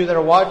 You that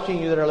are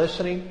watching, you that are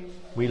listening,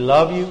 we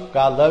love you.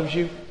 God loves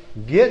you.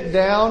 Get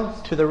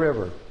down to the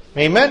river.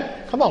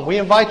 Amen? Come on, we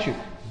invite you.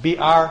 Be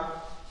our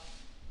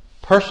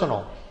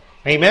personal,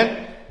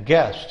 amen,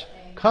 guest.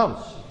 Come.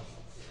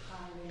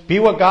 Be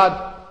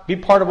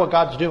part of what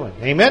God's doing.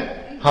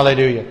 Amen?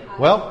 Hallelujah.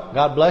 Well,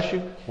 God bless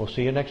you. We'll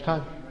see you next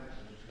time.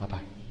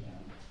 Bye-bye.